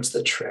cold brew. What's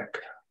the trick?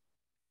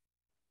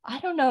 I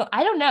don't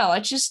know.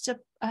 It's just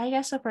I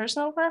guess a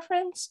personal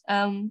preference.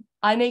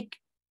 I make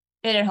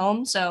it at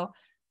home, so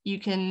you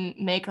can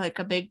make like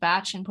a big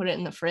batch and put it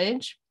in the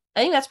fridge.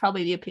 I think that's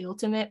probably the appeal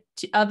to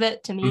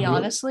me,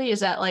 honestly,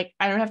 is that like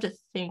I don't have to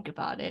think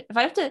about it. If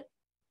I have to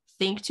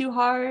think too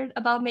hard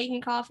about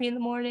making coffee in the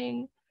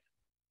morning,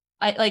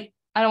 I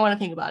don't want to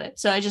think about it.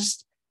 So I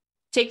just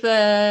take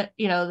the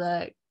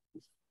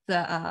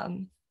I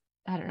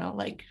don't know,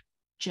 like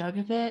jug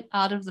of it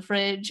out of the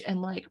fridge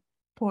and like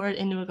pour it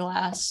into a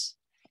glass.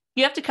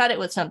 You have to cut it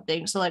with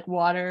something, so like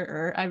water,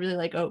 or I really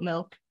like oat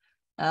milk,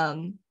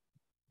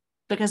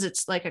 because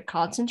it's like a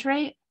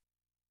concentrate,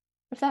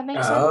 if that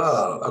makes sense.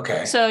 Oh,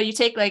 okay. So you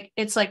take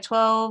it's like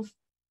 12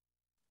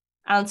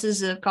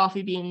 ounces of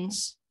coffee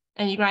beans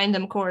and you grind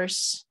them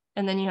coarse,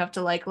 and then you have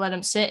to like let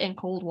them sit in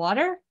cold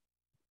water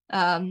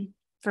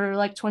for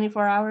like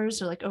 24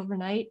 hours or like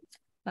overnight,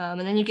 and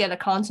then you get a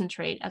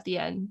concentrate at the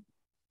end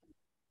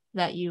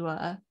that you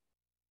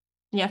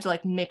have to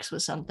like mix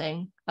with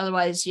something.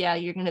 Otherwise, yeah,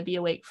 you're gonna be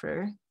awake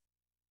for,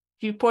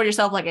 if you poured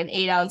yourself like an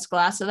 8-ounce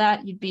glass of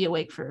that, you'd be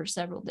awake for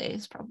several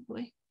days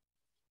probably.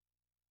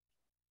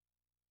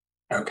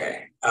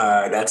 Okay,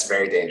 that's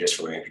very dangerous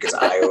for me because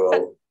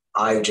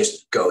I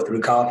just go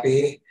through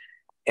coffee,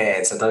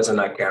 and sometimes I'm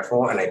not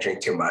careful and I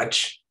drink too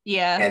much.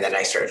 Yeah. And then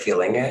I start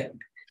feeling it.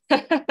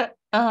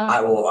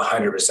 I will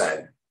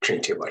 100%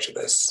 drink too much of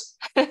this.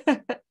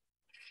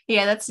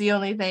 Yeah, that's the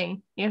only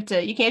thing. You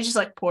can't just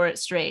like pour it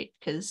straight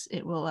because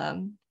it will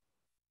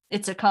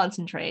it's a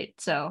concentrate,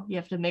 so you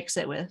have to mix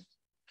it with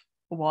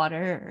water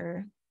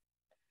or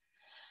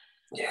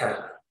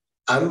yeah.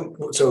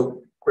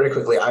 So really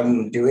quickly,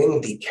 I'm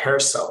doing the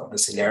carousel, the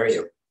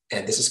scenario,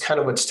 and this is kind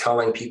of what's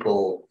telling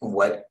people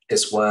what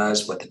this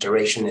was, what the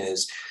duration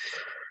is,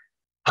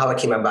 how I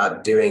came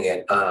about doing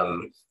it,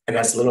 and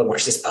as little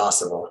words as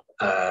possible,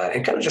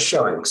 and kind of just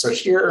showing. So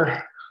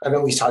here, I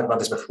know we talked about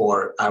this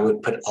before. I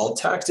would put alt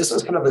text. This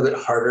one's kind of a bit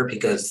harder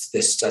because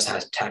this just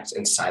has text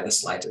inside the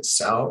slides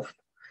itself.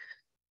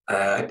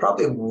 I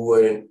probably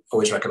wouldn't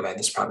always recommend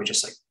this. Probably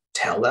just like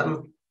tell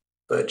them,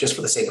 but just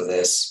for the sake of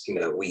this,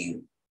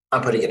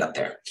 I'm putting it up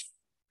there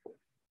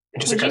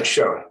just to kind of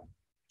show.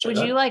 Would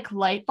you like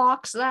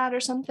lightbox that or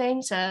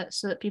something so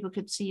that people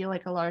could see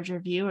like a larger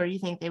view, or you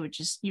think they would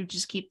you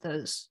just keep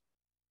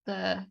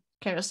the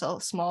carousel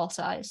small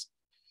size?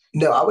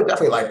 No, I would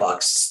definitely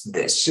lightbox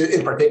this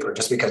in particular,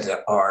 just because of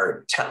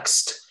our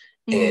text.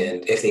 Mm-hmm.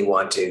 And if they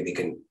want to, they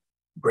can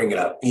bring it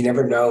up. You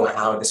never know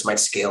how this might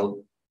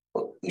scale.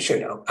 Well, you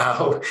should know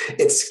how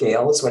it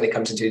scales when it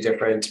comes to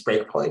different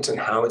breakpoints and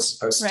how it's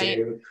supposed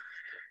to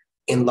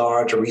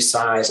enlarge or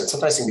resize. And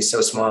sometimes it can be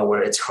so small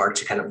where it's hard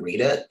to kind of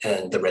read it,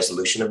 and the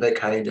resolution of it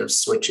kind of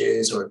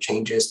switches or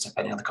changes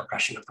depending on the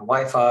compression of the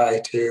Wi-Fi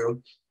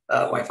too.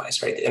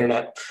 The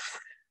internet.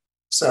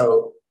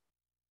 So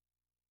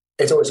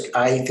it's always,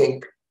 I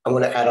think I'm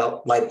going to add a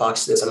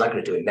lightbox to this. I'm not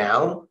going to do it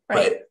now,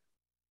 but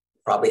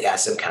probably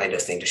add some kind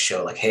of thing to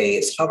show like, hey,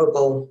 it's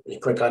hoverable. When you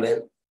click on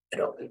it, it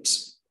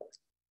opens.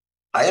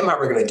 I am,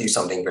 however, going to do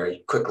something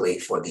very quickly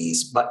for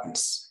these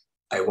buttons.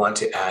 I want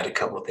to add a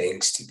couple of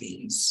things to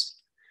these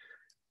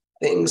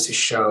things to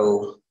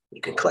show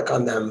you can click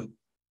on them.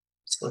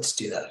 So let's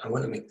do that. I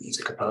want to make these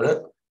a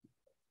component.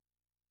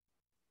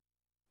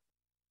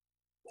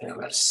 And I'm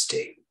going to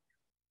state.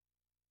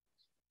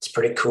 It's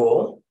pretty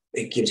cool.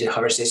 It gives you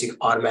hover state, so you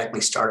can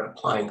automatically start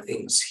applying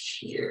things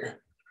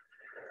here.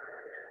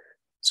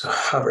 So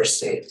hover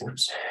state,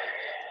 oops.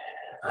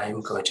 I'm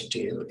going to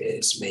do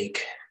is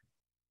make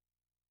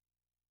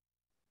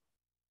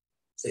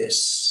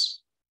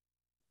this.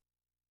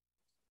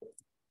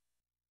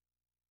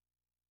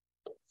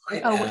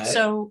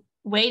 So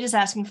Wade is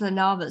asking for the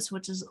novice.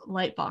 What does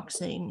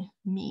lightboxing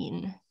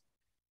mean?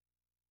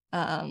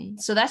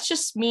 So that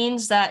just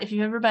means that if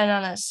you've ever been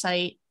on a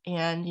site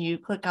and you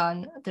click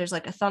on, there's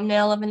like a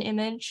thumbnail of an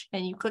image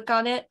and you click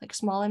on it, like a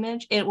small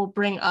image, it will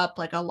bring up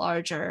like a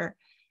larger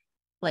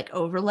like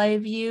overlay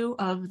view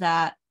of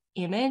that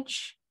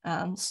image,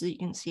 so you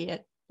can see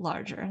it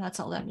larger. That's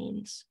all that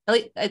means.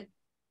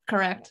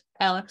 Correct,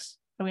 Alex?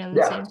 Are we on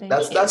the same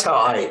page? That's how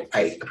I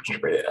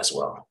interpret it as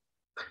well.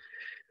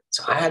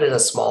 So I added a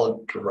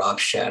small drop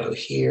shadow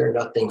here,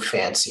 nothing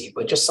fancy,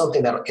 but just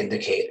something that'll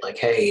indicate like,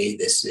 hey,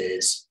 this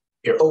is,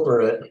 you're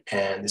over it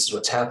and this is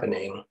what's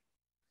happening.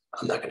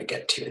 I'm not going to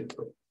get too into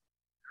the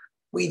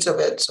weeds of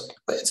it,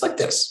 but it's like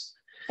this.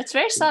 It's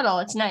very subtle.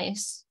 It's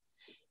nice.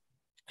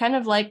 Kind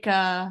of like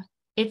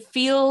it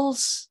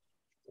feels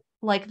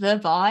like the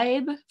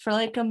vibe for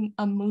like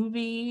a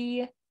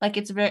movie Like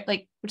it's very,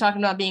 like we're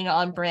talking about being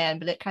on brand,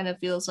 but it kind of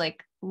feels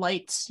like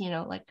lights, you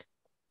know, like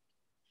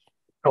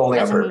totally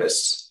on as a move.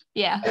 purpose.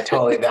 Yeah. I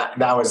totally that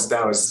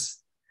was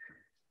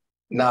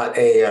not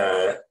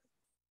a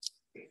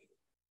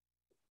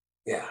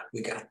yeah,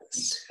 we got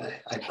this.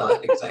 I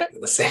thought exactly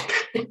the same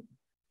thing.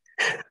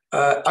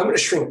 I'm going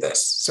to shrink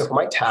this. So for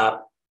my tab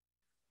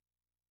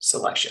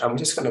selection, I'm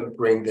just going to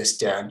bring this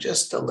down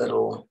just a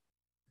little.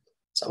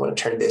 So I'm going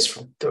to turn this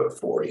from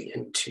 40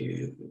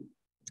 into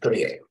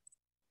 38.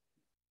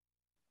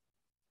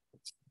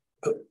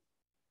 Oh,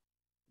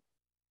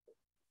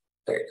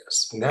 there it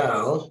goes.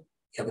 Now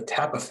you have a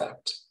tab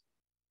effect.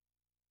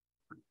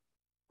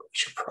 We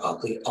should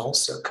probably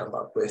also come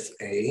up with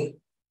a,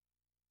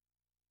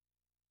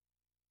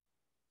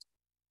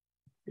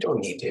 you don't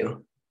need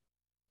to.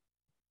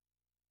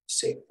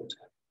 Disabled.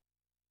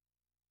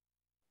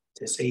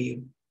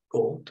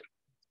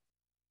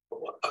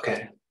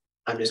 Okay.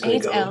 I'm just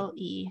going to go.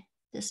 LE.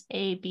 This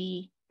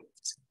ABLE.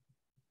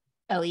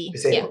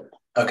 Disabled.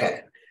 Yeah.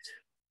 Okay.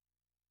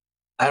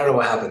 I don't know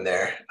what happened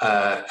there.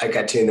 I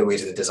got too in the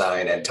weeds of the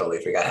design and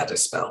totally forgot how to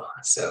spell.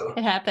 So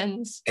it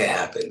happens. It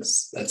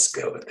happens. Let's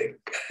go with it,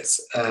 guys.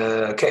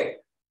 Okay.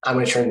 I'm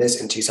going to turn this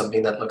into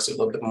something that looks a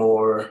little bit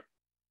more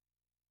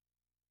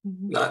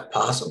not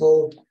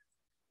possible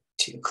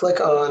to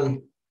click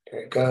on.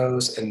 There it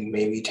goes. And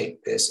maybe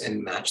take this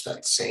and match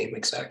that same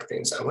exact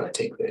thing. So I want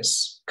to take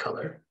this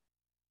color,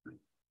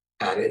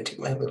 add it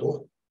into my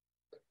little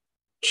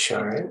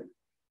chart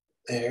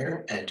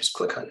there, and just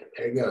click on it.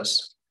 There it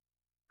goes.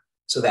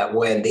 So that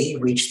when they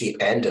reach the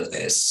end of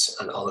this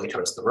and all the way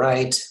towards the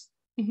right,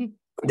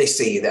 they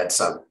see that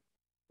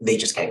they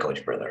just can't go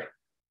any further.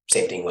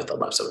 Same thing with the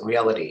left. So in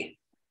reality,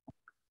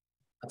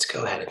 let's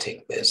go ahead and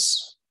take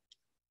this,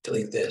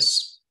 delete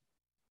this.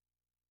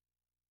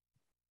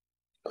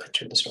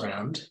 Turn this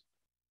around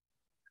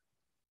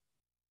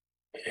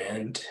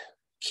and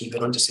keep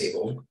it on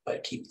disabled,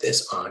 but keep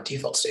this on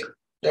default state.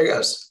 There it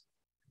goes.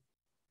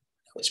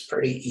 That was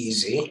pretty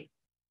easy.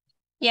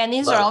 Yeah, and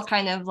these are all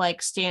kind of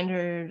like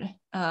standard,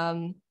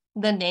 the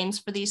names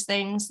for these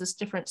things, this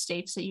different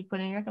states that you put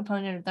in your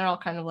component, they're all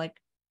kind of like,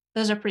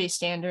 those are pretty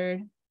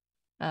standard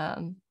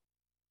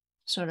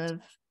sort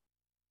of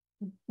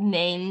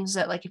names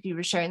that, like, if you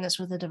were sharing this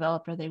with a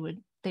developer, they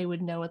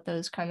would know what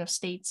those kind of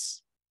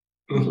states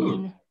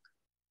mean.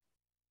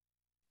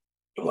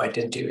 What I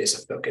didn't do is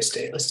a focus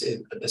state. Let's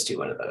do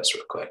one of those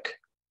real quick.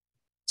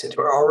 Since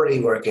we're already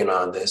working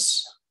on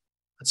this,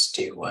 let's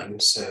do one.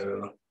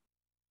 So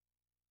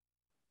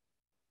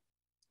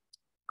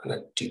I'm going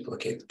to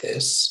duplicate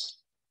this.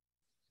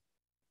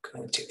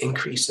 I'm going to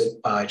increase it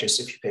by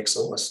just a few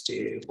pixels. Let's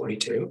do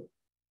 42.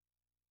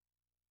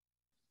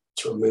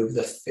 To remove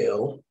the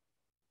fill.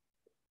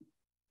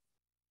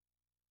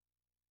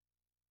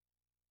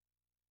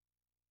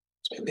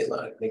 So maybe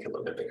make it a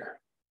little bit bigger.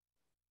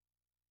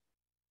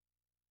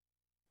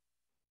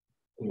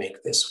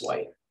 Make this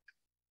white.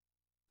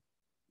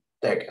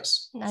 There it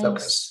goes. Nice.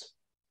 Focus.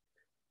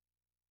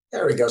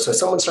 There we go. So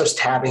someone starts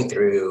tabbing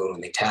through,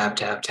 and they tab,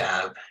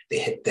 they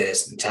hit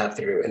this and tab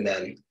through, and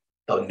then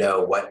they'll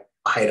know what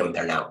item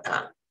they're now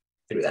at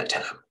through that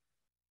tab.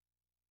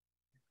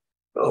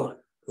 Oh,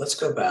 let's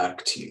go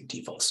back to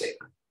default state.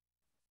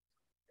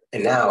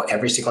 And now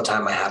every single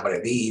time I have one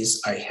of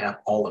these, I have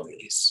all of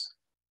these.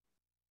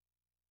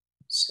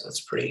 So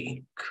that's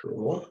pretty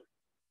cool.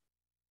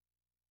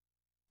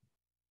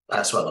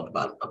 That's what I love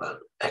about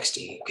XD.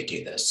 You could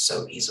do this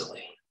so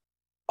easily,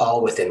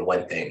 all within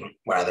one thing,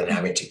 rather than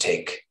having to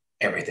take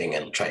everything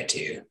and try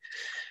to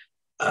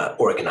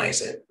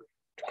organize it.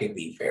 It can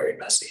be very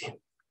messy.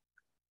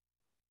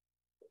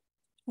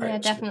 Yeah,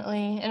 right,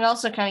 definitely. And it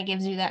also kind of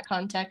gives you that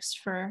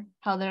context for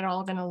how they're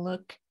all going to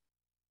look.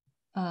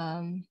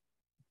 You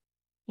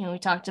know, we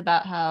talked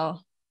about how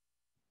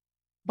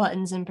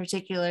buttons in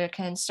particular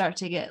can start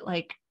to get,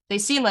 like, they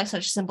seem like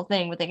such a simple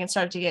thing, but they can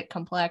start to get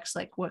complex,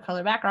 like what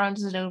color background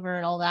is it over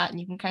and all that. And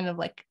you can kind of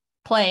like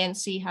play and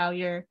see how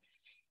your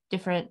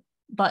different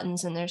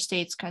buttons and their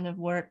states kind of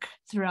work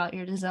throughout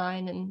your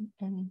design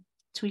and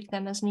tweak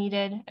them as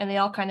needed. And they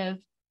all kind of,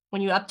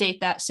 when you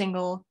update that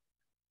single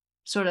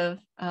sort of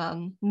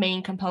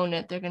main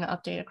component, they're going to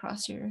update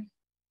across your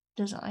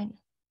design.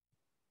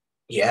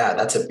 Yeah,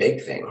 that's a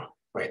big thing,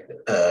 right?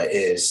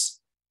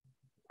 Is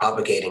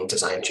propagating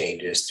design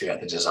changes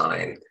throughout the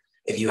design.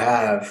 If you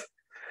have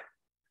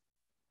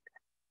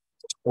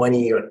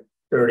 20 or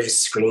 30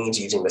 screens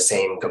using the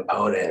same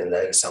component, and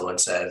then someone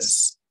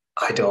says,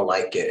 I don't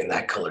like it in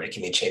that color,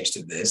 can you change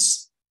to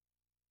this?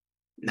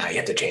 Now you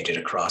have to change it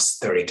across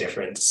 30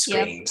 different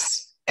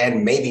screens,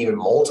 and maybe even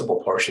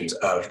multiple portions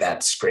of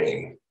that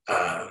screen.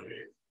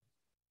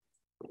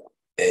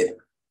 It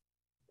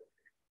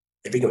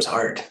becomes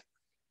hard.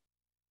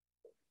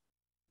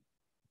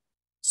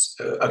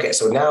 So, okay,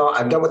 so now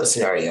I'm done with the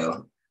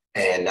scenario,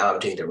 and now I'm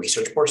doing the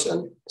research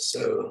portion.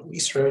 So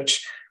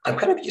research, I'm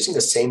kind of using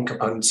the same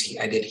components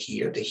I did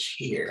here to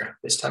here.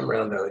 This time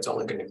around, though, it's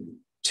only going to be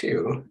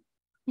 2.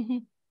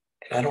 And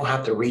I don't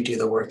have to redo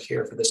the work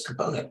here for this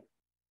component.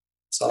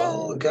 It's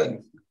all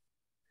good.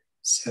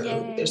 So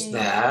there's Yay.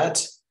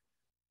 that.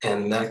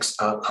 And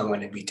next up, I'm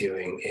going to be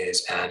doing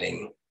is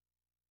adding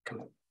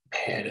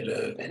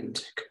competitive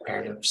and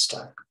comparative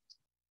stuff.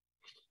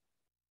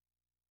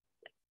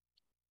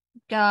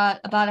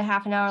 Got about a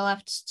half an hour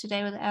left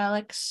today with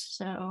Alex.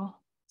 So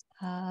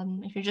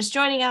if you're just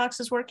joining, Alex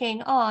is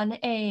working on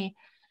a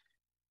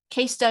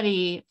case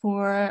study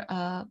for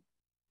a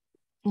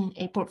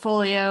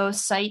portfolio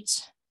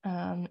site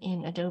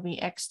in Adobe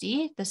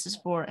XD. This is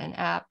for an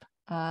app,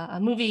 a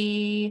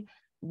movie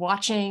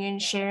watching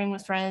and sharing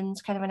with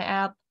friends kind of an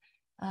app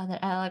that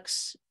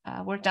Alex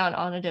worked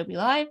on Adobe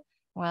Live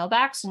a while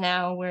back. So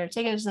now we're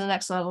taking it to the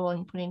next level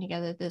and putting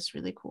together this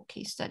really cool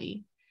case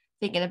study,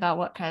 thinking about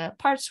what kind of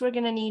parts we're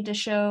going to need to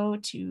show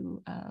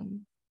to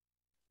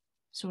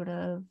sort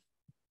of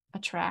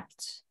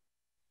attract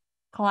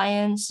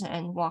clients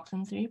and walk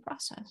them through your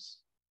process.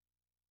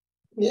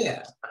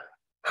 Yeah.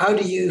 How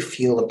do you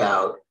feel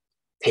about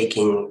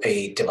taking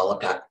a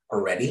developed app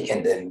already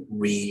and then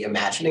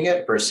reimagining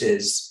it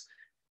versus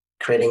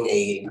creating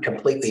a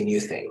completely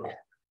new thing?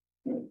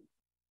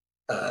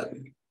 How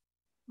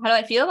do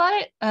I feel about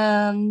it?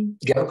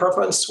 Do you have a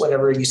preference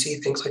whenever you see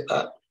things like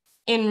that?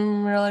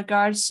 In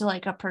regards to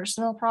like a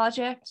personal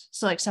project,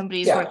 so like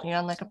somebody's working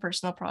on like a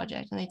personal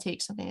project and they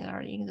take something that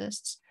already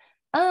exists.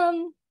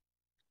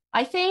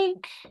 I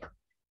think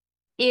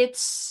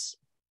it's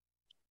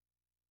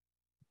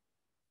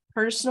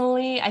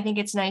personally, I think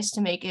it's nice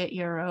to make it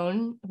your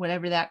own,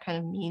 whatever that kind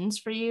of means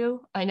for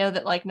you. I know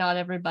that like not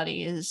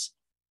everybody is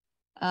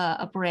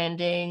a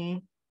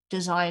branding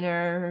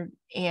designer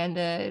and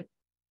a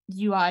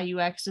UI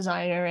UX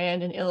designer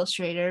and an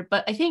illustrator,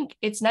 but I think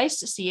it's nice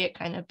to see it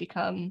kind of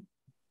become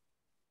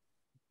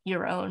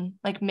your own,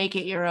 like make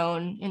it your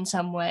own in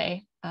some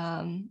way.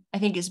 I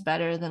think is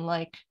better than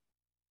like,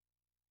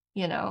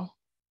 you know,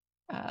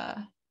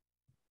 I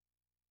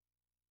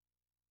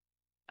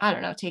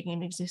don't know, taking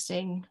an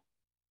existing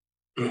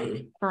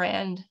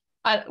brand.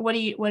 What are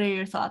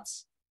your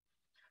thoughts?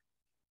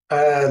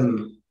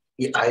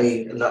 Yeah,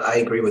 I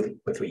agree with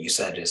what you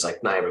said. Is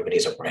like not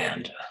everybody's a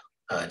brand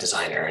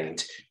designer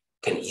and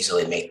can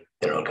easily make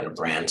their own kind of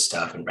brand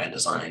stuff and brand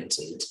designs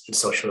and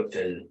social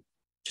and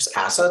just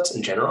assets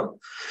in general.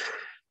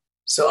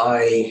 So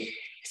I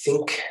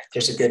think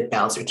there's a good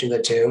balance between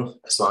the two,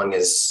 as long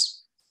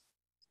as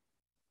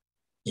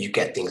you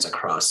get things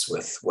across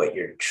with what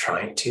you're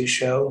trying to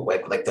show,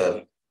 like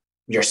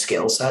your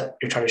skill set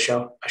you're trying to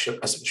show, I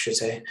should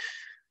say.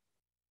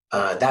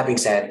 That being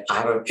said,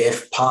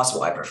 if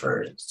possible, I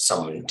prefer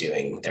someone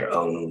doing their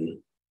own,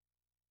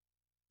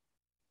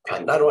 I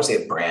don't want to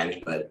say a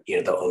brand, but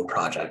their own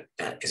project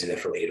that isn't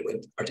affiliated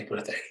with a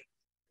particular thing.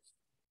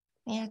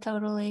 Yeah,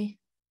 totally.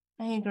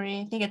 I agree.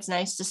 I think it's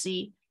nice to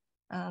see,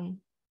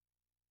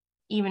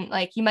 even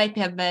like you might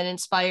have been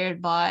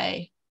inspired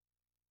by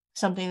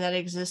something that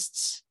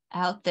exists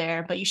out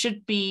there, but you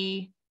should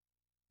be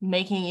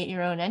making it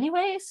your own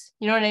anyways.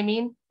 You know what I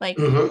mean? Like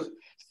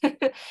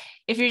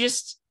if you're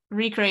just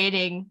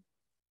recreating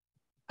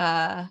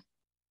a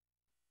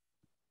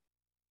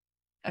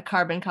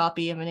carbon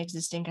copy of an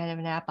existing kind of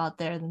an app out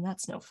there, then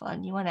that's no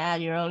fun. You want to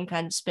add your own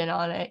kind of spin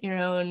on it, your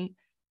own,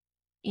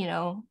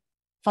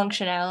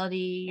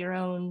 functionality, your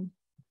own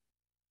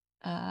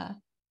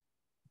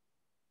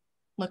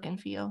look and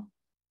feel.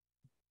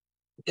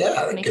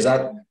 Yeah,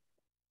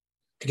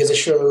 because it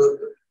show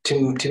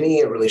to me,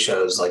 it really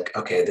shows like,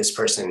 okay, this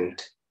person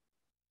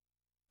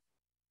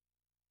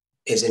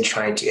isn't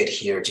trying to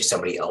adhere to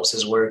somebody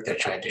else's work. They're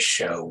trying to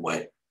show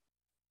what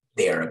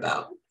they're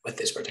about with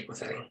this particular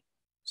thing.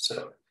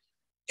 So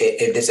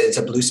it's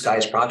a blue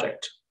skies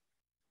project.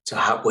 So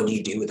what do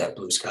you do with that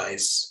blue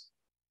skies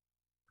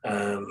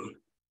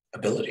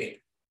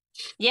ability?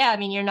 Yeah, I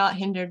mean, you're not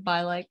hindered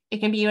by like, it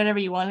can be whatever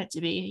you want it to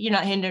be. You're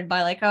not hindered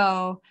by like,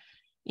 oh,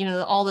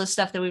 all the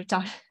stuff that we've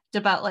talked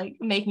about, like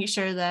making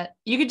sure that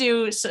you could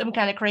do some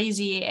kind of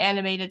crazy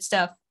animated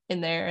stuff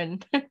in there.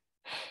 And,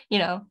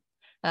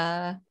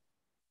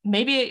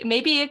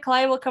 maybe a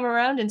client will come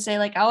around and say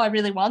like, oh, I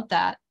really want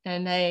that.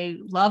 And I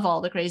love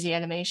all the crazy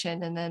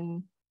animation. And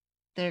then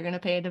they're going to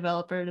pay a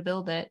developer to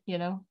build it,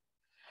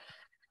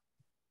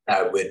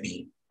 That would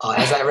be,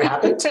 has that ever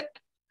happened?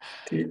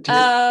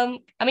 I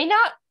mean,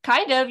 not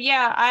kind of.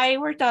 Yeah, I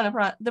worked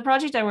on the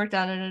project I worked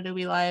on in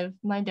Adobe Live,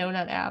 my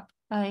donut app.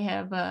 I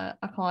have a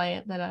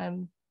client that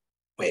I'm.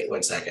 Wait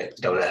 1 second.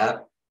 Donut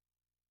app?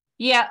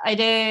 Yeah, I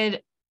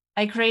did.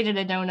 I created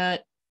a donut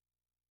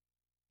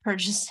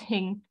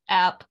purchasing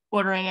app,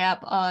 ordering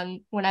app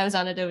when I was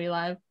on Adobe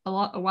Live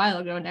a while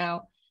ago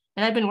now,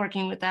 and I've been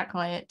working with that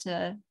client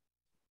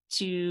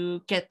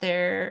to get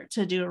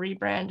to do a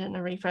rebrand and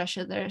a refresh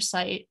of their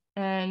site.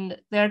 And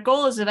their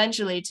goal is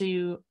eventually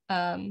to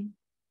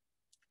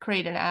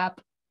create an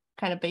app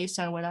kind of based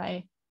on what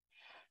I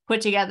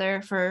put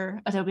together for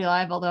Adobe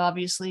Live, although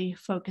obviously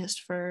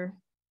focused for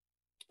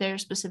their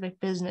specific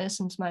business,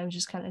 since mine was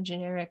just kind of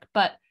generic.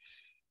 But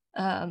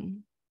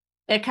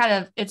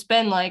it's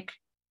been like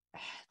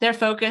their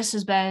focus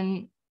has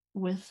been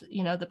with,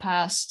 the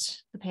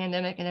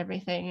pandemic and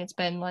everything. It's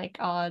been like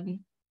on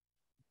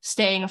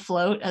staying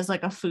afloat as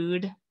like a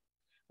food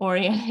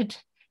oriented.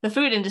 The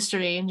food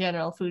industry in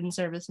general, food and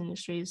service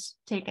industries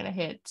taken a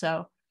hit.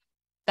 So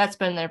that's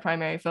been their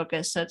primary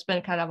focus. So it's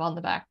been kind of on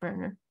the back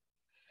burner.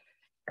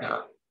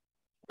 Yeah.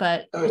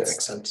 But that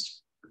makes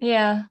sense.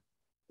 Yeah.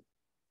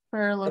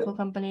 For a local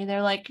company,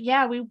 they're like,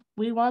 yeah,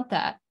 we want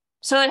that.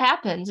 So it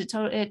happens.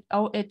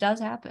 It does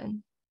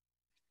happen.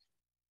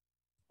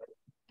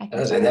 And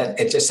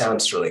it just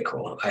sounds really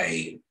cool.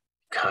 I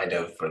kind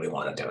of really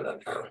want a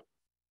donut now.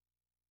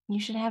 You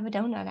should have a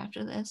donut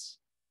after this.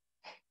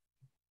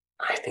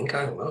 I think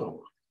I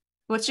will.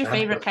 What's your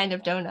favorite kind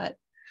of donut?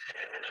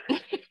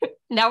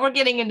 Now we're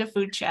getting into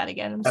food chat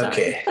again. I'm sorry.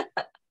 Okay.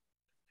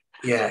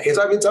 Yeah,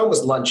 it's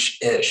almost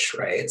lunch-ish,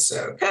 right?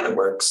 So it kind of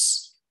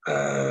works.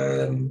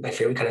 My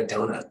favorite kind of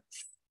donut,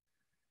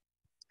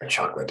 a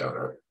chocolate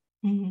donut.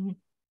 Mm-hmm.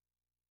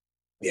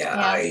 Yeah,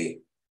 I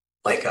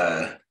like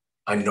a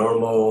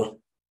normal.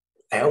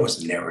 I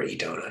almost never eat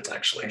donuts,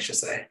 actually, I should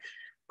say,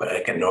 but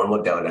like a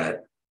normal donut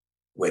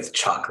with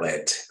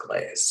chocolate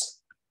glaze.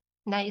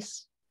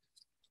 Nice.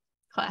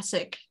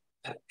 Classic.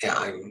 Yeah,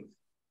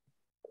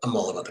 I'm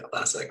all about the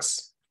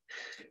classics.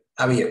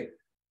 How about you?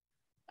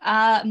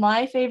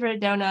 My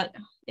favorite donut,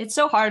 it's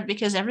so hard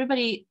because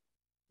nobody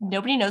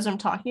knows what I'm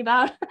talking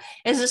about,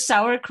 is a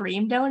sour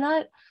cream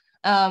donut.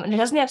 And it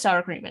doesn't have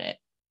sour cream in it.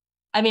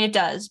 I mean, it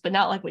does, but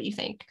not like what you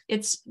think.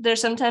 They're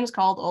sometimes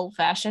called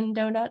old-fashioned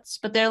donuts,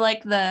 but they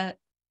look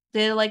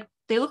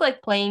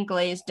like plain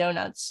glazed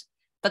donuts,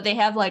 but they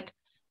have like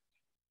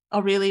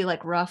a really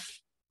like rough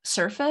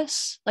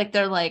surface. Like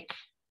they're like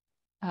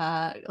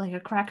a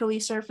crackly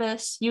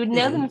surface. You would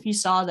know them if you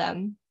saw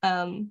them.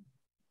 They're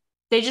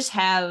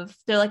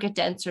like a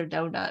denser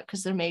donut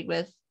because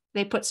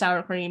they put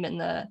sour cream in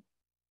the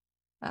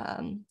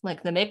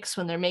like the mix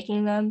when they're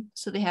making them,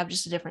 so they have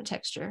just a different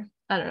texture.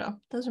 I don't know.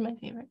 Those are my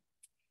favorite.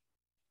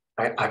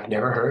 I've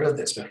never heard of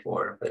this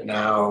before, but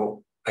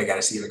now I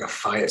gotta see like a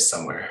flyer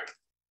somewhere.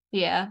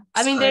 Yeah,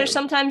 I mean, they're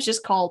sometimes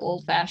just called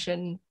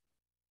old-fashioned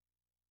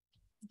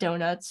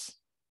donuts.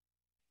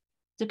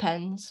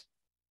 Depends.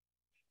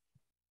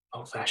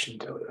 Old-fashioned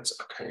donuts.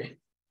 Okay,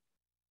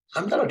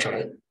 I'm gonna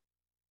try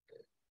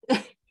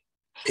it.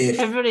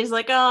 Everybody's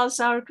like, oh,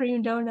 sour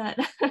cream donut.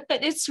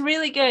 It's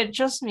really good.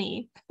 Trust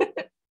me.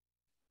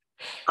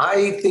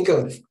 I think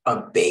of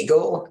a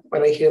bagel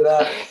when I hear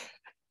that.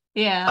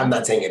 Yeah. I'm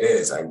not saying it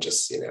is. I'm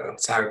just,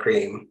 sour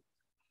cream,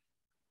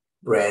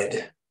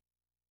 bread,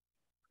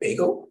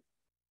 bagel.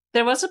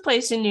 There was a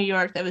place in New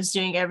York that was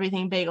doing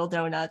everything bagel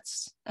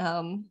donuts.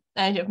 I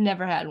have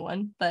never had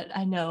one, but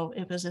I know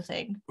it was a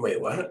thing. Wait,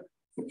 what?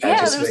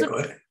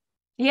 What?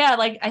 Yeah,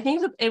 like I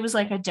think it was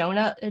like a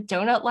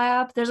donut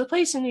lab. There's a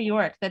place in New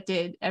York that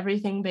did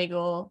everything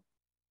bagel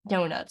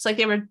donuts.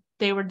 Like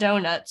they were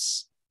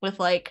donuts with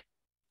like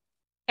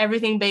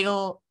everything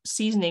bagel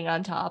seasoning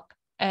on top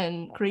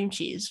and cream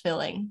cheese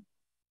filling.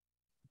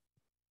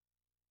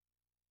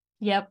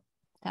 Yep,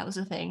 that was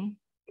a thing.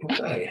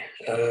 Okay.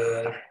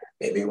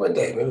 Maybe one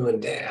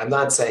day. I'm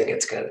not saying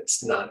it's good.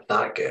 It's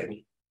not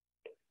good.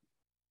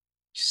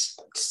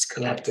 Just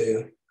gonna have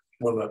to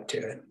warm up to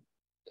it.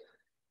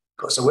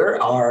 Cool. So we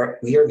are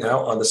now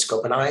on the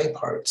scope and eye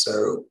part.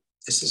 So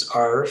this is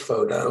our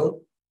photo.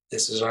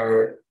 This is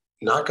our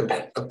not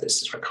competitive.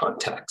 This is our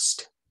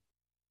context.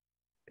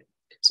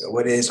 So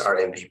what is our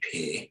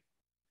MVP?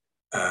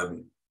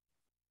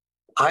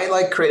 I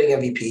like creating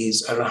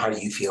MVPs. I don't know how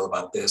you feel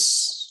about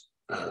this,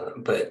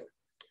 but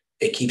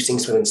it keeps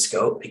things within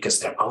scope because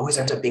there always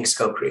ends up being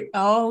scope creep.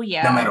 Oh,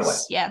 yeah. No matter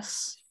what.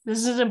 Yes.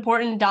 This is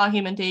important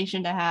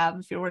documentation to have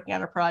if you're working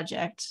on a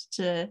project,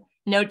 to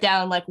note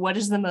down like what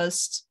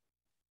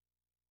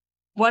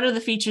are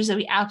the features that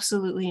we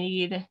absolutely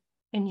need,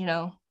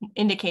 and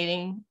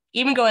indicating,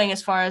 even going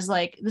as far as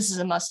like this is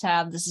a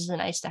must-have, this is a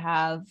nice to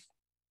have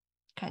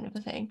kind of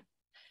a thing.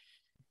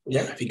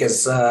 Yeah,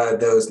 because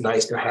those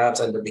nice to haves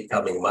end up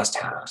becoming must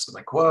haves. I'm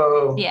like,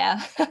 whoa.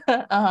 Yeah.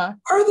 Uh-huh.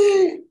 Are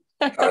they?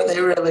 Are they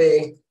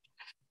really?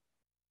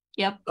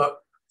 Yep.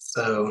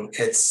 So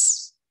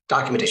it's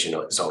documentation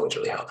is always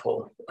really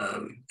helpful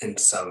in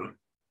some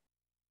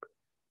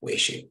way,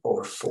 shape,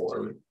 or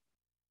form.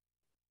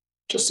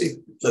 Just to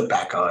look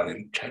back on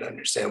and try to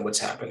understand what's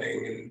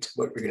happening and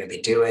what we're going to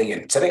be doing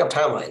and setting up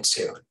timelines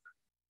too.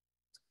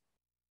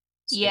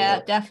 So,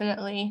 yeah,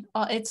 definitely.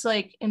 It's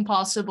like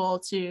impossible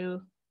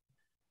to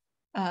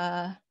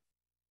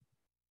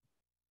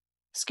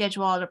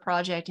schedule out a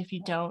project if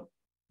you don't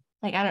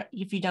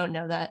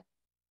know that.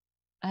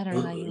 I don't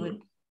know how you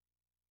would.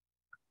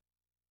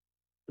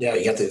 Yeah,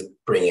 you have to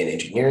bring in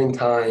engineering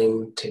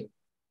time to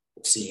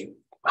see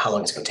how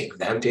long it's going to take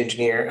them to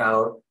engineer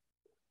out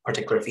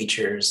particular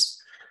features.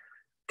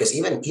 Because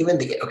even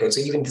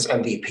this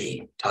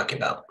MVP talking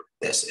about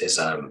this is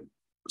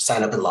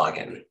sign up and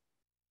login.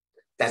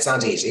 That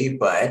sounds easy,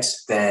 but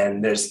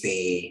then there's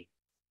the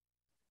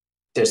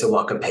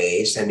welcome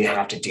page. Then you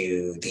have to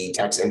do the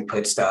text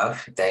input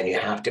stuff. Then you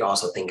have to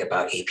also think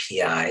about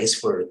APIs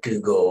for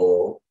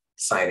Google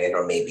sign in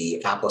or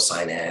maybe Apple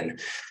sign in.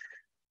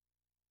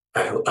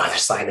 other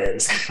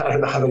sign-ins. I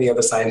don't know how many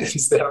other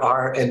sign-ins there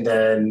are. And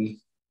then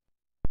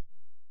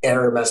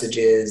error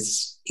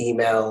messages,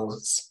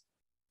 emails.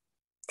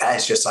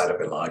 That's just sign up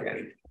and log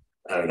in.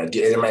 I don't know.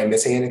 Am I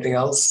missing anything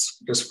else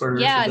just Yeah, for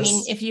I mean,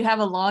 this? if you have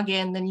a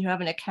login, then you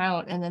have an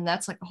account, and then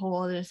that's like a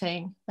whole other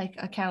thing, like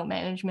account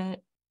management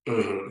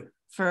Mm-hmm.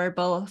 for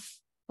both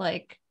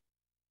like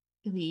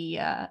the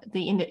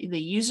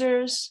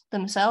users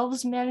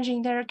themselves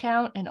managing their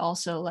account, and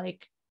also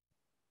like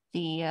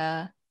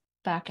the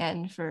back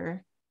end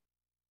for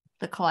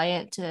the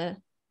client to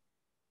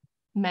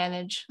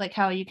manage. Like,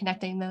 how are you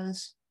connecting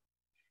those?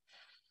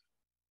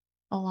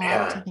 A lot to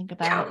Yeah, think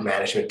about. account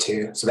management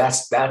too. So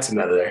that's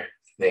another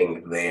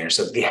thing there.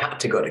 So they have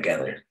to go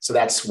together. So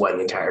that's one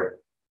entire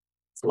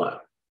flow.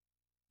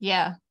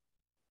 Yeah,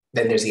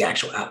 Then there's the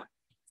actual app.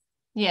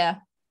 yeah,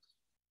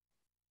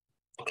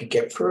 It could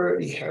get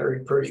pretty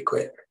hairy pretty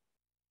quick.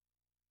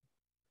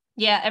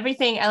 yeah.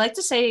 Everything, I like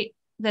to say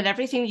that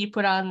everything you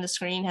put on the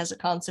screen has a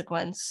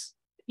consequence,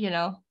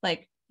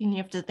 like, and you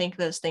have to think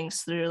those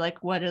things through,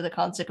 like, what are the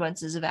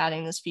consequences of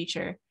adding this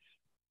feature?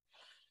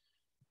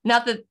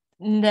 Not that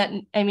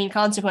I mean,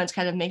 consequence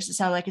kind of makes it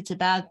sound like it's a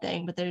bad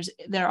thing, but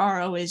there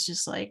are always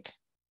just like,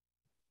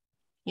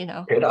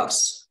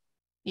 Trade-offs.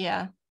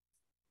 yeah,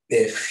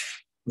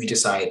 If we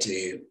decide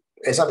to,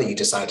 it's not that you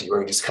decide to,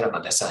 you're just kind of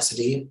a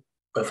necessity,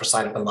 but for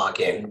sign up and log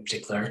in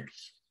particular,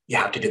 you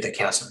have to do the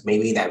cancel.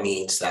 Maybe that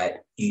means that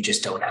you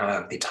just don't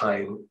have the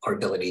time or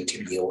ability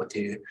to be able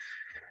to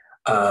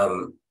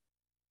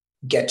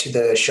get to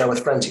the share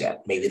with friends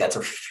yet. Maybe that's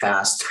a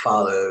fast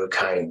follow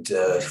kind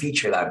of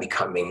feature that would be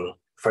coming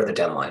for the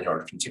deadline,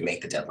 or if you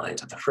make the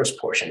deadlines of the first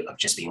portion of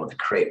just being able to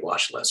create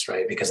watch lists,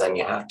 right? Because then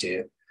you have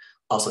to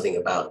also think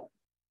about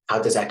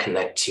how does that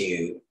connect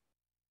to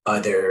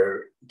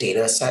other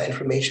data set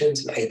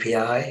informations and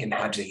API, and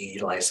how do you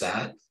utilize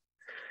that?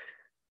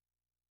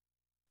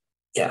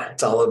 Yeah,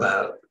 it's all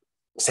about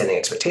setting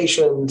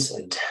expectations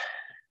and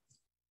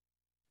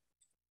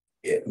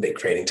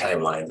creating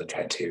timelines and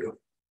try to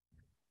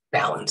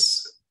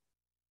balance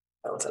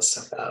that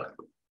stuff out.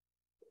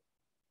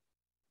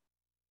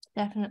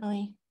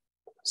 definitely.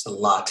 It's a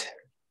lot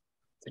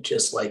to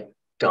just like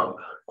dump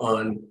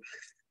on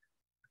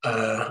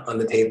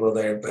the table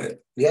there, but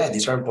yeah,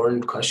 these are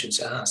important questions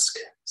to ask.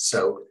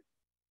 So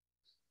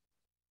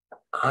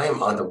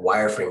I'm on the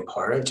wireframe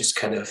part. I just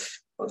kind of,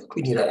 I think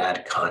we need to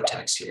add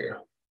context here.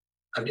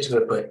 I'm just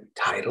going to put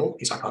title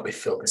because I'll probably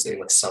fill this in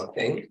with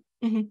something.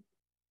 Mm-hmm.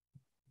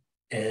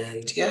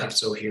 And yeah,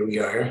 so here we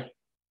are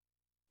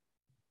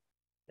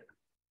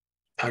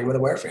talking about the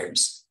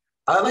wireframes.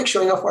 I like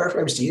showing off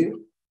wireframes. Do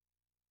you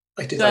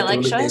like to Do I like the like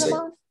really showing them basic?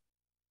 off?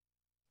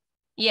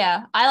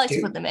 Yeah, I like Do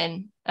to put you? them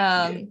in.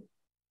 Yeah.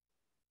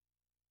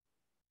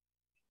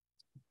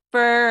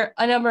 For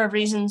a number of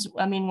reasons.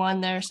 I mean, one,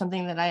 there's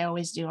something that I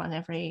always do on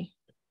every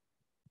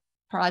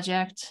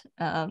project,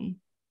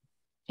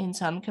 in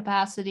some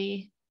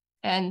capacity.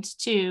 And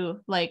two,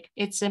 like,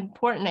 it's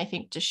important, I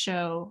think, to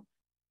show,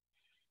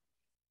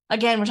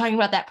 again, we're talking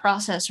about that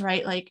process,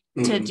 right? Like,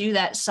 to do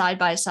that side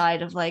by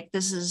side of like,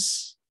 this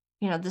is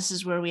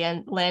where we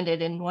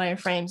landed in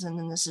wireframes, and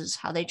then this is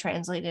how they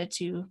translated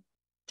to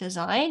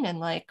design, and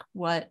like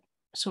what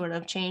sort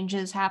of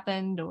changes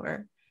happened,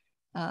 or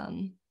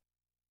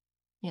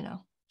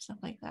stuff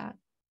like that.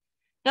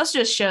 It also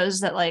just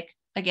shows that, like,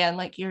 again,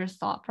 like your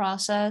thought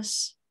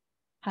process,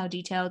 how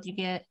detailed you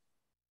get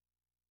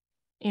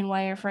in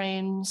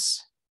wireframes,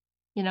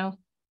 you know.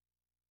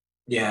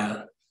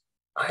 Yeah.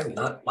 I'm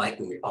not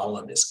liking all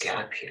of this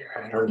gap here.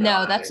 I don't know No,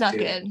 how that's to not do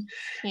it. good.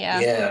 Yeah.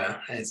 Yeah,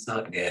 it's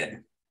not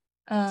good.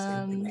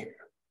 Same thing um here.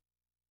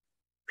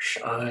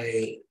 Should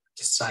I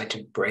decide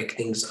to break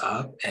things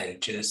up and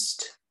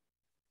just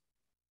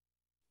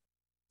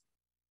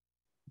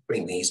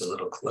bring these a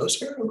little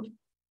closer?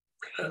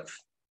 Kind of.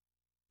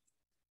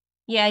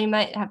 yeah, you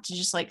might have to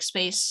just like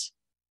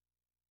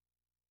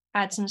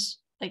add some,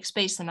 like,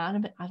 space them out a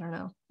bit. I don't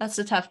know, that's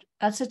a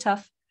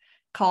tough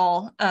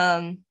call.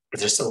 But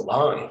they're so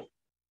long.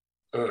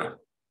 Uh,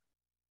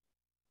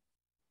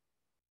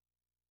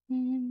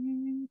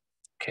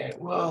 okay,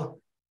 well,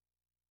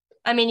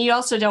 I mean, you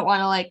also don't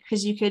want to, like,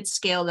 because you could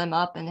scale them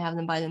up and have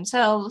them by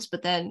themselves,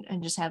 but then,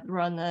 and just have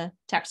run the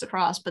text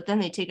across, but then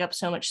they take up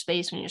so much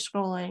space when you're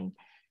scrolling.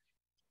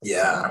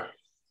 yeah,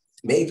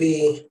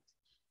 maybe.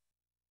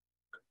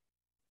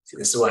 See,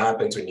 this is what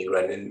happens when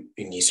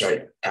when you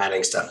start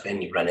adding stuff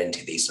in, you run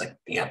into these, like,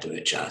 you have to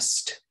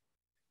adjust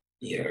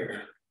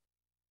your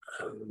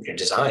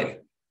design.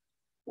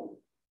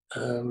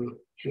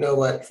 You know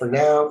what? For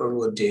now, what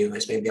we'll do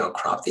is maybe I'll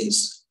crop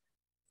these.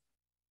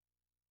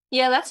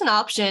 Yeah, that's an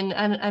option.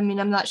 And I mean,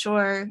 I'm not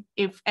sure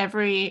if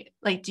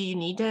do you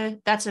need to,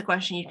 that's a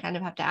question you kind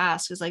of have to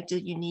ask, is like, do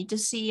you need to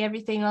see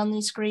everything on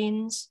these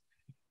screens?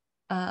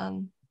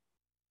 Or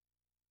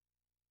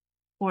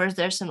is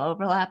there some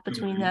overlap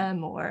between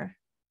them? Or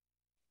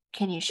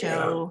can you Yeah.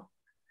 show,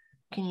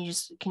 can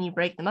you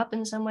break them up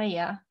in some way?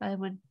 Yeah,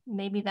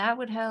 maybe that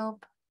would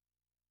help,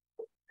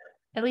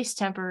 at least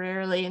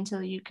temporarily,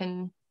 until you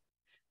can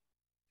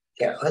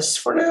Yeah, let's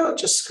for now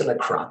just gonna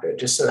crop it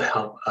just to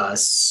help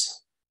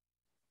us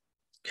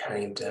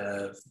kind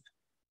of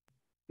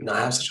not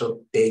have such a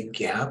big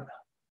gap.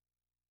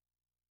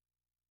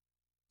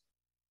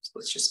 So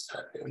let's just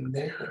add it in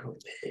there.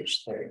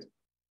 Page there it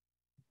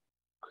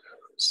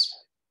goes.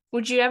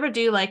 Would you ever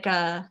do like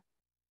a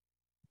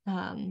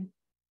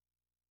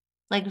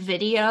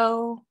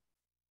video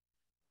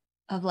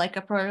of like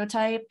a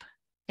prototype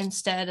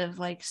instead of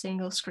like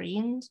single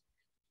screens?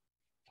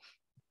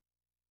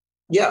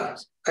 Yeah,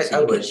 So I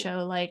you would. could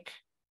show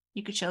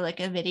like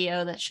a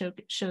video that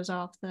shows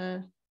off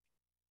the,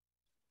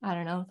 I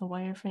don't know, the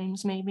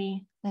wireframes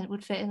maybe that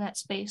would fit in that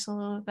space a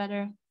little bit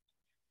better.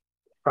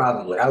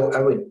 Probably. I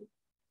would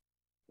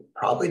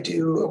probably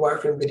do a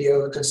wireframe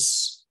video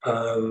because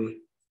I'll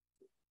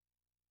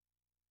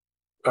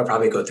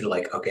probably go through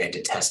like, okay, I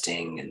did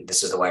testing and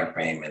this is the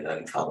wireframe, and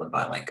then followed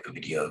by like a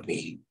video of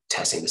me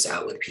testing this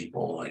out with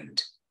people,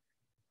 and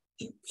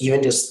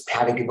even just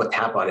having people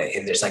tap on it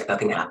and there's like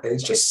nothing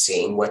happens, just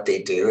seeing what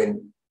they do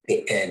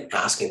and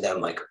asking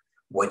them like,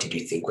 what did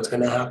you think was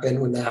going to happen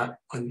when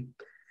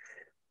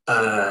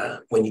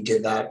you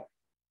did that,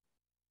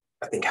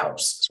 I think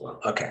helps as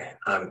well. Okay,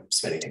 I'm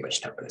spending too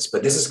much time on this,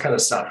 but this is kind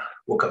of stuff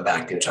we'll come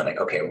back to and try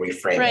like, okay,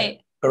 reframe Right.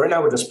 it. But right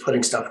now we're just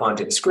putting stuff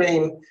onto the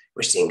screen.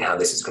 We're seeing how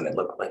this is going to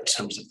look like in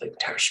terms of the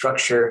entire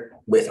structure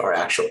with our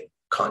actual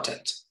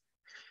content.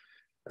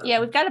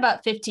 Yeah, we've got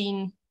about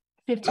 15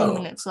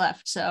 minutes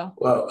left. So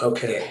well,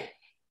 okay.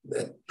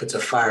 That puts a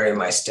fire in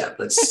my step.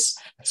 Let's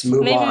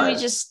move maybe on. we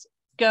just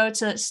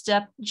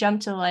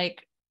jump to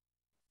like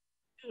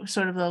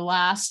sort of the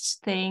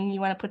last thing you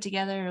want to put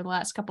together, or the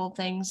last couple of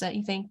things that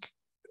you think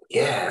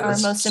are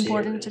most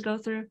important to go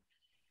through.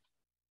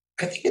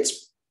 I think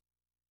it's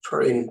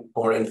pretty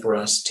important for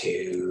us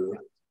to,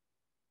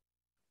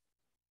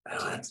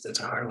 that's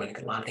a hard one.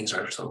 A lot of things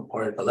are so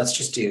important, but let's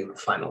just do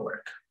final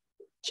work.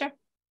 Sure.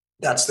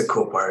 That's the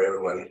cool part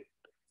everyone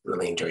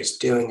really enjoys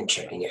doing and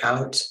checking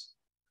out.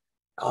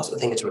 I also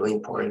think it's really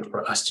important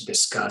for us to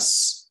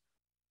discuss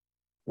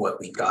what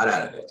we got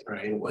out of it,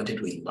 right? What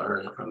did we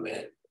learn from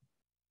it?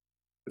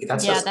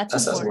 That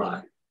says a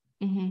lot.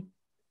 Mm-hmm.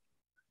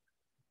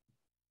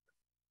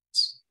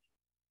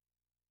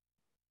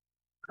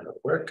 That'll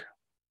work.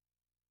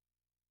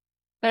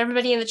 But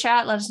everybody in the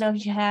chat, let us know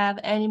if you have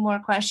any more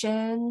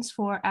questions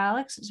for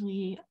Alex as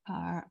we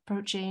are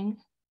approaching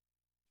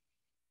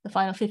the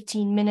final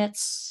 15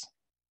 minutes.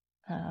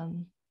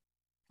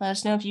 Let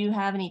us know if you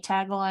have any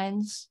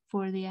taglines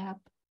for the app,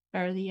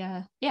 or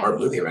or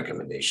movie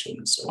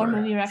recommendations, or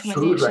movie recommendations,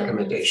 food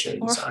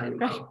recommendations. I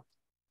know.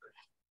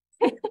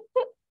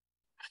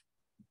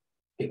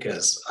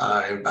 Because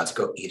I'm about to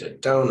go eat a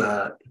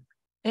donut.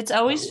 It's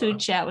always food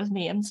chat with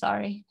me. I'm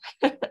sorry.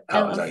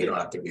 Oh, no, you don't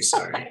have to be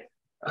sorry.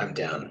 I'm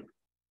down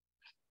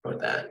for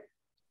that.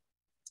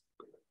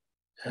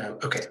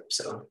 Okay,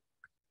 so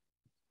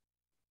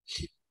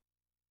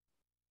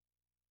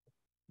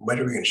what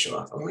are we going to show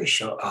off? I'm going to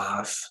show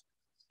off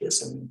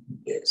this and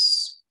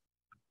this.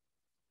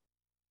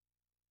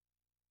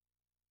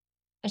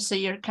 So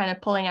you're kind of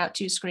pulling out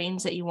two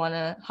screens that you want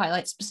to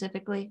highlight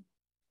specifically?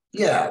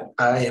 Yeah,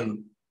 I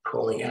am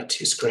pulling out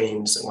two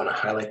screens. I want to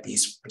highlight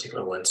these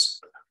particular ones.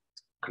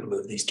 I'm going to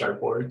move these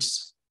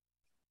dartboards.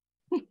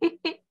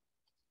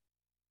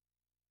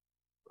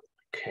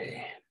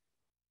 Okay.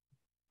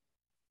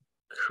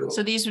 Cool.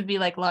 So these would be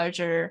like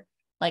larger,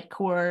 like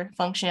core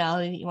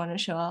functionality that you want to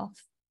show off.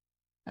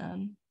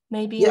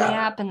 Maybe in the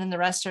app, and then the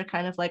rest are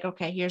kind of like,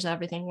 okay, here's how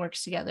everything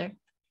works together.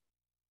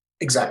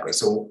 Exactly.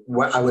 So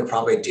what I would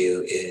probably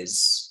do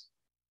is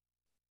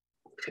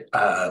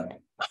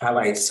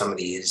highlight some of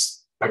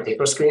these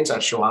particular screens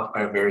that show off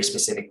a very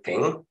specific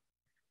thing.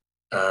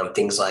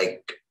 Things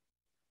like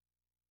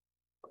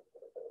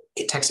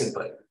text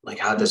input, like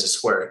how does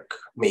this work?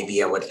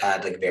 Maybe I would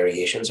add like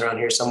variations around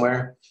here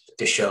somewhere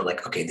to show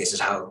like, okay, this is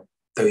how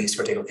these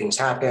particular things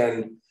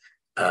happen.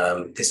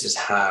 This is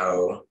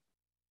how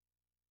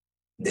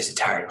this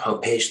entire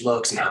homepage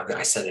looks and how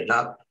I set it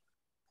up.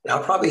 And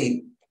I'll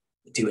probably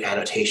do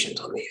annotations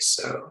on these.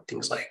 So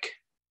things like,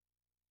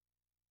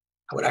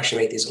 I would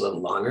actually make these a little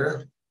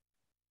longer.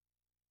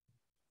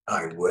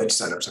 I would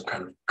set up some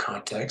kind of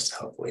context.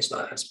 Hopefully it's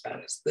not as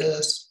bad as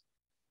this.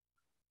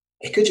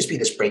 It could just be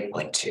this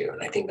breakpoint too.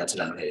 And I think that's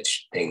another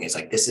thing, is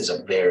like, this is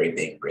a very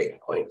big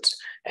breakpoint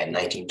at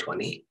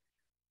 1920.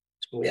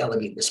 So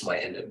reality, this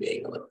might end up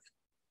being a little bit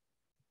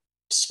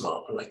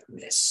smaller like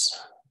this.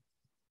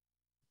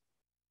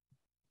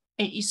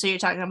 So you're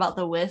talking about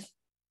the width?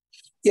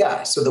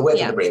 Yeah, so the width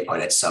of the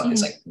breakpoint itself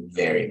is like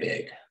very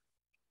big.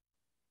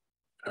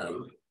 I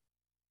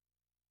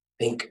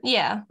think.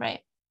 Yeah,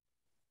 right.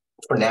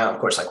 For now, of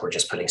course, like we're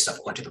just putting stuff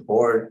onto the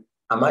board.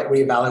 I might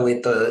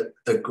reevaluate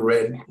the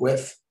grid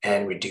width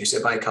and reduce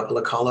it by a couple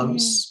of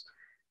columns.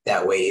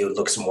 That way it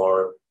looks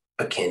more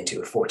akin to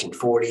a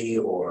 1440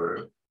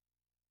 or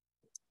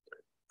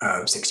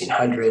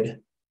 1600,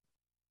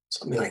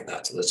 something like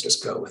that. So let's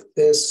just go with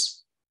this.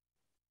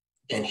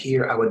 And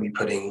here I would be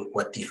putting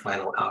what the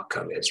final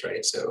outcome is,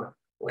 right? So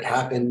what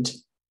happened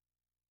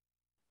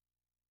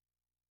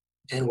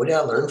And what did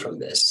I learn from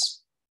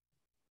this?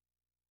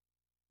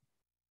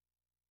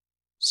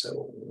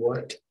 So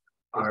what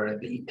are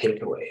the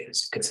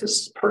takeaways? Because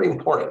this is pretty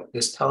important.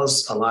 This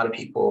tells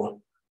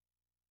people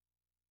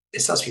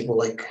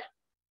like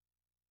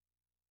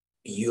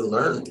you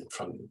learn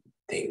from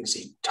things.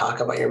 You talk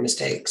about your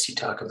mistakes. You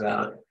talk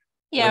about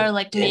or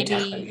like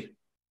maybe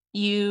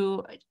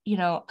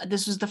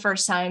this was the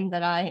first time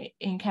that I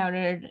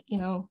encountered,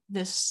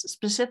 this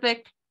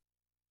specific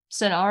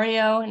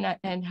scenario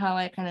and how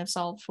I kind of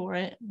solved for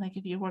it. Like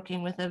if you're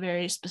working with a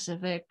very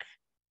specific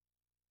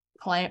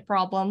client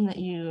problem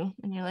and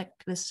you're like,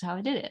 this is how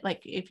I did it.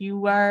 Like if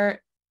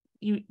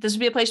this would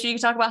be a place where you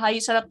can talk about how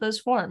you set up those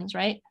forms,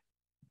 right?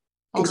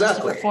 All those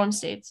different form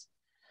states.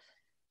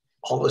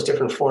 All those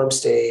different form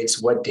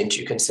states. What didn't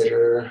you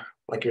consider,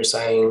 like you're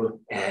saying?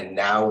 And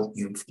now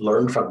you've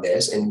learned from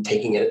this and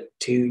taking it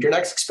to your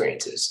next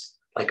experiences.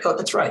 Like, oh,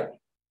 that's right.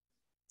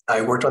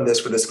 I worked on this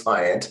for this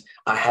client.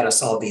 I had to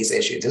solve these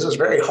issues. This was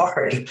very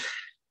hard,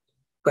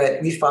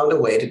 but we found a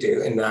way to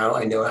do, and now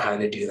I know how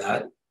to do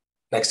that.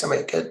 Next time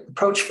I get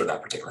approached for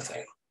that particular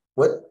thing.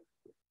 I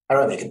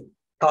don't know if you can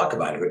talk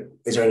about it, but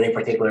is there any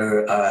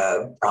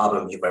particular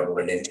problem you've ever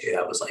run into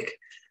that was like,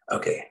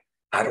 okay,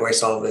 how do I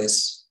solve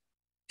this?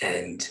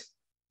 And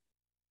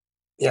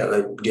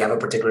do you have a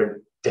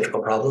particular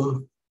difficult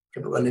problem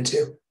you ever run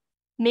into?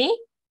 Me?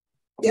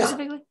 Yeah.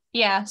 Specifically?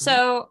 Yeah.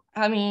 So,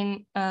 I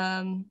mean,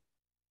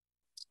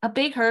 a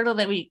big hurdle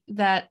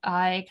that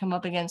I come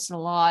up against a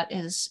lot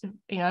is,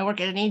 I work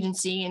at an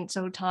agency, and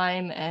so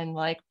time and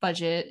like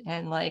budget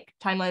and like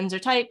timelines are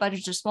tight,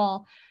 budgets are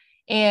small.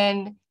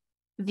 And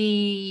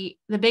the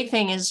big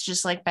thing is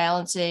just like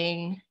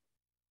balancing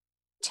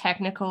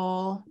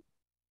technical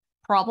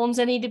problems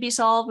that need to be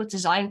solved with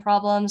design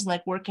problems and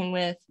like working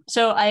with.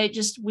 So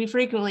we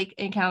frequently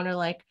encounter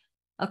like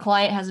a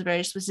client has a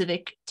very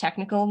specific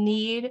technical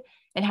need,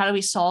 and how do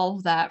we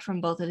solve that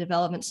from both a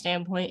development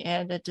standpoint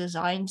and a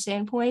design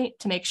standpoint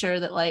to make sure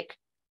that like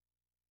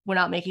we're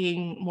not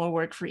making more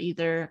work for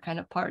either kind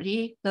of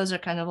party. Those are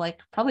kind of like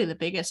probably the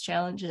biggest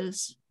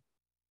challenges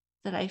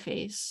that I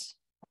face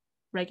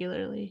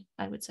regularly,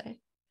 I would say.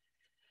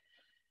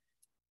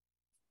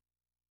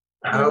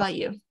 What about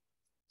you?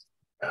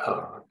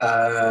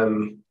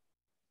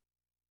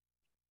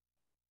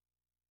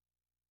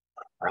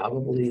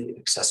 Probably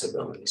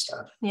accessibility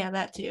stuff. Yeah,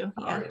 that too.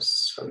 Yeah.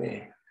 For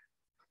me.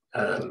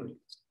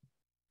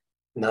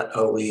 Not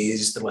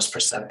always the most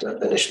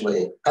perceptive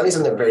initially, at least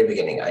in the very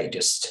beginning. I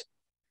just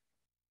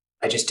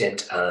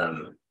didn't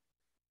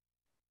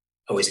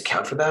always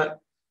account for that,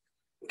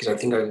 because I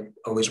think I've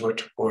always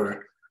worked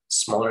for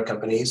smaller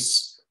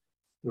companies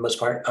for the most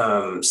part.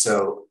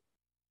 So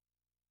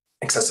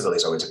accessibility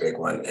is always a big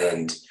one,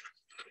 and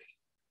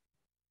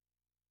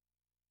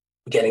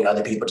getting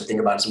other people to think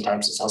about it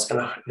sometimes is also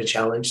kind of a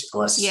challenge,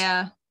 unless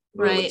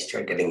really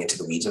start getting into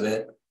the weeds of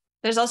it.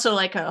 There's also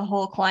like a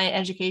whole client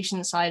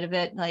education side of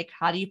it. Like,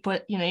 how do you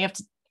put, you have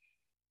to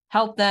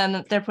help them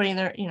if they're putting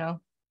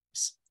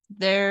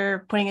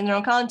they're putting in their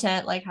own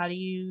content. Like, how do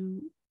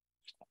you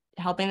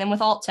helping them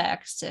with alt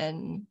text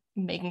and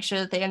making sure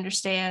that they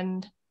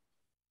understand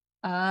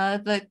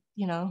the,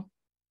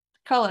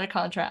 color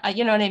contrast,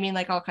 you know what I mean?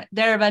 Like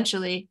they're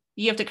eventually,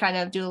 you have to kind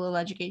of do a little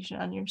education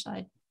on your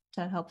side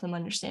to help them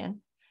understand.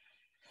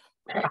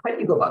 How do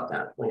you go about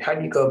that? Like, how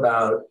do you go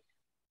about,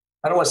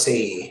 I don't want to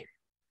say,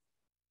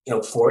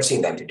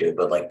 forcing them to do it,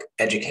 but like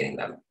educating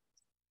them?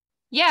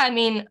 Yeah, I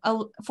mean,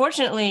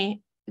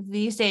 fortunately,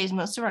 these days,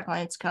 most of our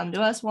clients come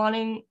to us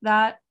wanting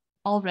that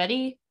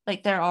already.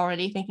 Like they're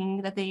already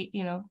thinking that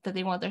that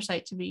they want their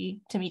site to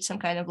meet some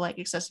kind of like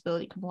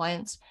accessibility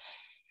compliance.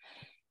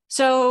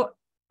 So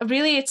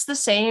really, it's the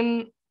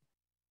same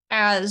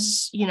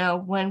as,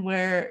 when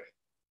we're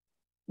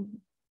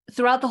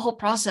throughout the whole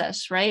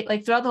process, right?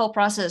 Like throughout the whole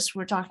process,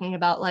 we're talking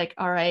about like,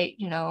 all right,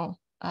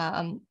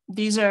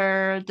 these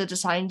are the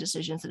design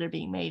decisions that are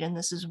being made, and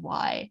this is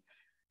why.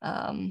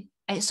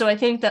 So I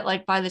think that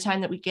like by the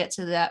time that we get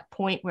to that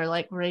point where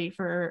like we're ready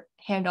for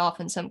handoff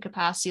in some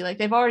capacity, like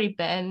they've already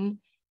been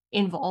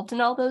involved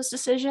in all those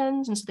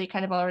decisions, and so they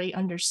kind of already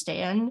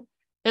understand.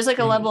 There's like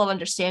a level of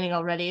understanding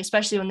already,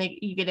 especially when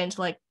you get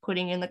into like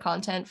putting in the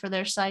content for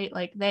their site.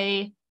 Like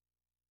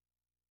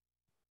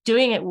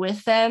doing it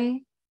with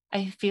them,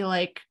 I feel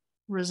like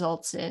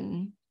results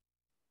in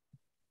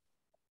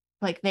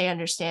like they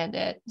understand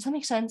it. Does that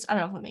make sense? I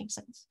don't know if it makes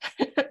sense.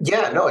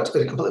 Yeah, no, it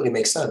completely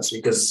makes sense,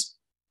 because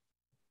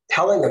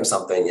telling them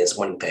something is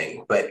one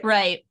thing, but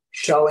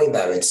showing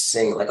them and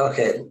saying like,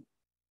 okay,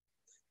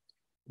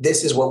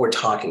 this is what we're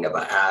talking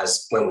about,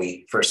 as when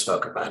we first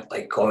spoke about,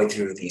 like going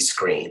through these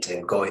screens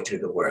and going through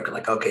the work,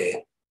 like,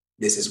 okay,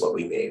 this is what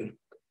we made.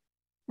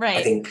 Right.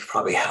 I think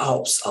probably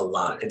helps a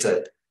lot. I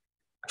feel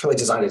like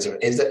design is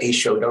a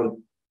show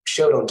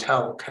don't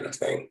tell kind of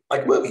thing,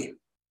 like movie.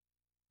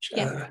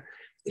 Yeah.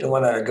 You don't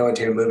want to go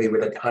into a movie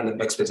with a ton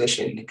of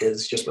exposition,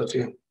 because you're supposed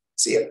to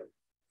see it.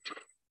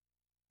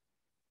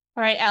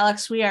 All right,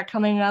 Alex, we are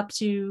coming up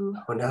to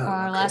Oh no,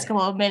 our last okay.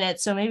 couple of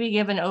minutes. So maybe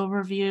give an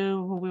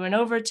overview of what we went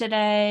over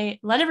today.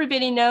 Let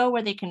everybody know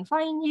where they can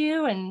find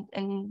you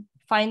and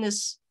find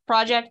this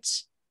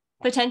project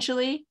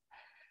potentially.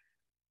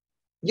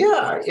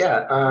 Yeah.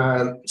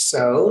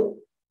 So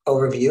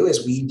overview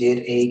is we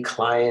did a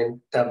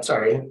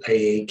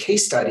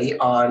case study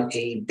on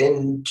a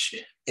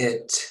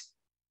Binge-it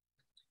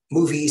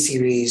movie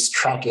series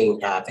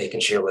tracking app that you can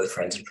share with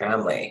friends and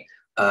family.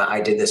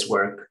 I did this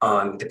work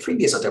on the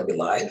previous Adobe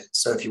Live.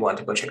 So if you want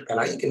to go check that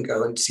out, you can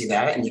go and see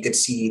that. And you could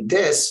see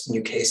this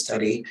new case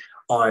study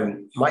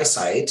on my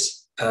site,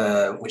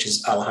 which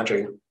is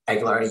Alejandro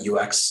Aguilar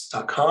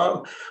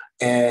UX.com.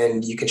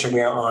 And you can check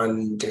me out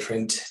on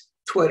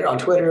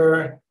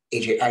Twitter,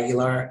 AJ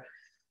Aguilar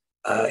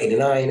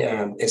 89,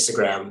 and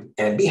Instagram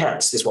and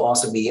Behance. This will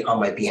also be on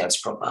my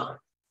Behance profile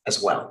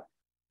as well.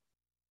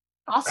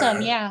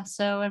 Awesome. Yeah.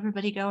 So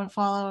everybody go and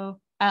follow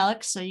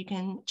Alex so you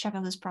can check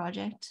out this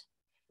project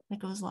that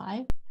goes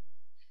live.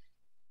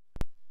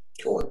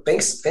 Cool.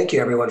 Thank you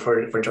everyone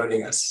for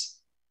joining us.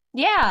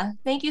 Yeah,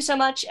 thank you so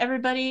much,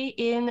 everybody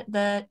in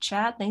the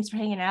chat. Thanks for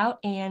hanging out.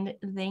 And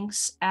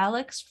thanks,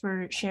 Alex,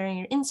 for sharing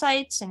your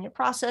insights and your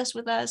process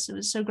with us. It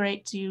was so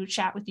great to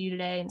chat with you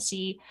today and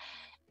see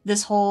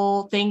this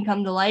whole thing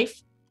come to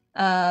life.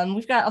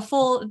 We've got a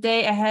full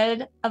day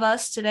ahead of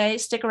us today.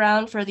 Stick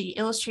around for the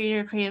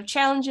Illustrator Creative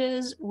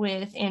Challenges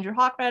with Andrew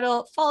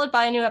Hochredel, followed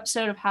by a new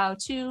episode of How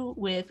To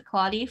with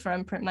Claudie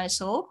from Print My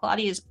Soul.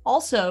 Claudie is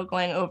also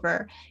going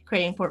over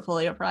creating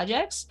portfolio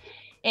projects.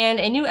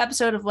 And a new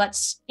episode of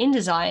Let's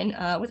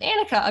InDesign with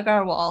Annika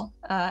Agarwal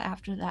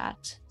after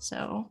that.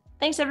 So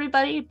thanks,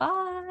 everybody.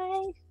 Bye.